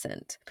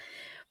innocent.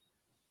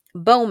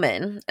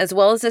 Bowman, as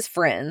well as his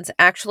friends,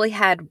 actually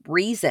had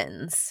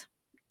reasons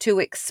to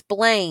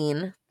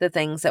explain the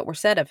things that were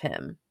said of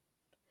him.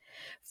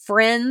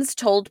 Friends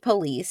told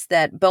police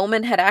that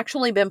Bowman had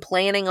actually been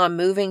planning on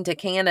moving to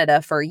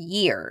Canada for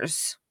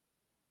years.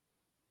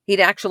 He'd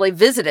actually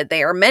visited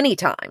there many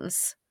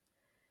times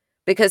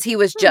because he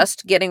was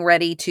just getting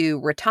ready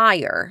to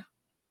retire.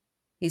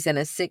 He's in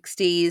his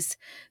 60s.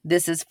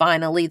 This is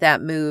finally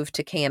that move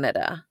to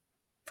Canada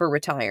for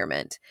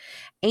retirement.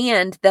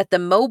 And that the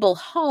mobile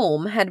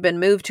home had been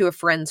moved to a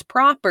friend's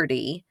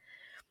property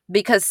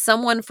because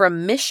someone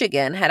from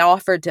Michigan had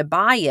offered to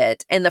buy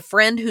it, and the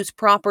friend whose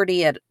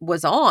property it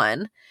was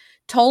on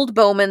told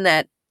Bowman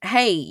that,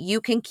 hey,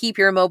 you can keep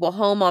your mobile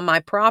home on my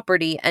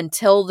property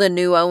until the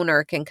new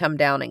owner can come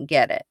down and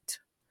get it.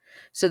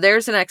 So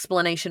there's an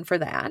explanation for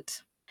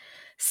that.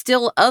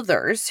 Still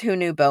others who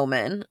knew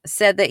Bowman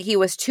said that he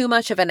was too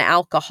much of an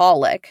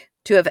alcoholic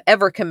to have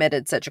ever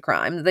committed such a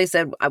crime. They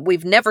said,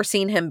 we've never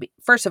seen him,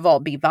 first of all,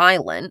 be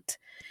violent.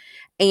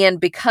 And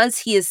because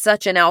he is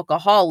such an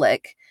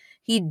alcoholic,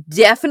 he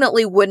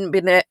definitely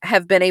wouldn't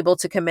have been able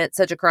to commit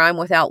such a crime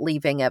without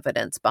leaving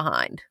evidence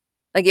behind.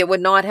 Like, it would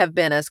not have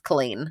been as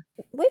clean.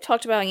 We've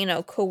talked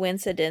about,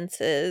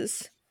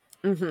 coincidences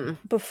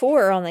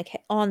before on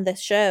the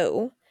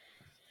show.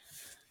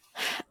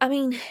 I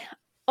mean,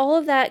 all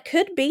of that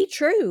could be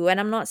true, and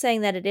I'm not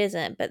saying that it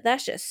isn't, but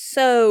that's just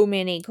so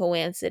many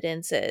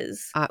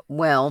coincidences.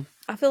 Well,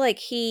 I feel like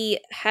he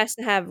has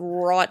to have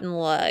rotten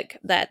luck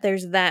that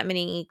there's that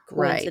many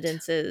right.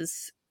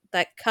 coincidences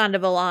that kind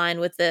of align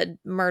with the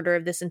murder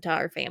of this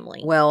entire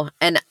family. Well,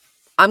 and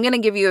I'm going to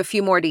give you a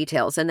few more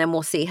details, and then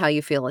we'll see how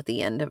you feel at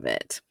the end of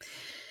it.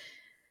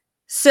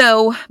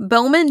 So,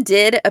 Bowman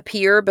did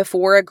appear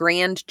before a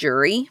grand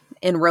jury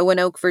in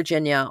Roanoke,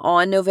 Virginia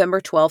on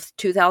November 12th,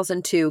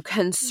 2002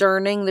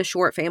 concerning the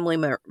Short family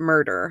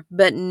murder,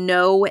 but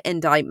no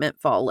indictment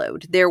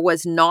followed. There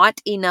was not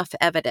enough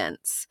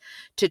evidence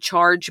to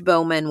charge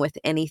Bowman with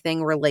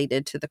anything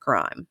related to the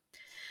crime.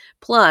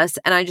 Plus,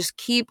 and I just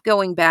keep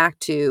going back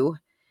to,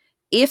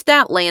 if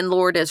that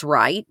landlord is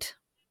right,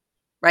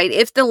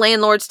 if the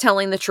landlord's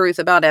telling the truth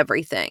about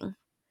everything,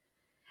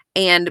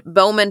 and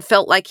Bowman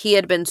felt like he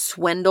had been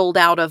swindled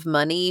out of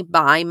money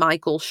by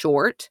Michael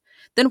Short,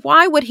 then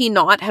why would he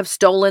not have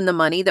stolen the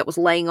money that was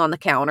laying on the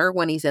counter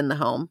when he's in the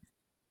home?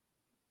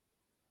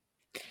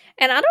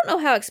 And I don't know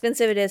how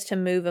expensive it is to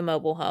move a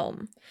mobile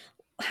home.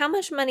 How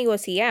much money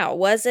was he out?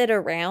 Was it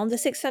around the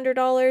 $600,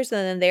 and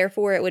then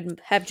therefore it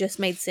would have just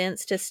made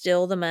sense to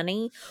steal the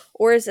money?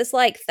 Or is this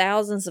like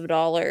thousands of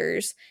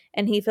dollars,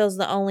 and he feels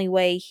the only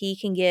way he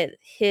can get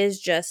his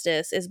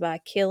justice is by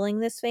killing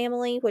this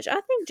family? Which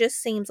I think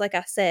just seems, like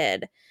I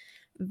said,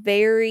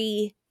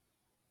 very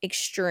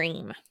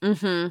extreme.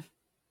 I'm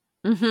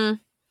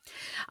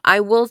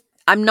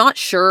not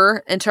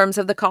sure in terms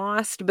of the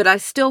cost, but I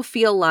still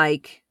feel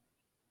like,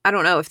 I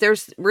don't know, if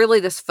there's really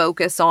this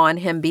focus on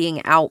him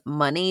being out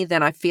money,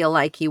 then I feel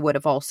like he would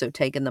have also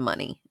taken the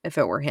money if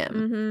it were him.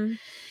 Mm-hmm.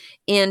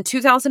 In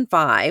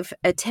 2005,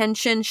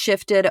 attention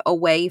shifted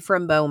away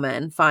from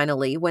Bowman,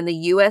 finally, when the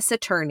U.S.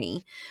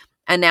 attorney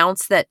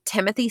announced that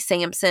Timothy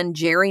Sampson,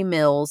 Jerry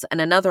Mills,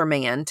 and another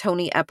man,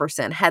 Tony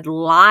Epperson, had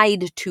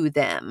lied to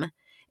them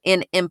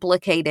in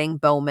implicating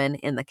Bowman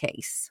in the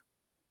case.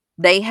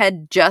 They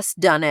had just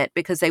done it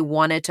because they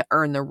wanted to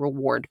earn the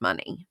reward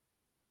money.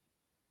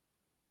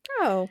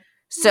 Oh.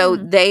 So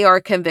they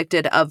are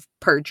convicted of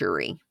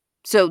perjury.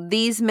 So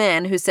these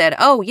men who said,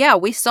 oh, yeah,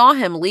 we saw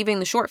him leaving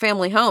the Short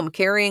family home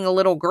carrying a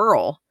little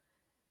girl,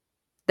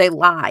 they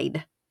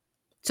lied.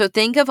 So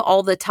think of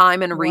all the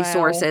time and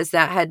resources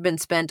that had been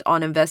spent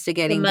on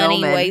investigating the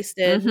money Bowman.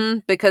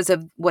 wasted. Because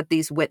of what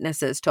these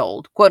witnesses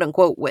told, quote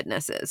unquote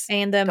witnesses.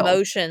 And the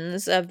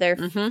emotions of their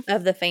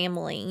of the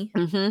family.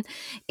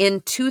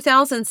 In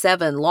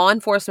 2007, law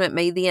enforcement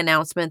made the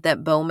announcement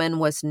that Bowman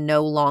was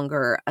no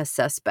longer a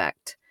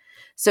suspect.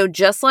 So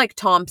just like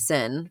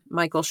Thompson,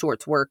 Michael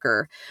Short's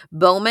worker,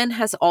 Bowman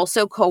has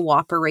also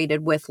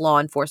cooperated with law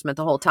enforcement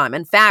the whole time.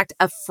 In fact,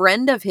 a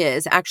friend of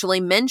his actually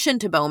mentioned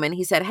to Bowman,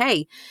 he said,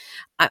 hey,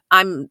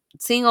 I'm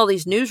seeing all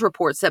these news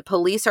reports that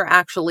police are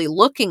actually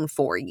looking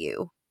for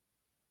you,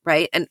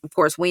 right? And of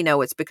course, we know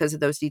it's because of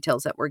those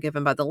details that were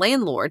given by the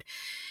landlord.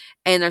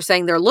 And they're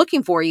saying they're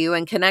looking for you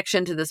in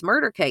connection to this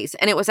murder case.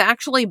 And it was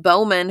actually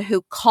Bowman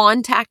who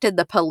contacted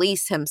the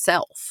police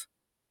himself.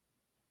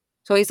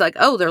 So he's like,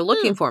 oh, they're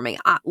looking for me.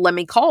 Let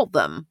me call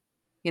them,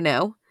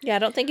 Yeah, I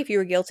don't think if you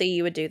were guilty,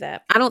 you would do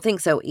that. I don't think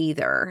so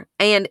either.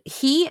 And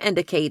he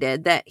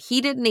indicated that he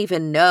didn't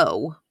even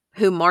know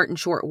who Martin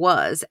Short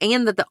was,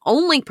 and that the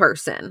only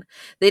person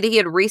that he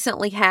had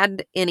recently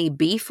had any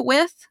beef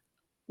with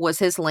was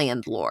his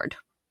landlord.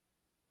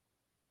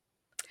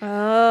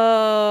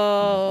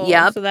 Oh.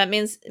 Yep. So that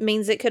means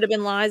it could have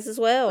been lies as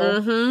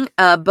well.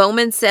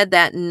 Bowman said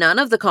that none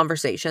of the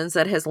conversations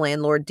that his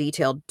landlord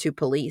detailed to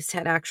police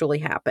had actually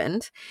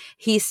happened.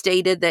 He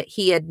stated that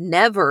he had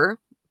never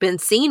been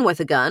seen with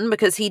a gun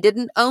because he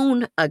didn't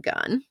own a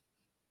gun.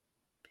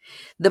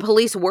 The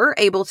police were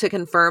able to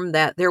confirm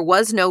that there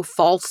was no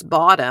false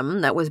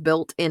bottom that was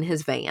built in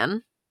his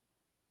van.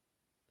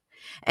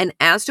 And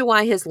as to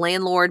why his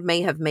landlord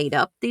may have made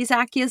up these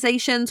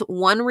accusations,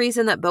 one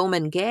reason that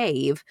Bowman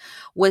gave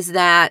was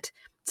that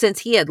since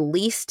he had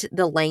leased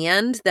the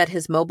land that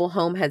his mobile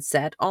home had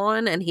set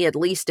on, and he had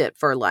leased it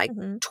for like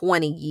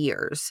 20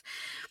 years,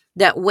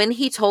 that when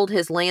he told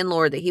his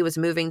landlord that he was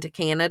moving to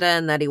Canada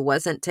and that he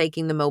wasn't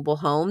taking the mobile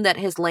home, that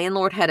his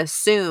landlord had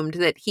assumed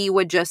that he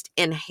would just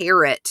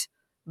inherit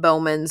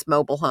Bowman's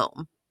mobile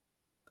home.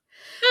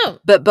 Oh.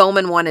 But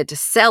Bowman wanted to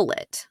sell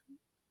it.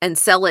 And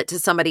sell it to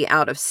somebody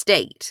out of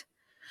state,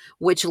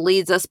 which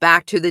leads us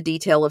back to the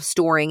detail of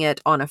storing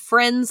it on a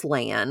friend's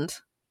land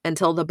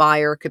until the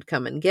buyer could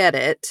come and get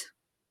it,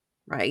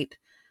 right?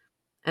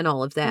 And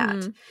all of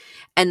that.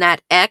 And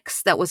that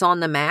X that was on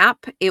the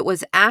map, it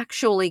was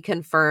actually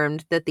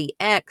confirmed that the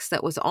X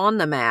that was on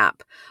the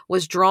map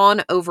was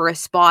drawn over a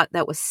spot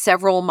that was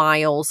several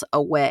miles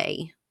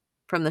away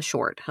from the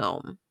Short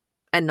home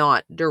and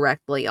not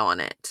directly on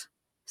it.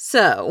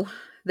 So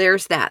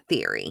there's that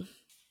theory.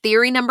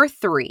 Theory number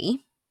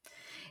 3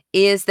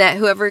 is that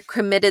whoever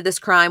committed this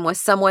crime was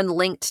someone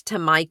linked to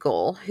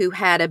Michael who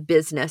had a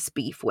business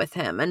beef with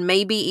him, and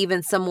maybe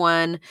even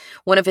one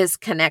of his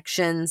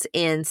connections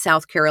in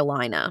South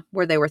Carolina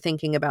where they were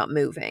thinking about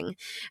moving.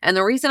 And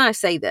the reason I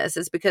say this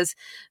is because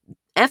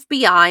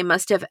FBI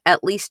must have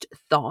at least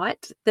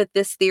thought that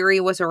this theory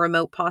was a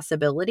remote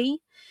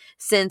possibility,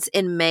 since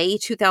in May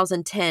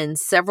 2010,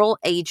 several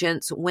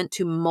agents went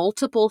to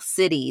multiple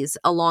cities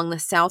along the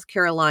South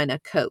Carolina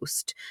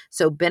coast,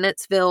 so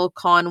Bennettsville,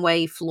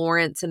 Conway,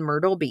 Florence, and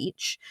Myrtle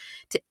Beach,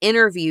 to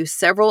interview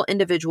several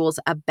individuals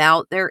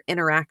about their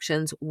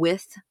interactions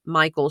with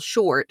Michael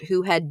Short,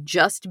 who had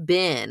just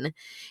been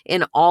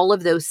in all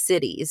of those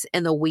cities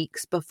in the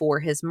weeks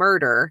before his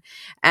murder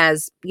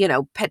as,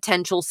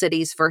 potential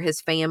cities for his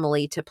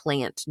family to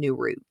plant new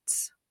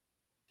roots.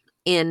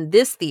 In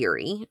this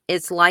theory,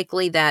 it's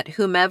likely that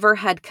whomever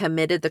had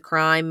committed the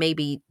crime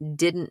maybe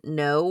didn't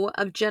know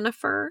of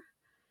Jennifer,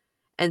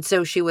 and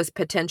so she was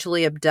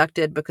potentially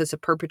abducted because the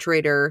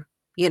perpetrator,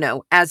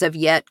 as of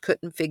yet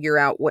couldn't figure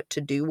out what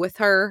to do with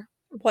her.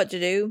 What to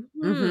do?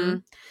 Mm-hmm.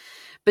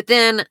 But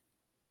then,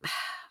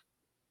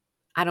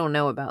 I don't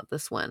know about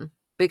this one.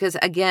 Because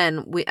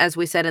again, as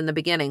we said in the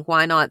beginning,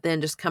 why not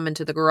then just come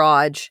into the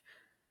garage,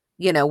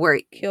 where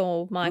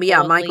Kill Michael.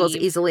 Yeah, and Michael's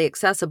leave. easily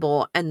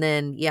accessible, and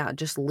then,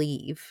 just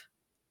leave.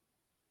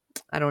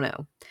 I don't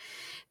know.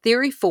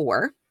 Theory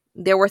 4,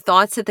 there were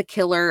thoughts that the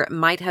killer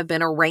might have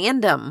been a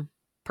random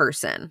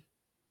person.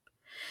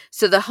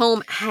 So the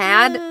home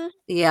had,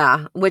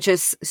 which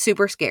is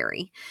super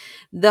scary.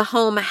 The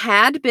home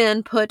had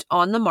been put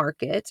on the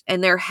market,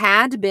 and there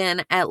had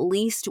been at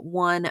least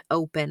one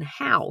open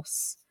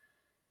house,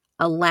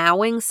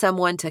 allowing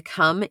someone to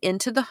come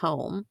into the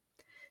home,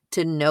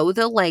 to know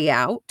the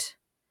layout,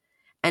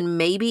 and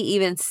maybe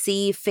even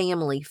see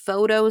family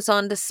photos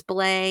on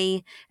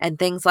display and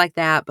things like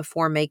that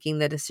before making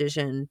the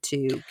decision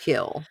to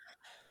kill.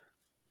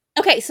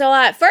 Okay, so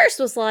I at first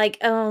was like,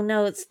 oh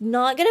no, it's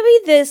not going to be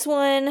this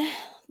one,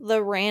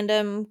 the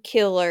random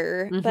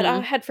killer. But I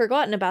had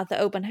forgotten about the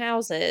open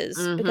houses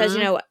because,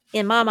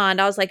 in my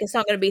mind, I was like, it's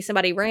not going to be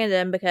somebody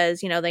random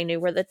because, they knew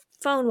where the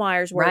phone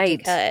wires were to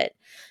cut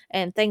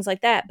and things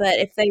like that. But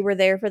if they were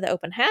there for the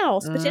open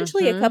house,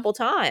 potentially a couple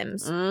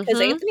times,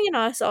 because Anthony and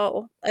I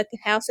saw a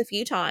house a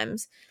few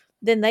times,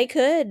 then they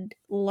could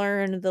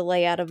learn the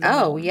layout of the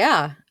home. Oh,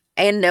 yeah.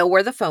 And know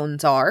where the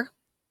phones are.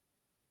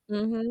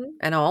 Mm-hmm.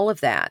 And all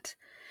of that.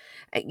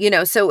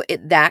 So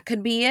that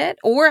could be it.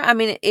 Or,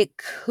 it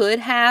could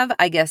have,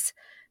 I guess,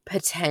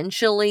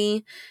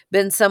 potentially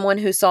been someone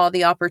who saw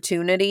the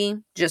opportunity,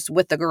 just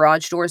with the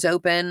garage doors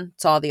open,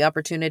 saw the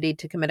opportunity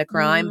to commit a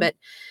crime. But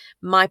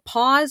my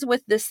pause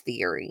with this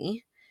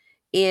theory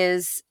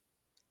is,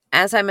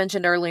 as I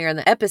mentioned earlier in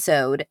the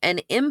episode, an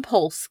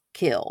impulse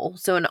kill.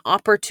 So an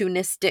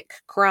opportunistic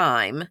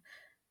crime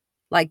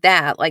like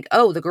that, like,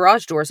 oh, the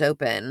garage door's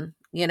open,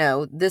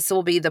 this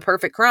will be the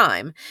perfect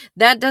crime.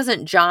 That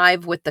doesn't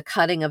jive with the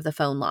cutting of the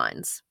phone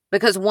lines,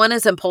 because one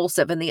is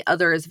impulsive and the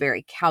other is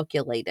very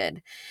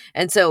calculated.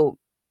 And so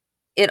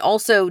it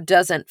also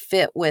doesn't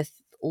fit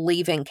with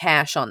leaving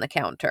cash on the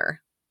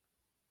counter,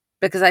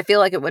 because I feel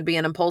like it would be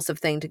an impulsive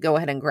thing to go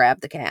ahead and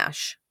grab the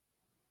cash.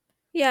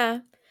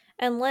 Yeah,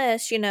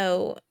 unless,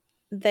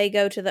 they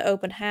go to the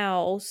open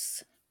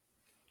house,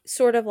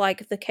 sort of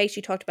like the case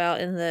you talked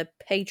about in the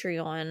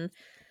Patreon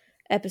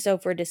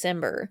episode for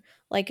December.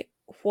 Like,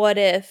 what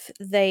if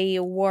they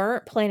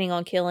weren't planning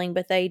on killing,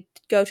 but they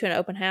go to an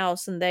open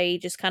house and they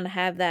just kind of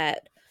have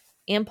that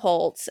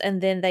impulse, and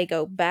then they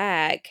go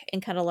back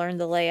and kind of learn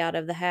the layout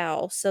of the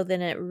house. So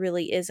then it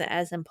really isn't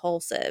as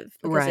impulsive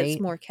because it's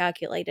more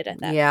calculated at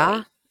that point.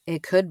 Yeah,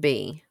 it could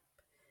be.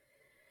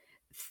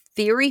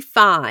 Theory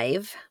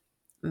 5,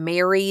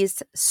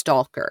 Mary's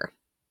stalker.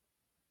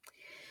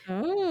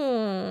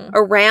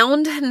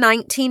 Around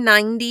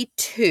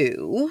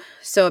 1992,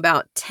 so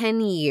about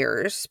 10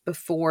 years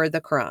before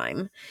the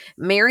crime,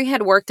 Mary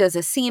had worked as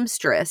a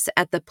seamstress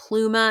at the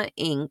Pluma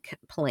ink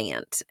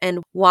plant.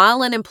 And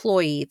while an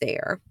employee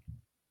there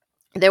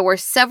were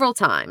several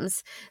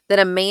times that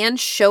a man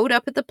showed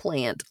up at the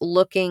plant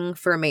looking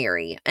for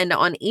Mary. And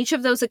on each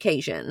of those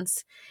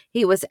occasions,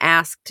 he was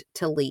asked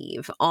to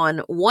leave.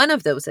 On one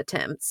of those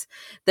attempts,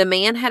 the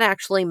man had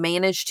actually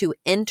managed to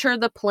enter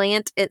the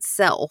plant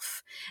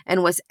itself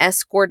and was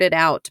escorted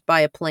out by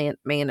a plant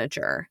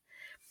manager.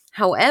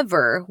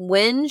 However,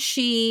 when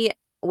she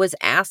was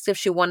asked if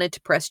she wanted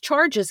to press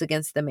charges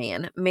against the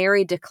man,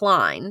 Mary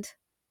declined.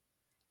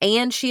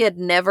 And she had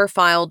never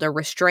filed a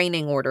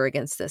restraining order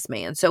against this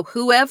man. So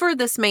whoever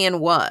this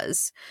man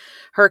was,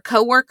 her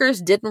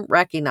coworkers didn't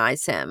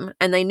recognize him,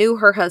 and they knew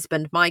her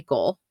husband,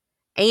 Michael.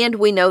 And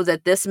we know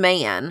that this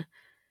man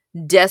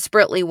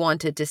desperately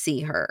wanted to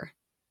see her.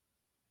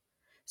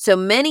 So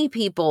many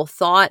people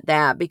thought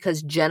that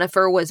because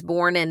Jennifer was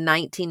born in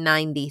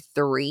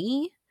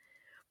 1993,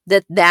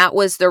 that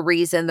was the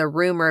reason the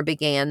rumor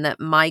began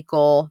that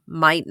Michael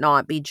might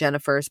not be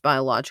Jennifer's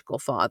biological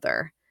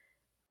father.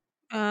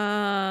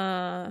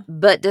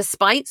 But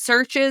despite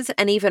searches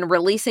and even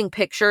releasing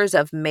pictures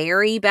of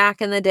Mary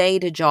back in the day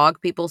to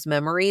jog people's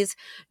memories,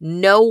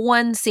 no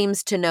one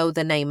seems to know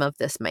the name of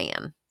this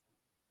man.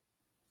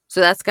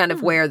 So that's kind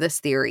of where this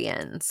theory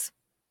ends.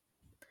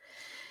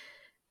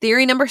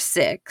 Theory number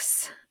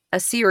 6, a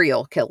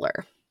serial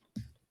killer.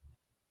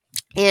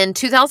 In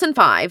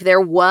 2005, there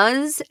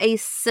was a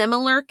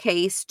similar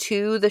case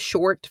to the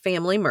Short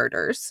family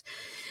murders.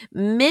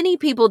 Many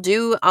people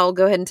do, I'll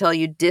go ahead and tell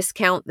you,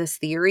 discount this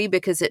theory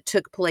because it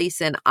took place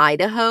in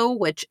Idaho,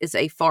 which is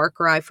a far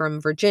cry from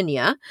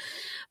Virginia.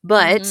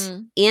 But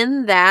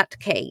in that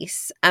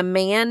case, a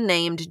man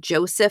named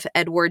Joseph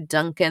Edward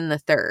Duncan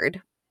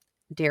III,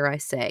 dare I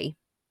say,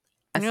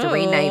 a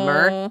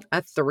three-namer,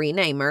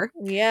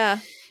 Yeah.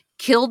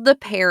 killed the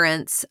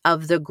parents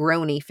of the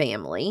Groney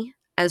family,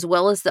 as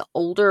well as the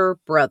older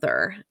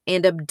brother,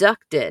 and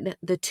abducted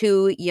the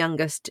two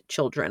youngest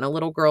children, a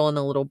little girl and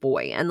a little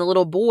boy. And the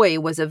little boy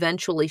was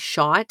eventually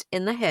shot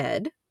in the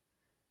head.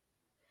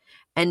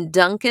 And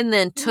Duncan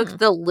then took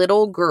the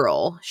little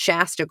girl,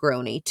 Shasta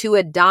Groney, to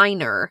a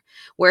diner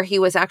where he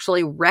was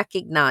actually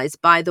recognized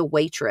by the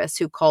waitress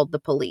who called the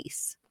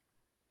police.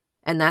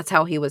 And that's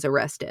how he was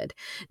arrested.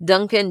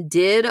 Duncan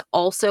did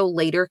also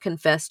later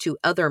confess to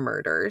other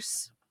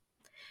murders.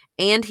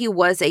 And he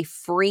was a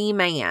free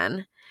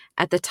man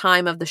at the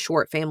time of the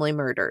Short family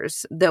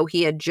murders, though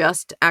he had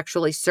just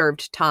actually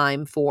served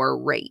time for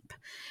rape.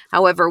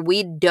 However,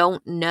 we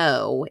don't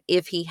know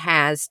if he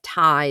has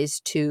ties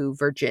to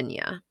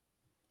Virginia.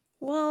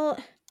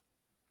 Well,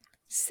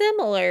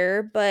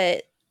 similar,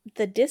 but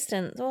the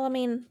distance. Well, I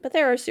mean, but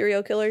there are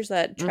serial killers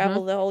that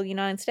travel the whole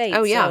United States.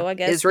 Oh, yeah. So I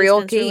guess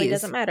Israel distance really Keys.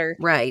 doesn't matter.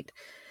 Right.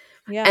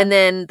 Yeah. And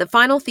then the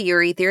final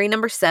theory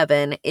number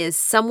 7, is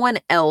someone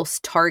else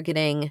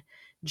targeting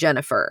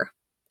Jennifer.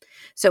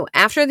 So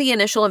after the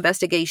initial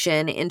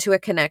investigation into a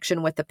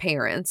connection with the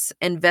parents,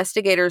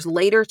 investigators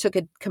later took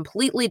a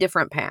completely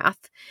different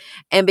path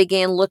and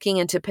began looking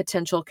into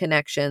potential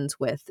connections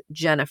with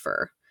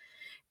Jennifer.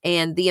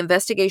 And the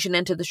investigation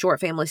into the Short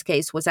family's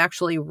case was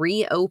actually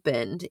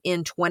reopened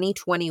in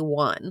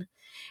 2021.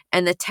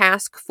 And the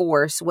task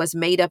force was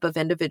made up of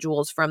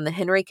individuals from the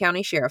Henry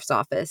County Sheriff's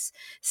Office,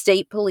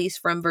 State Police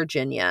from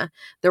Virginia,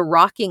 the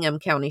Rockingham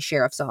County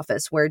Sheriff's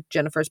Office, where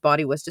Jennifer's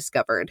body was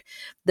discovered,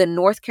 the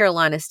North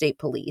Carolina State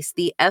Police,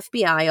 the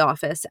FBI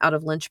office out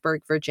of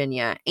Lynchburg,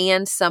 Virginia,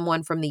 and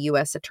someone from the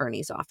U.S.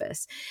 Attorney's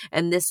Office.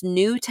 And this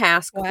new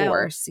task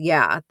force,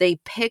 they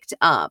picked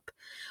up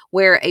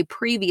where a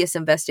previous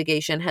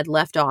investigation had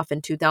left off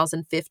in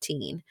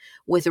 2015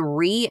 with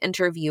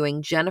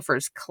re-interviewing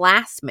Jennifer's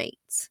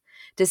classmates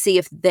to see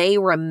if they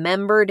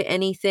remembered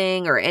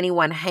anything or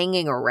anyone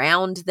hanging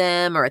around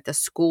them or at the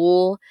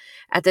school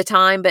at the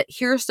time. But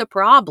here's the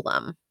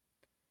problem.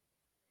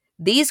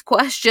 These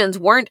questions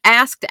weren't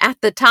asked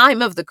at the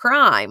time of the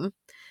crime.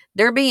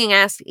 They're being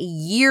asked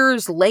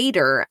years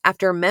later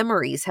after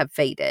memories have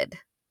faded.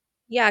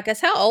 Yeah, because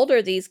how old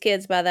are these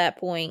kids by that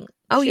point?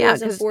 Oh, She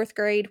was in 4th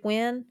grade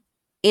when?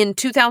 In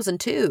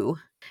 2002.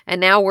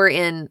 And now we're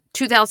in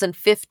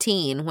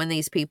 2015 when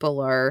these people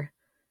are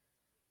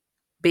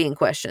being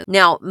questioned.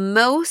 Now,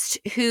 most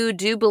who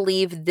do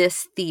believe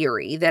this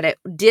theory that it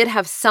did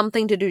have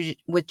something to do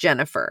with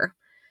Jennifer,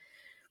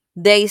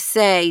 they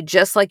say,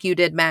 just like you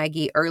did,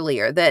 Maggie,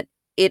 earlier, that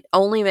it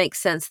only makes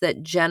sense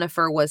that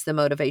Jennifer was the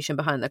motivation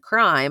behind the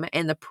crime.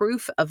 And the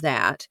proof of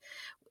that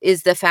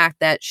is the fact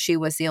that she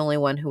was the only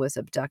one who was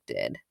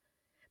abducted.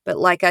 But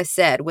like I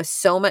said, with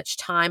so much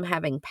time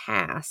having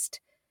passed,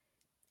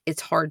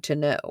 it's hard to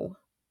know.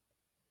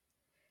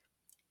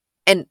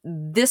 And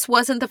this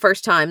wasn't the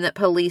first time that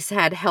police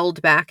had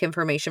held back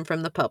information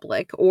from the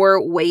public or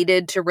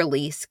waited to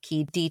release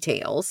key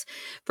details.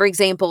 For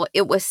example,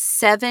 it was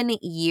 7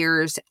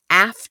 years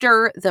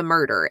after the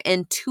murder,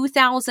 in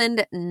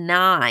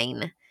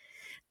 2009,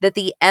 that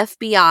the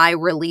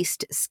FBI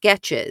released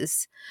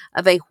sketches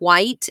of a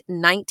white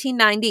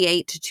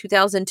 1998 to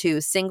 2002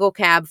 single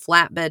cab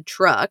flatbed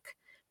truck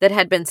that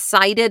had been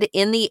sighted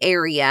in the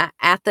area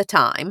at the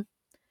time,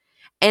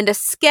 and a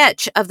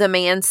sketch of the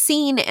man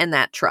seen in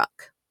that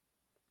truck.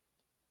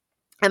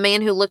 A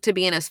man who looked to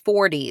be in his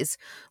 40s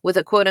with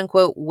a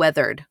quote-unquote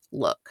weathered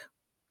look.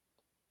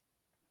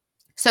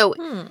 So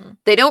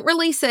they don't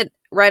release it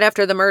right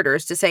after the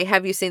murders to say,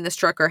 have you seen this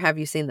truck or have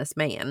you seen this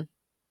man?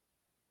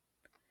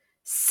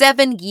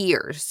 7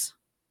 years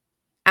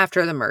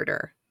after the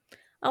murder.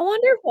 I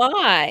wonder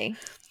why.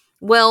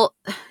 Well,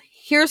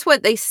 here's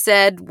what they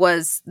said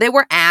was, they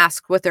were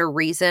asked what their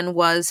reason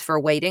was for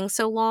waiting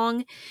so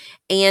long.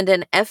 And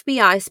an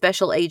FBI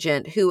special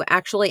agent who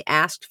actually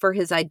asked for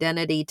his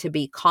identity to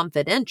be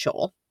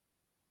confidential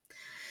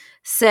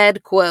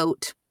said,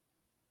 quote,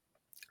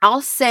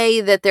 I'll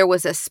say that there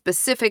was a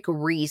specific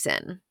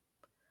reason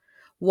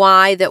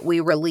why that we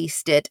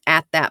released it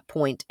at that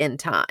point in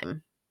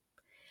time.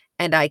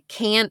 And I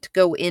can't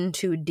go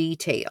into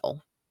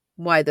detail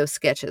why those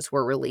sketches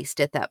were released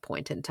at that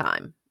point in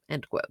time,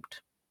 end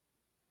quote.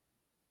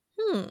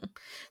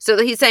 So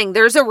he's saying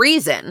there's a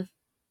reason.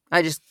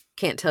 I just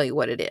can't tell you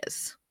what it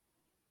is.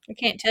 I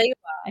can't tell you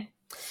why.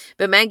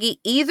 But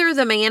Maggie, either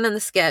the man in the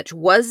sketch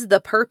was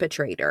the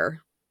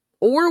perpetrator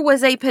or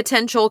was a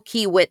potential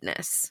key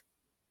witness.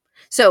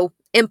 So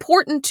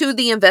important to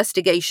the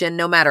investigation,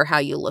 no matter how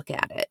you look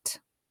at it.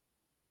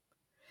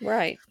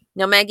 Right.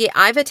 Now, Maggie,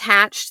 I've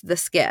attached the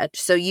sketch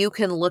so you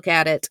can look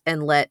at it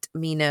and let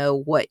me know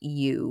what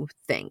you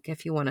think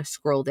if you want to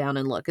scroll down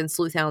and look. And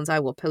Sleuthhounds, I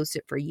will post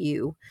it for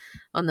you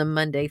on the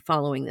Monday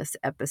following this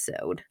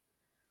episode.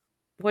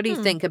 What do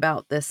you think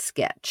about this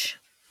sketch?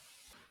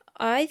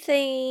 I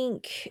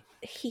think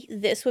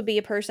this would be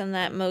a person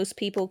that most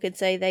people could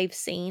say they've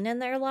seen in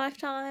their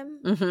lifetime.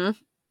 Mm-hmm.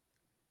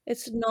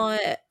 It's not,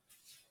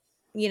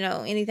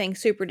 anything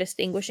super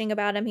distinguishing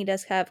about him. He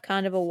does have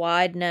kind of a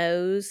wide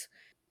nose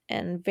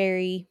and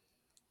very,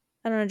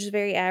 I don't know, just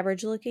very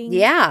average looking.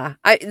 Yeah.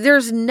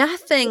 There's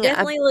nothing. He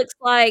definitely looks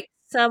like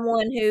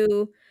someone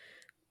who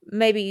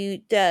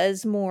maybe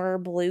does more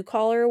blue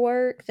collar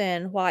work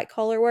than white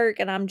collar work,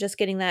 and I'm just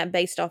getting that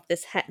based off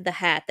this the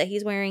hat that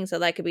he's wearing, so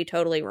that could be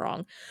totally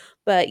wrong.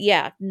 But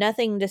yeah,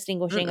 nothing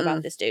distinguishing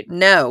about this dude.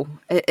 No,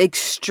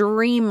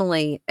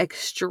 extremely,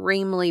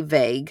 extremely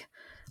vague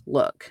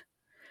look.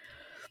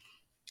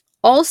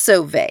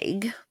 Also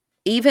vague,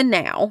 even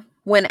now,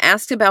 when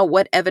asked about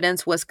what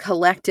evidence was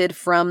collected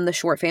from the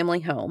Short family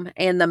home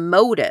and the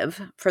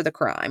motive for the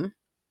crime,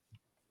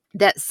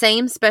 that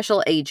same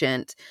special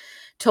agent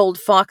told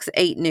Fox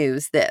 8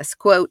 News this,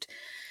 quote,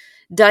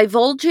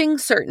 divulging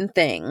certain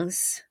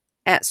things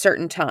at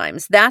certain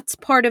times, that's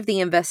part of the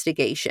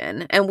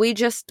investigation, and we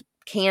just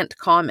can't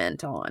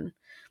comment on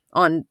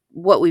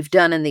what we've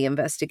done in the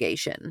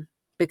investigation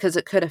because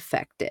it could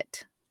affect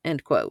it,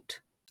 end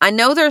quote. I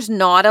know there's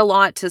not a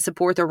lot to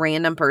support the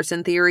random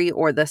person theory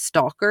or the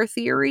stalker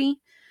theory,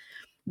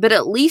 but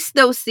at least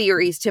those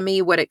theories to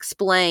me would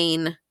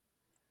explain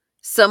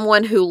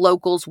someone who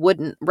locals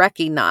wouldn't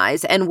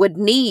recognize and would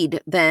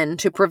need then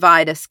to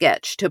provide a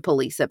sketch to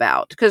police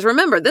about. Because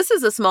remember, this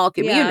is a small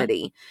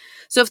community. Yeah.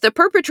 So if the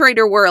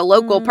perpetrator were a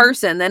local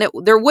person, then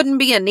there wouldn't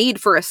be a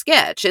need for a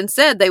sketch.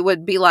 Instead, they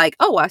would be like,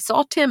 oh, I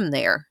saw Tim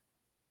there.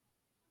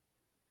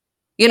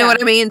 You know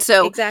what I mean?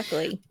 So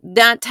exactly.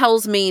 That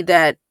tells me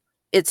that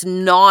it's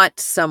not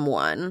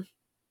someone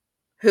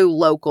who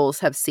locals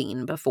have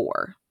seen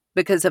before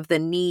because of the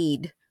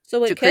need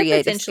to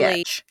create a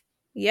sketch.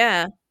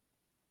 Yeah.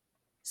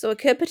 So it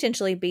could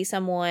potentially be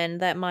someone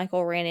that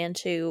Michael ran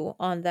into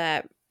on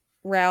that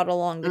route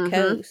along the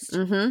coast.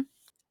 Mm-hmm.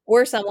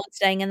 Or someone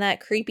staying in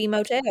that creepy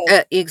motel.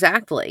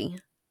 Exactly.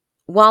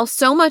 While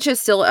so much is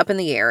still up in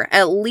the air,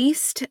 at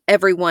least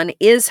everyone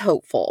is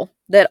hopeful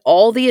that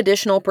all the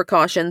additional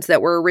precautions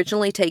that were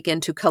originally taken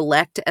to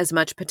collect as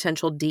much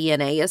potential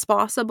DNA as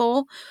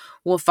possible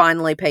will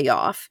finally pay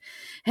off.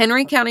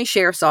 Henry County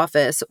Sheriff's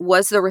Office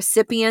was the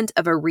recipient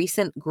of a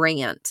recent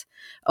grant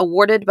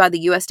awarded by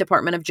the U.S.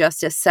 Department of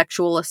Justice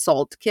Sexual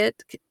Assault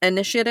Kit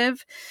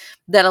Initiative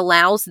that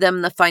allows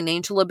them the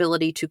financial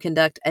ability to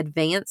conduct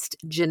advanced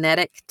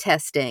genetic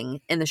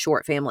testing in the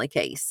Short family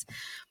case.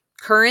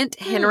 Current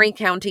Henry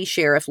County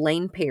Sheriff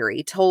Lane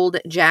Perry told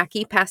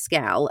Jackie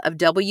Pascal of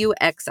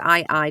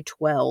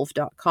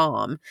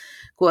WXII12.com,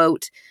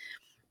 quote,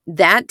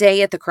 that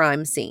day at the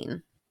crime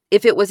scene,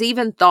 if it was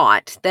even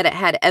thought that it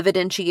had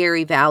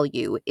evidentiary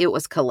value, it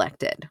was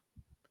collected.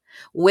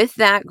 With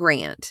that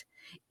grant,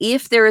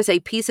 if there is a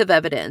piece of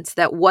evidence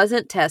that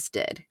wasn't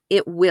tested,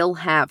 it will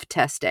have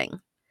testing.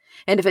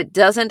 And if it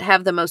doesn't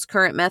have the most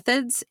current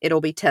methods, it'll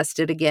be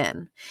tested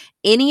again.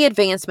 Any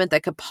advancement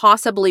that could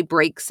possibly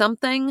break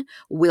something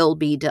will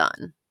be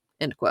done,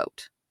 end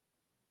quote.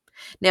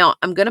 Now,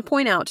 I'm going to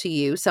point out to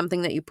you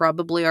something that you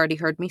probably already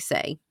heard me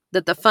say,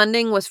 that the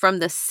funding was from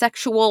the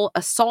Sexual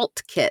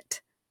Assault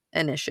Kit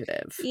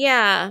Initiative.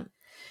 Yeah.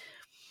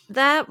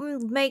 That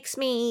makes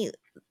me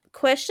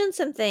question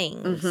some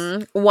things.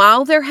 Mm-hmm.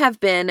 While there have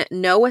been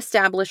no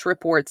established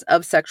reports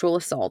of sexual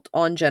assault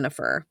on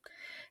Jennifer,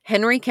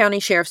 Henry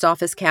County Sheriff's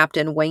Office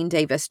Captain Wayne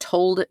Davis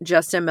told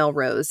Justin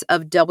Melrose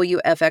of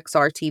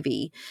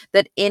WFXR-TV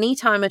that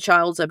anytime a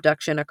child's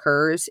abduction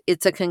occurs,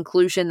 it's a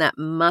conclusion that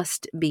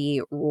must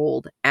be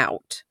ruled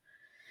out.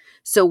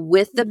 So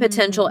with the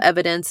potential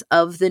evidence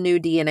of the new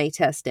DNA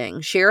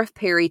testing, Sheriff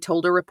Perry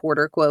told a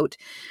reporter, quote,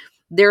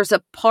 there's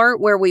a part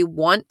where we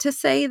want to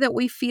say that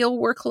we feel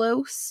we're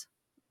close,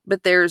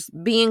 but there's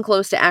being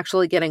close to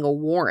actually getting a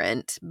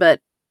warrant,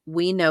 but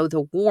we know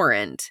the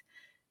warrant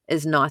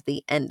is not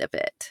the end of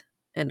it,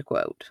 end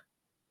quote.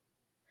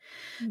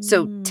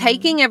 So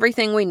taking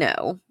everything we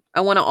know, I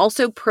want to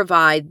also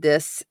provide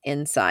this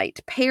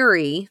insight.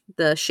 Perry,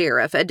 the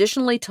sheriff,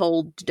 additionally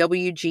told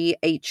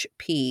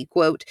WGHP,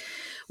 quote,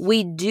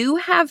 we do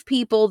have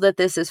people that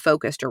this is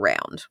focused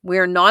around. We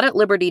are not at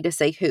liberty to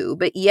say who,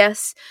 but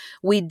yes,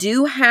 we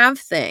do have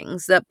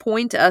things that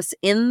point us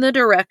in the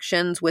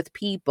directions with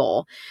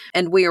people,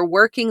 and we are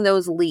working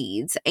those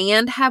leads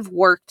and have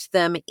worked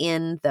them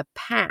in the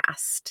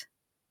past.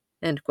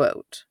 End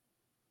quote.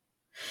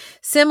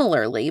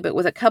 Similarly, but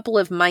with a couple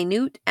of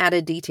minute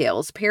added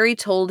details, Perry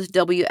told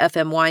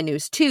WFMY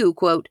News 2,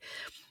 quote,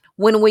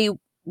 when we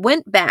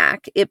went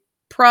back, it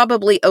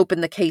probably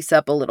opened the case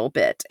up a little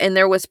bit, and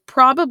there was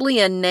probably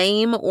a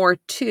name or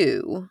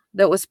two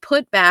that was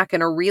put back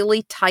in a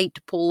really tight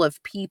pool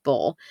of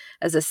people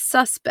as a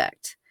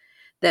suspect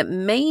that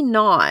may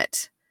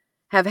not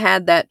have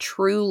had that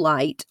true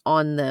light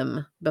on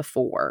them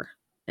before,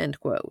 end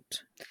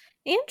quote.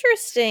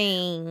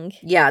 Interesting.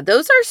 Yeah,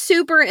 those are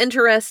super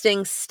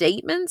interesting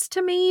statements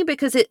to me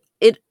because it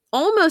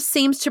almost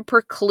seems to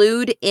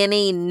preclude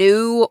any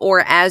new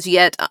or as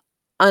yet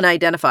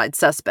unidentified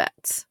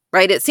suspects,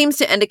 right? It seems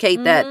to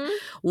indicate that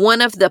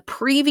one of the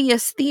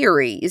previous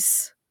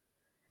theories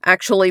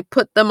actually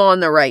put them on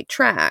the right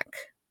track,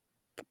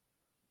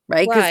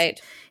 right?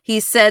 Right. He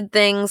said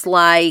things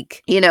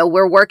like,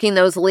 we're working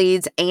those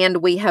leads and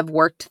we have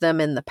worked them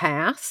in the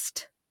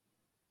past.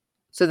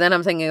 So then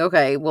I'm thinking,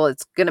 okay, well,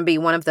 it's going to be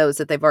one of those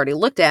that they've already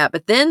looked at.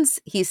 But then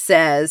he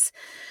says,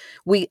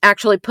 we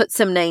actually put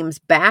some names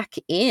back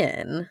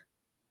in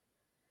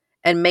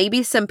and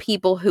maybe some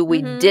people who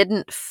we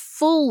didn't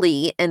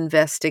fully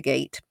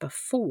investigate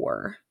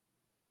before.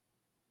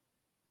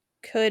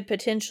 Could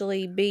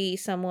potentially be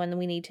someone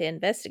we need to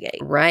investigate.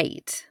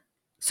 Right.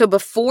 So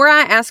before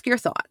I ask your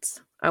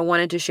thoughts, I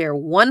wanted to share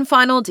one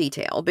final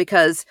detail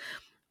because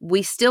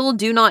we still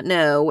do not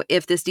know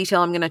if this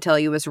detail I'm going to tell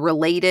you is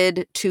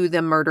related to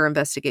the murder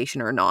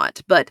investigation or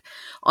not. But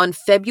on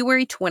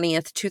February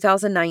 20th,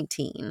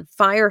 2019,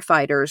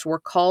 firefighters were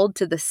called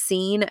to the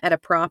scene at a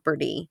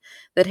property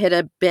that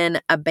had been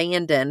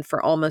abandoned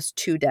for almost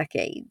 2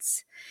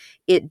 decades.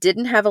 It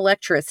didn't have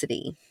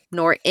electricity,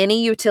 nor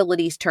any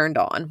utilities turned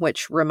on,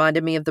 which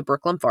reminded me of the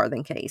Brooklyn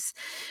Farthing case,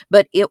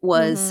 but it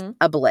was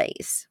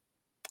ablaze.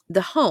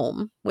 The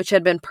home, which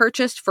had been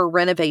purchased for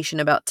renovation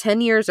about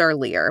 10 years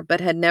earlier but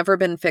had never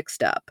been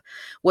fixed up,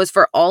 was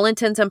for all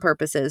intents and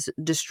purposes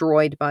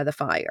destroyed by the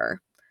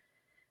fire.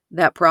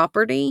 That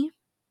property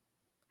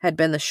had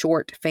been the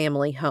Short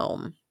family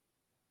home.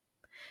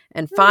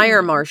 And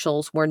fire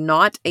marshals were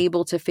not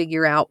able to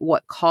figure out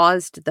what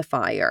caused the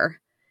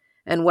fire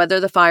and whether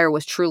the fire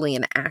was truly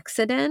an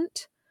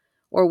accident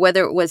or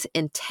whether it was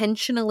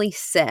intentionally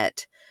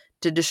set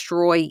to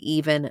destroy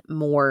even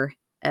more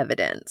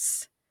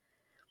evidence.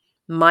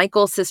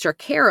 Michael's sister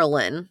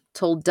Carolyn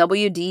told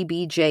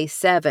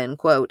WDBJ7,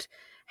 quote,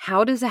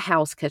 "How does a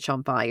house catch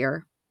on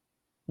fire?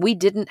 We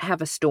didn't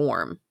have a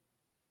storm.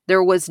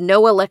 There was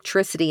no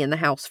electricity in the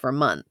house for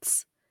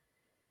months.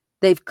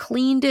 They've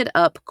cleaned it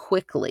up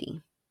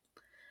quickly.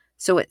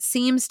 So it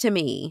seems to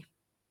me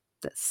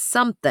that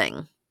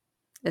something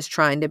is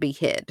trying to be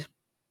hid,"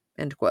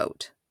 end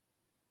quote.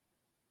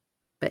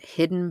 But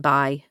hidden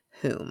by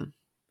whom?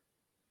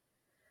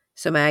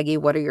 So Maggie,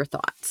 what are your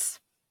thoughts?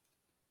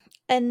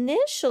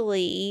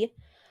 Initially,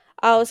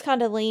 I was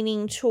kind of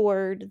leaning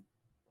toward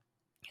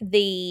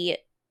the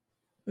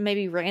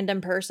maybe random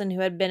person who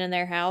had been in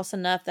their house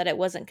enough that it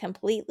wasn't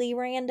completely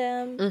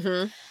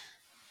random.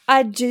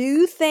 I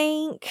do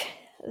think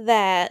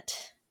that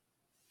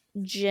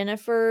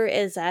Jennifer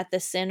is at the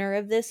center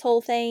of this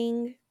whole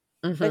thing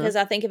because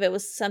I think if it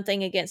was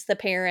something against the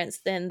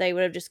parents, then they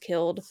would have just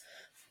killed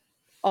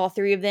all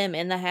 3 of them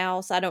in the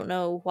house. I don't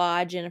know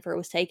why Jennifer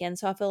was taken,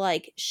 so I feel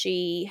like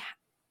she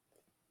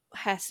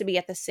has to be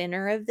at the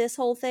center of this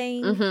whole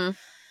thing.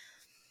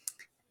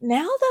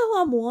 Now, though,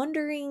 I'm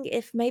wondering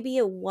if maybe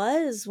it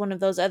was one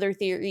of those other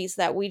theories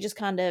that we just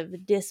kind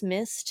of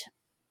dismissed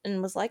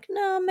and was like,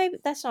 no, maybe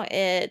that's not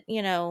it,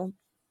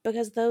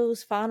 because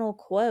those final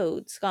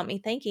quotes got me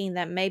thinking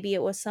that maybe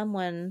it was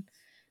someone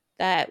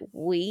that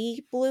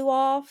we blew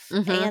off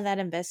and that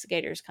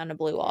investigators kind of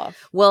blew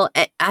off. Well,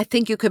 I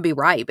think you could be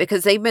right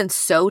because they've been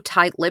so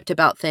tight-lipped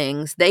about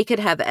things. They could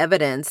have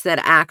evidence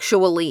that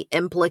actually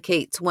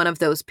implicates one of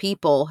those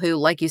people who,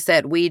 like you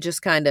said, we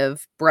just kind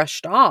of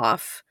brushed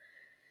off,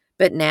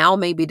 but now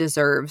maybe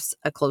deserves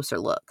a closer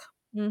look.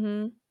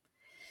 The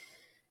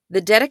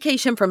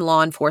dedication from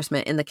law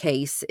enforcement in the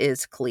case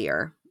is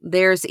clear.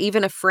 There's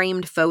even a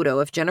framed photo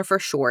of Jennifer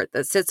Short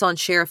that sits on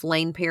Sheriff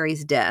Lane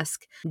Perry's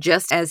desk,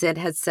 just as it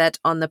had sat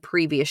on the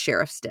previous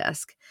sheriff's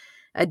desk.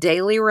 A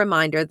daily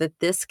reminder that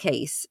this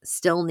case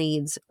still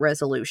needs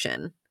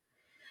resolution.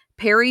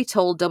 Perry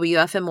told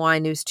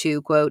WFMY News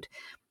 2, quote,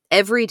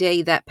 "Every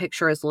day that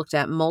picture is looked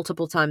at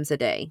multiple times a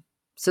day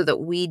so that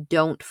we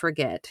don't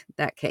forget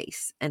that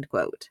case," end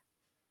quote.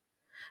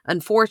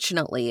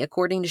 Unfortunately,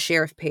 according to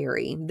Sheriff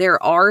Perry,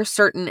 there are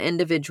certain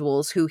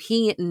individuals who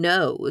he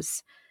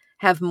knows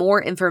have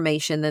more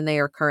information than they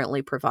are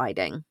currently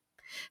providing,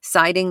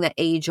 citing the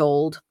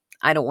age-old,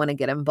 "I don't want to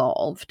get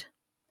involved,"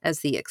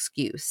 as the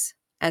excuse,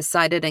 as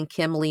cited in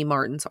Kim Lee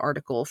Martin's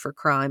article for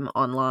Crime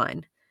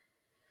Online.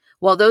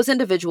 While those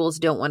individuals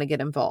don't want to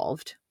get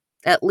involved,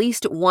 at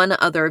least one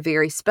other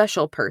very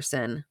special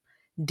person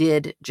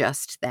did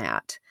just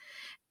that.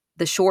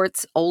 The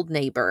Shorts' old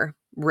neighbor,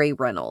 Ray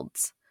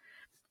Reynolds.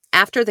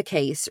 After the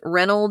case,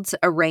 Reynolds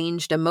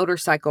arranged a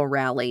motorcycle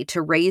rally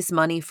to raise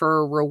money for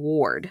a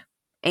reward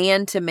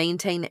and to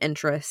maintain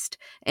interest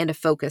and a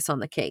focus on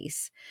the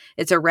case.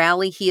 It's a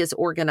rally he has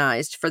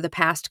organized for the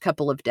past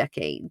couple of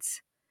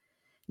decades.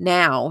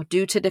 Now,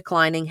 due to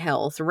declining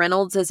health,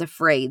 Reynolds is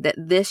afraid that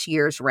this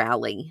year's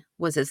rally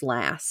was his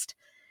last,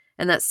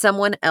 and that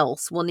someone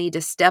else will need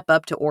to step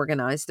up to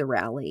organize the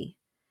rally.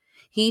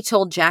 He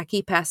told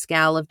Jackie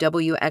Pascal of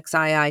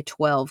WXII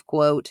 12,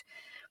 quote,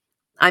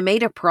 "I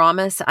made a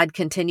promise I'd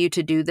continue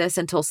to do this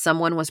until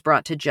someone was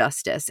brought to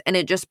justice, and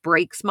it just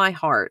breaks my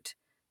heart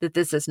that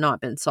this has not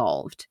been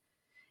solved.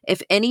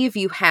 If any of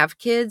you have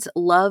kids,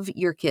 love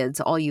your kids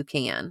all you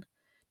can.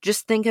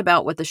 Just think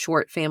about what the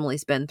Short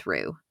family's been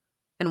through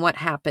and what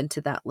happened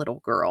to that little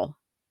girl."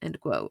 End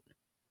quote.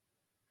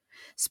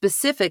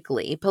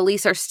 Specifically,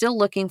 police are still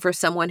looking for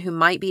someone who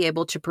might be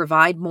able to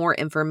provide more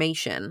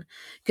information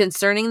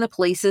concerning the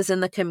places in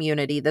the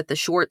community that the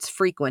Shorts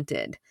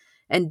frequented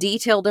and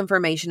detailed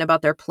information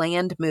about their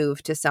planned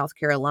move to South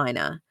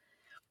Carolina.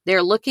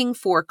 They're looking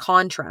for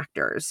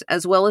contractors,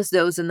 as well as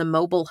those in the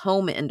mobile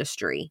home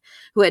industry,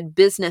 who had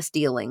business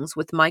dealings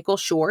with Michael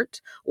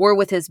Short or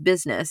with his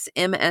business,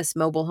 MS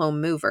Mobile Home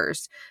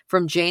Movers,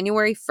 from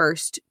January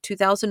 1st,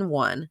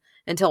 2001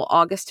 until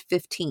August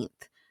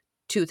 15th,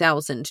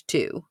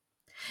 2002.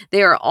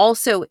 They are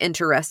also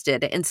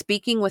interested in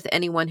speaking with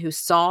anyone who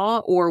saw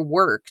or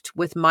worked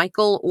with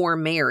Michael or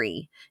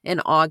Mary in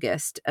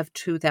August of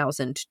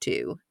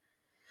 2002.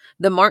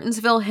 The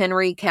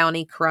Martinsville-Henry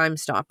County Crime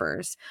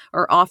Stoppers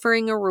are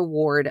offering a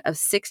reward of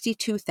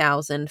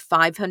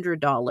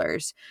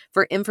 $62,500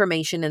 for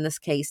information in this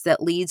case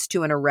that leads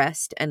to an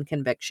arrest and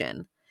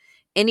conviction.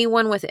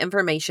 Anyone with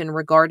information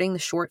regarding the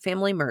Short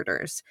family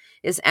murders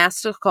is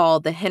asked to call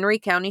the Henry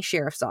County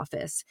Sheriff's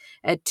Office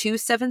at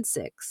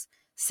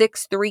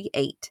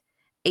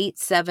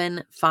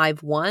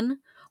 276-638-8751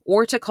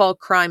 or to call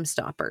Crime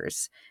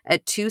Stoppers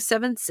at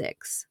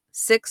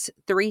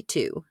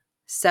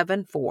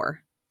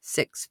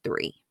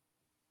 276-632-7463.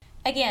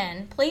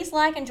 Again, please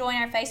like and join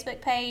our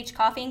Facebook page,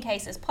 Coffee and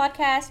Cases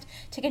Podcast,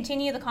 to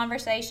continue the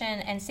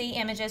conversation and see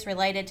images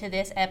related to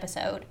this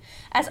episode.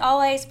 As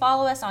always,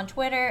 follow us on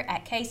Twitter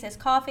at Cases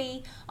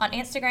Coffee, on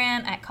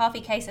Instagram at Coffee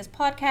Cases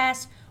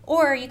Podcast,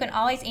 or you can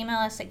always email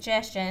us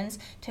suggestions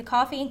to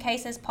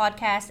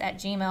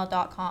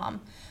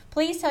coffeeandcasespodcast@gmail.com.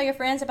 Please tell your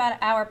friends about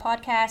our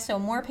podcast so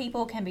more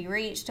people can be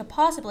reached to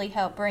possibly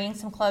help bring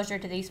some closure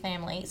to these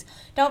families.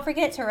 Don't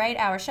forget to rate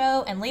our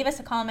show and leave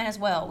us a comment as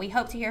well. We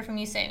hope to hear from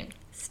you soon.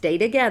 Stay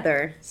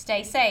together.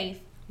 Stay safe.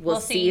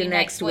 We'll see you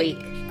next week.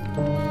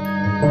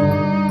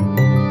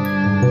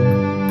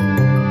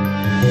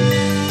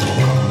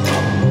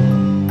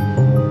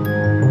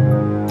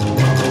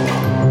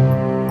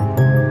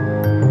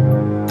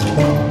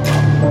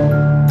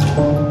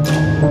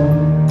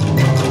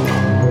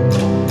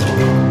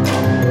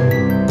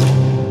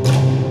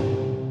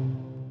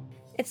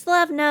 It's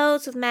Love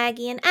Notes with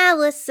Maggie and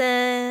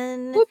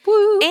Allison. Whoop,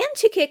 whoop. And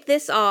to kick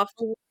this off,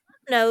 Love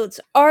Notes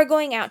are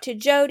going out to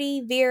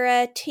Jody,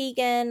 Vera,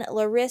 Tegan,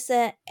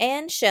 Larissa,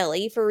 and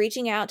Shelly for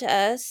reaching out to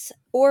us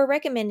or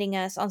recommending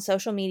us on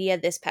social media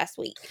this past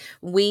week.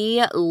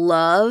 We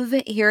love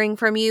hearing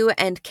from you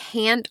and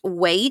can't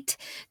wait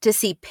to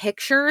see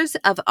pictures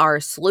of our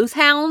sleuth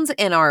hounds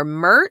and our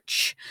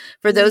merch.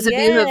 For those of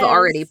you who have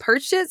already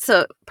purchased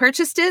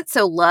it,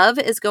 so love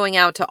is going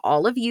out to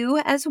all of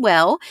you as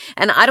well.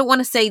 And I don't want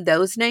to say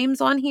those names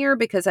on here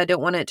because I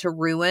don't want it to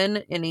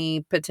ruin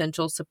any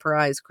potential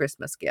surprise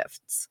Christmas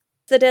gifts.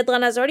 The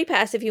deadline has already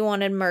passed if you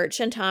wanted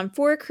merch in time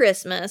for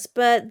Christmas,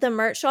 but the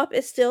merch shop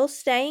is still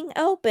staying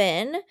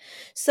open.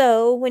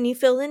 So when you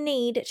feel the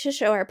need to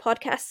show our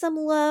podcast some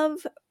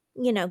love,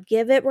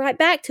 give it right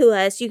back to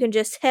us, you can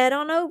just head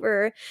on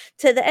over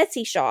to the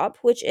Etsy shop,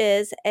 which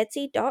is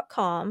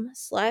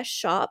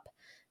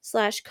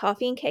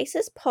etsy.com/shop/coffee and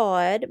cases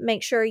pod.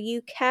 Make sure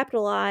you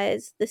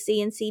capitalize the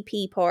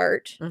C&CP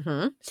part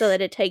so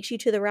that it takes you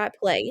to the right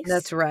place.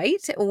 That's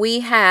right.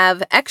 We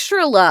have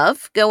extra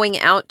love going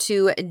out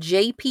to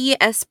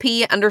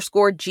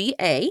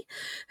JPSP_GA,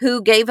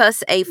 who gave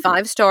us a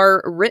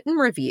 5-star written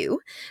review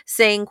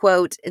saying,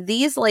 quote,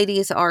 "These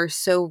ladies are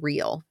so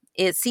real.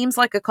 It seems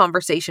like a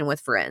conversation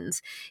with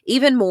friends.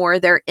 Even more,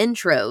 their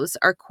intros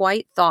are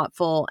quite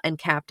thoughtful and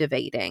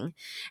captivating.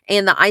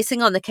 And the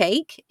icing on the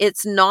cake,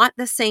 it's not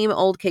the same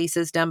old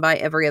cases done by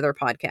every other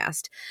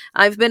podcast.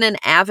 I've been an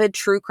avid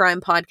true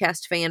crime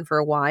podcast fan for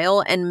a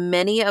while, and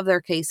many of their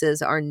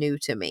cases are new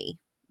to me.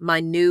 My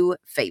new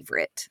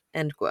favorite."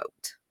 End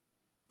quote.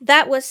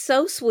 That was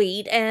so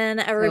sweet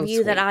and a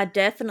review that sweet. I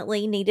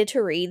definitely needed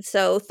to read.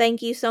 So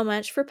thank you so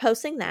much for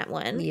posting that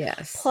one.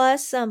 Yes.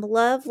 Plus some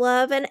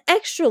love, and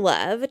extra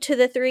love to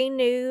the 3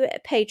 new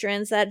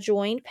patrons that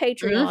joined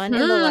Patreon in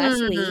the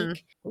last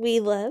week. We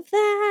love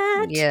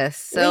that. Yes,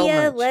 so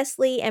Leah, much.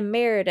 Leslie, and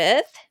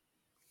Meredith.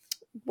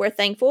 We're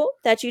thankful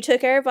that you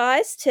took our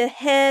advice to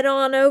head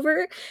on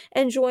over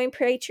and join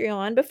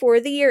Patreon before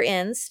the year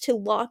ends to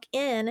lock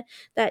in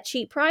that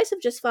cheap price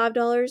of just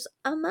 $5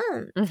 a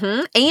month.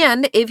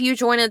 And if you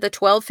join at the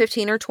 $12,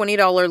 $15, or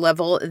 $20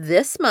 level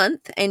this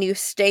month and you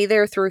stay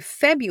there through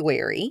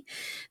February,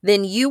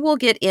 then you will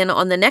get in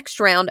on the next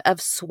round of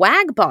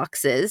swag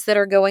boxes that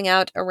are going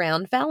out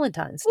around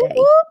Valentine's Day.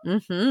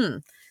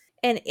 Woo-hoo.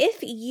 And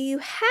if you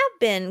have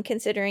been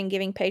considering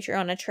giving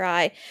Patreon a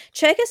try,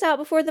 check us out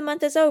before the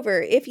month is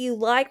over. If you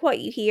like what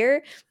you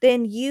hear,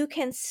 then you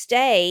can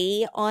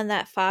stay on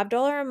that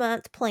 $5 a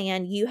month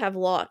plan. You have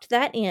locked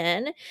that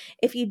in.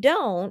 If you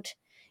don't,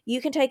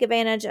 you can take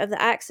advantage of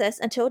the access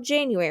until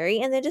January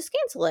and then just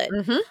cancel it.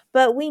 Mm-hmm.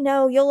 But we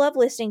know you'll love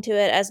listening to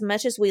it as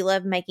much as we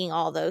love making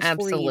all those for you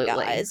Absolutely.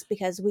 guys,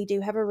 because we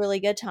do have a really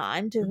good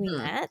time doing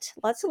that.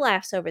 Lots of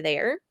laughs over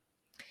there.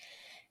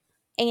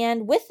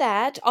 And with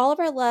that, all of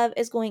our love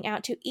is going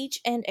out to each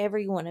and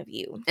every one of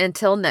you.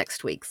 Until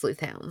next week,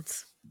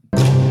 Sleuthhounds.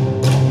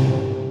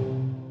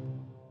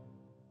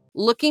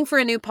 Looking for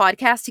a new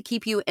podcast to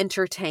keep you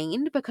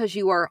entertained because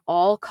you are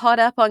all caught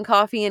up on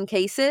Coffee and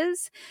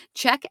Cases?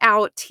 Check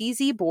out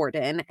TZ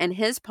Borden and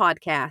his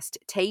podcast,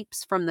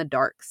 Tapes from the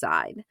Dark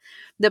Side.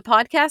 The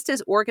podcast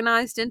is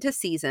organized into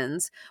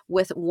seasons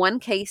with 1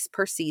 case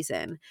per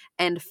season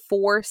and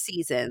 4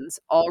 seasons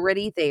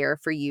already there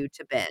for you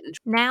to binge.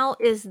 Now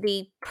is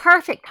the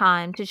perfect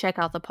time to check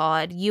out the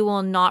pod. You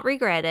will not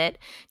regret it.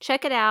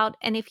 Check it out.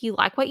 And if you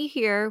like what you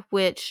hear,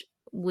 which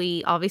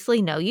we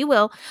obviously know you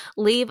will,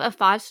 leave a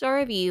 5-star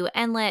review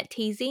and let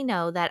TZ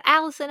know that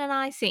Allison and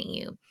I sent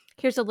you.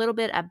 Here's a little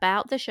bit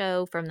about the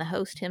show from the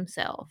host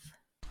himself.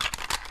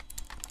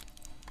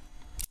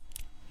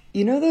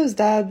 You know those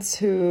dads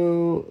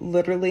who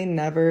literally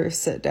never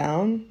sit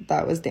down?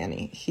 That was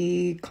Danny.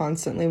 He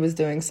constantly was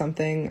doing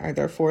something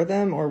either for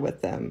them or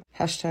with them.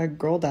 Hashtag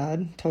girl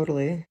dad,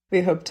 totally.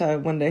 We hope to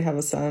one day have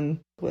a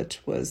son, which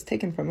was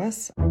taken from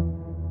us.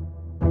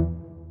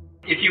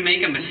 If you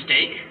make a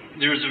mistake,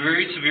 there's a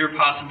very severe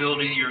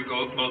possibility you're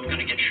both going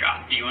to get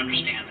shot. Do you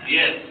understand that?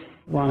 Yes.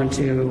 Wanted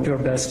to do our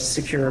best to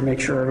secure, make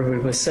sure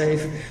everybody was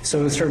safe.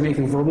 So we started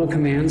making verbal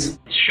commands.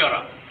 Shut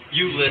up.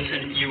 You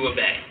listen, you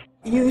obey.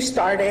 You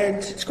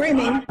started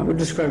screaming. I would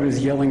describe it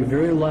as yelling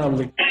very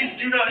loudly. Please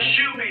do not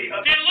shoot me.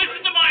 Then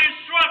listen to my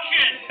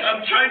instructions.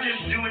 I'm trying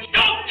to do it.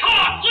 Don't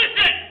talk!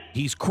 Listen!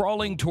 He's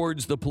crawling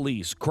towards the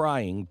police,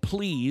 crying,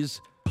 "Please,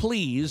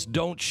 please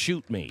don't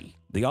shoot me."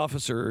 The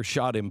officer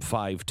shot him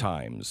 5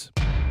 times.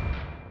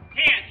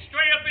 Hands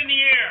straight up in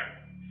the air.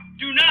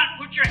 Do not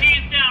put your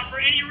hands down for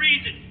any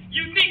reason.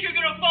 You think you're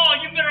going to fall,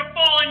 you better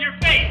fall on your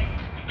face.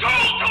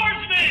 Crawl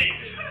towards me!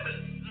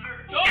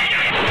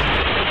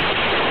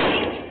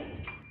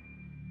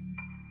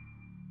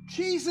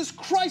 Jesus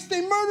Christ,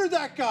 they murdered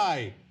that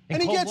guy!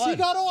 And he got off. He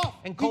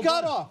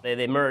got off. They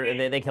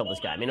killed this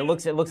guy. I mean, it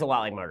looks a lot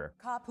like murder.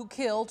 Cop who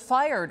killed,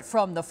 fired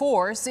from the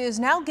force, is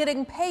now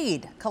getting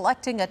paid,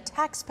 collecting a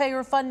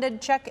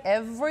taxpayer-funded check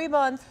every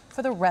month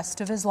for the rest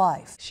of his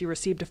life. She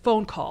received a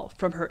phone call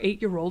from her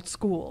 8-year-old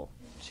school.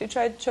 She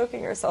tried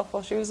choking herself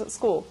while she was at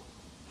school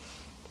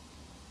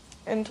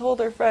and told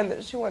her friend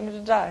that she wanted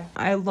to die.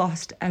 I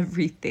lost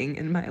everything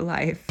in my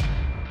life.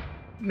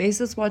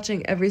 Mesa's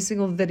watching every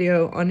single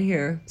video on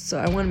here, so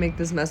I want to make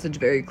this message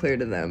very clear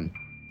to them.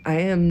 I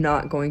am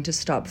not going to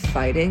stop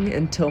fighting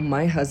until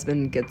my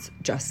husband gets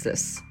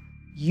justice.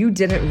 You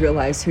didn't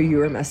realize who you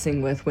were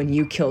messing with when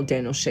you killed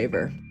Daniel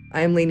Shaver.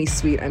 I am Lainey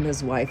Sweet, I'm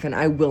his wife, and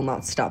I will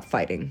not stop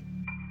fighting.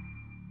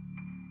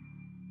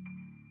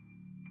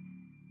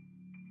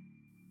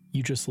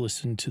 You just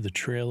listened to the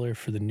trailer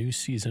for the new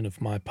season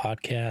of my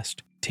podcast,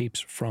 Tapes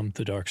from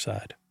the Dark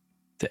Side.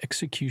 The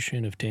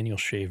execution of Daniel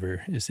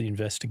Shaver is the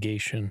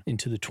investigation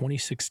into the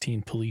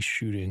 2016 police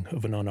shooting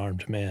of an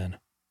unarmed man.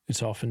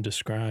 It's often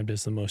described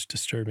as the most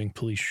disturbing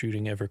police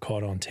shooting ever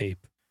caught on tape.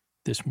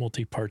 This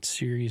multi-part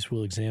series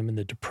will examine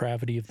the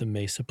depravity of the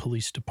Mesa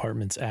Police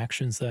Department's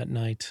actions that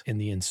night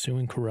and the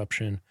ensuing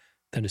corruption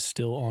that is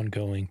still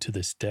ongoing to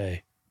this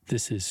day.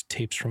 This is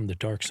Tapes from the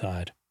Dark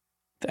Side,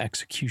 the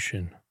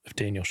execution of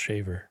Daniel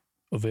Shaver.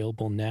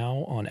 Available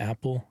now on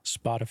Apple,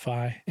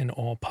 Spotify, and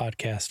all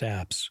podcast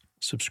apps.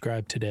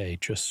 Subscribe today.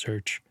 Just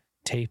search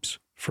Tapes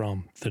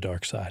from the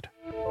Dark Side.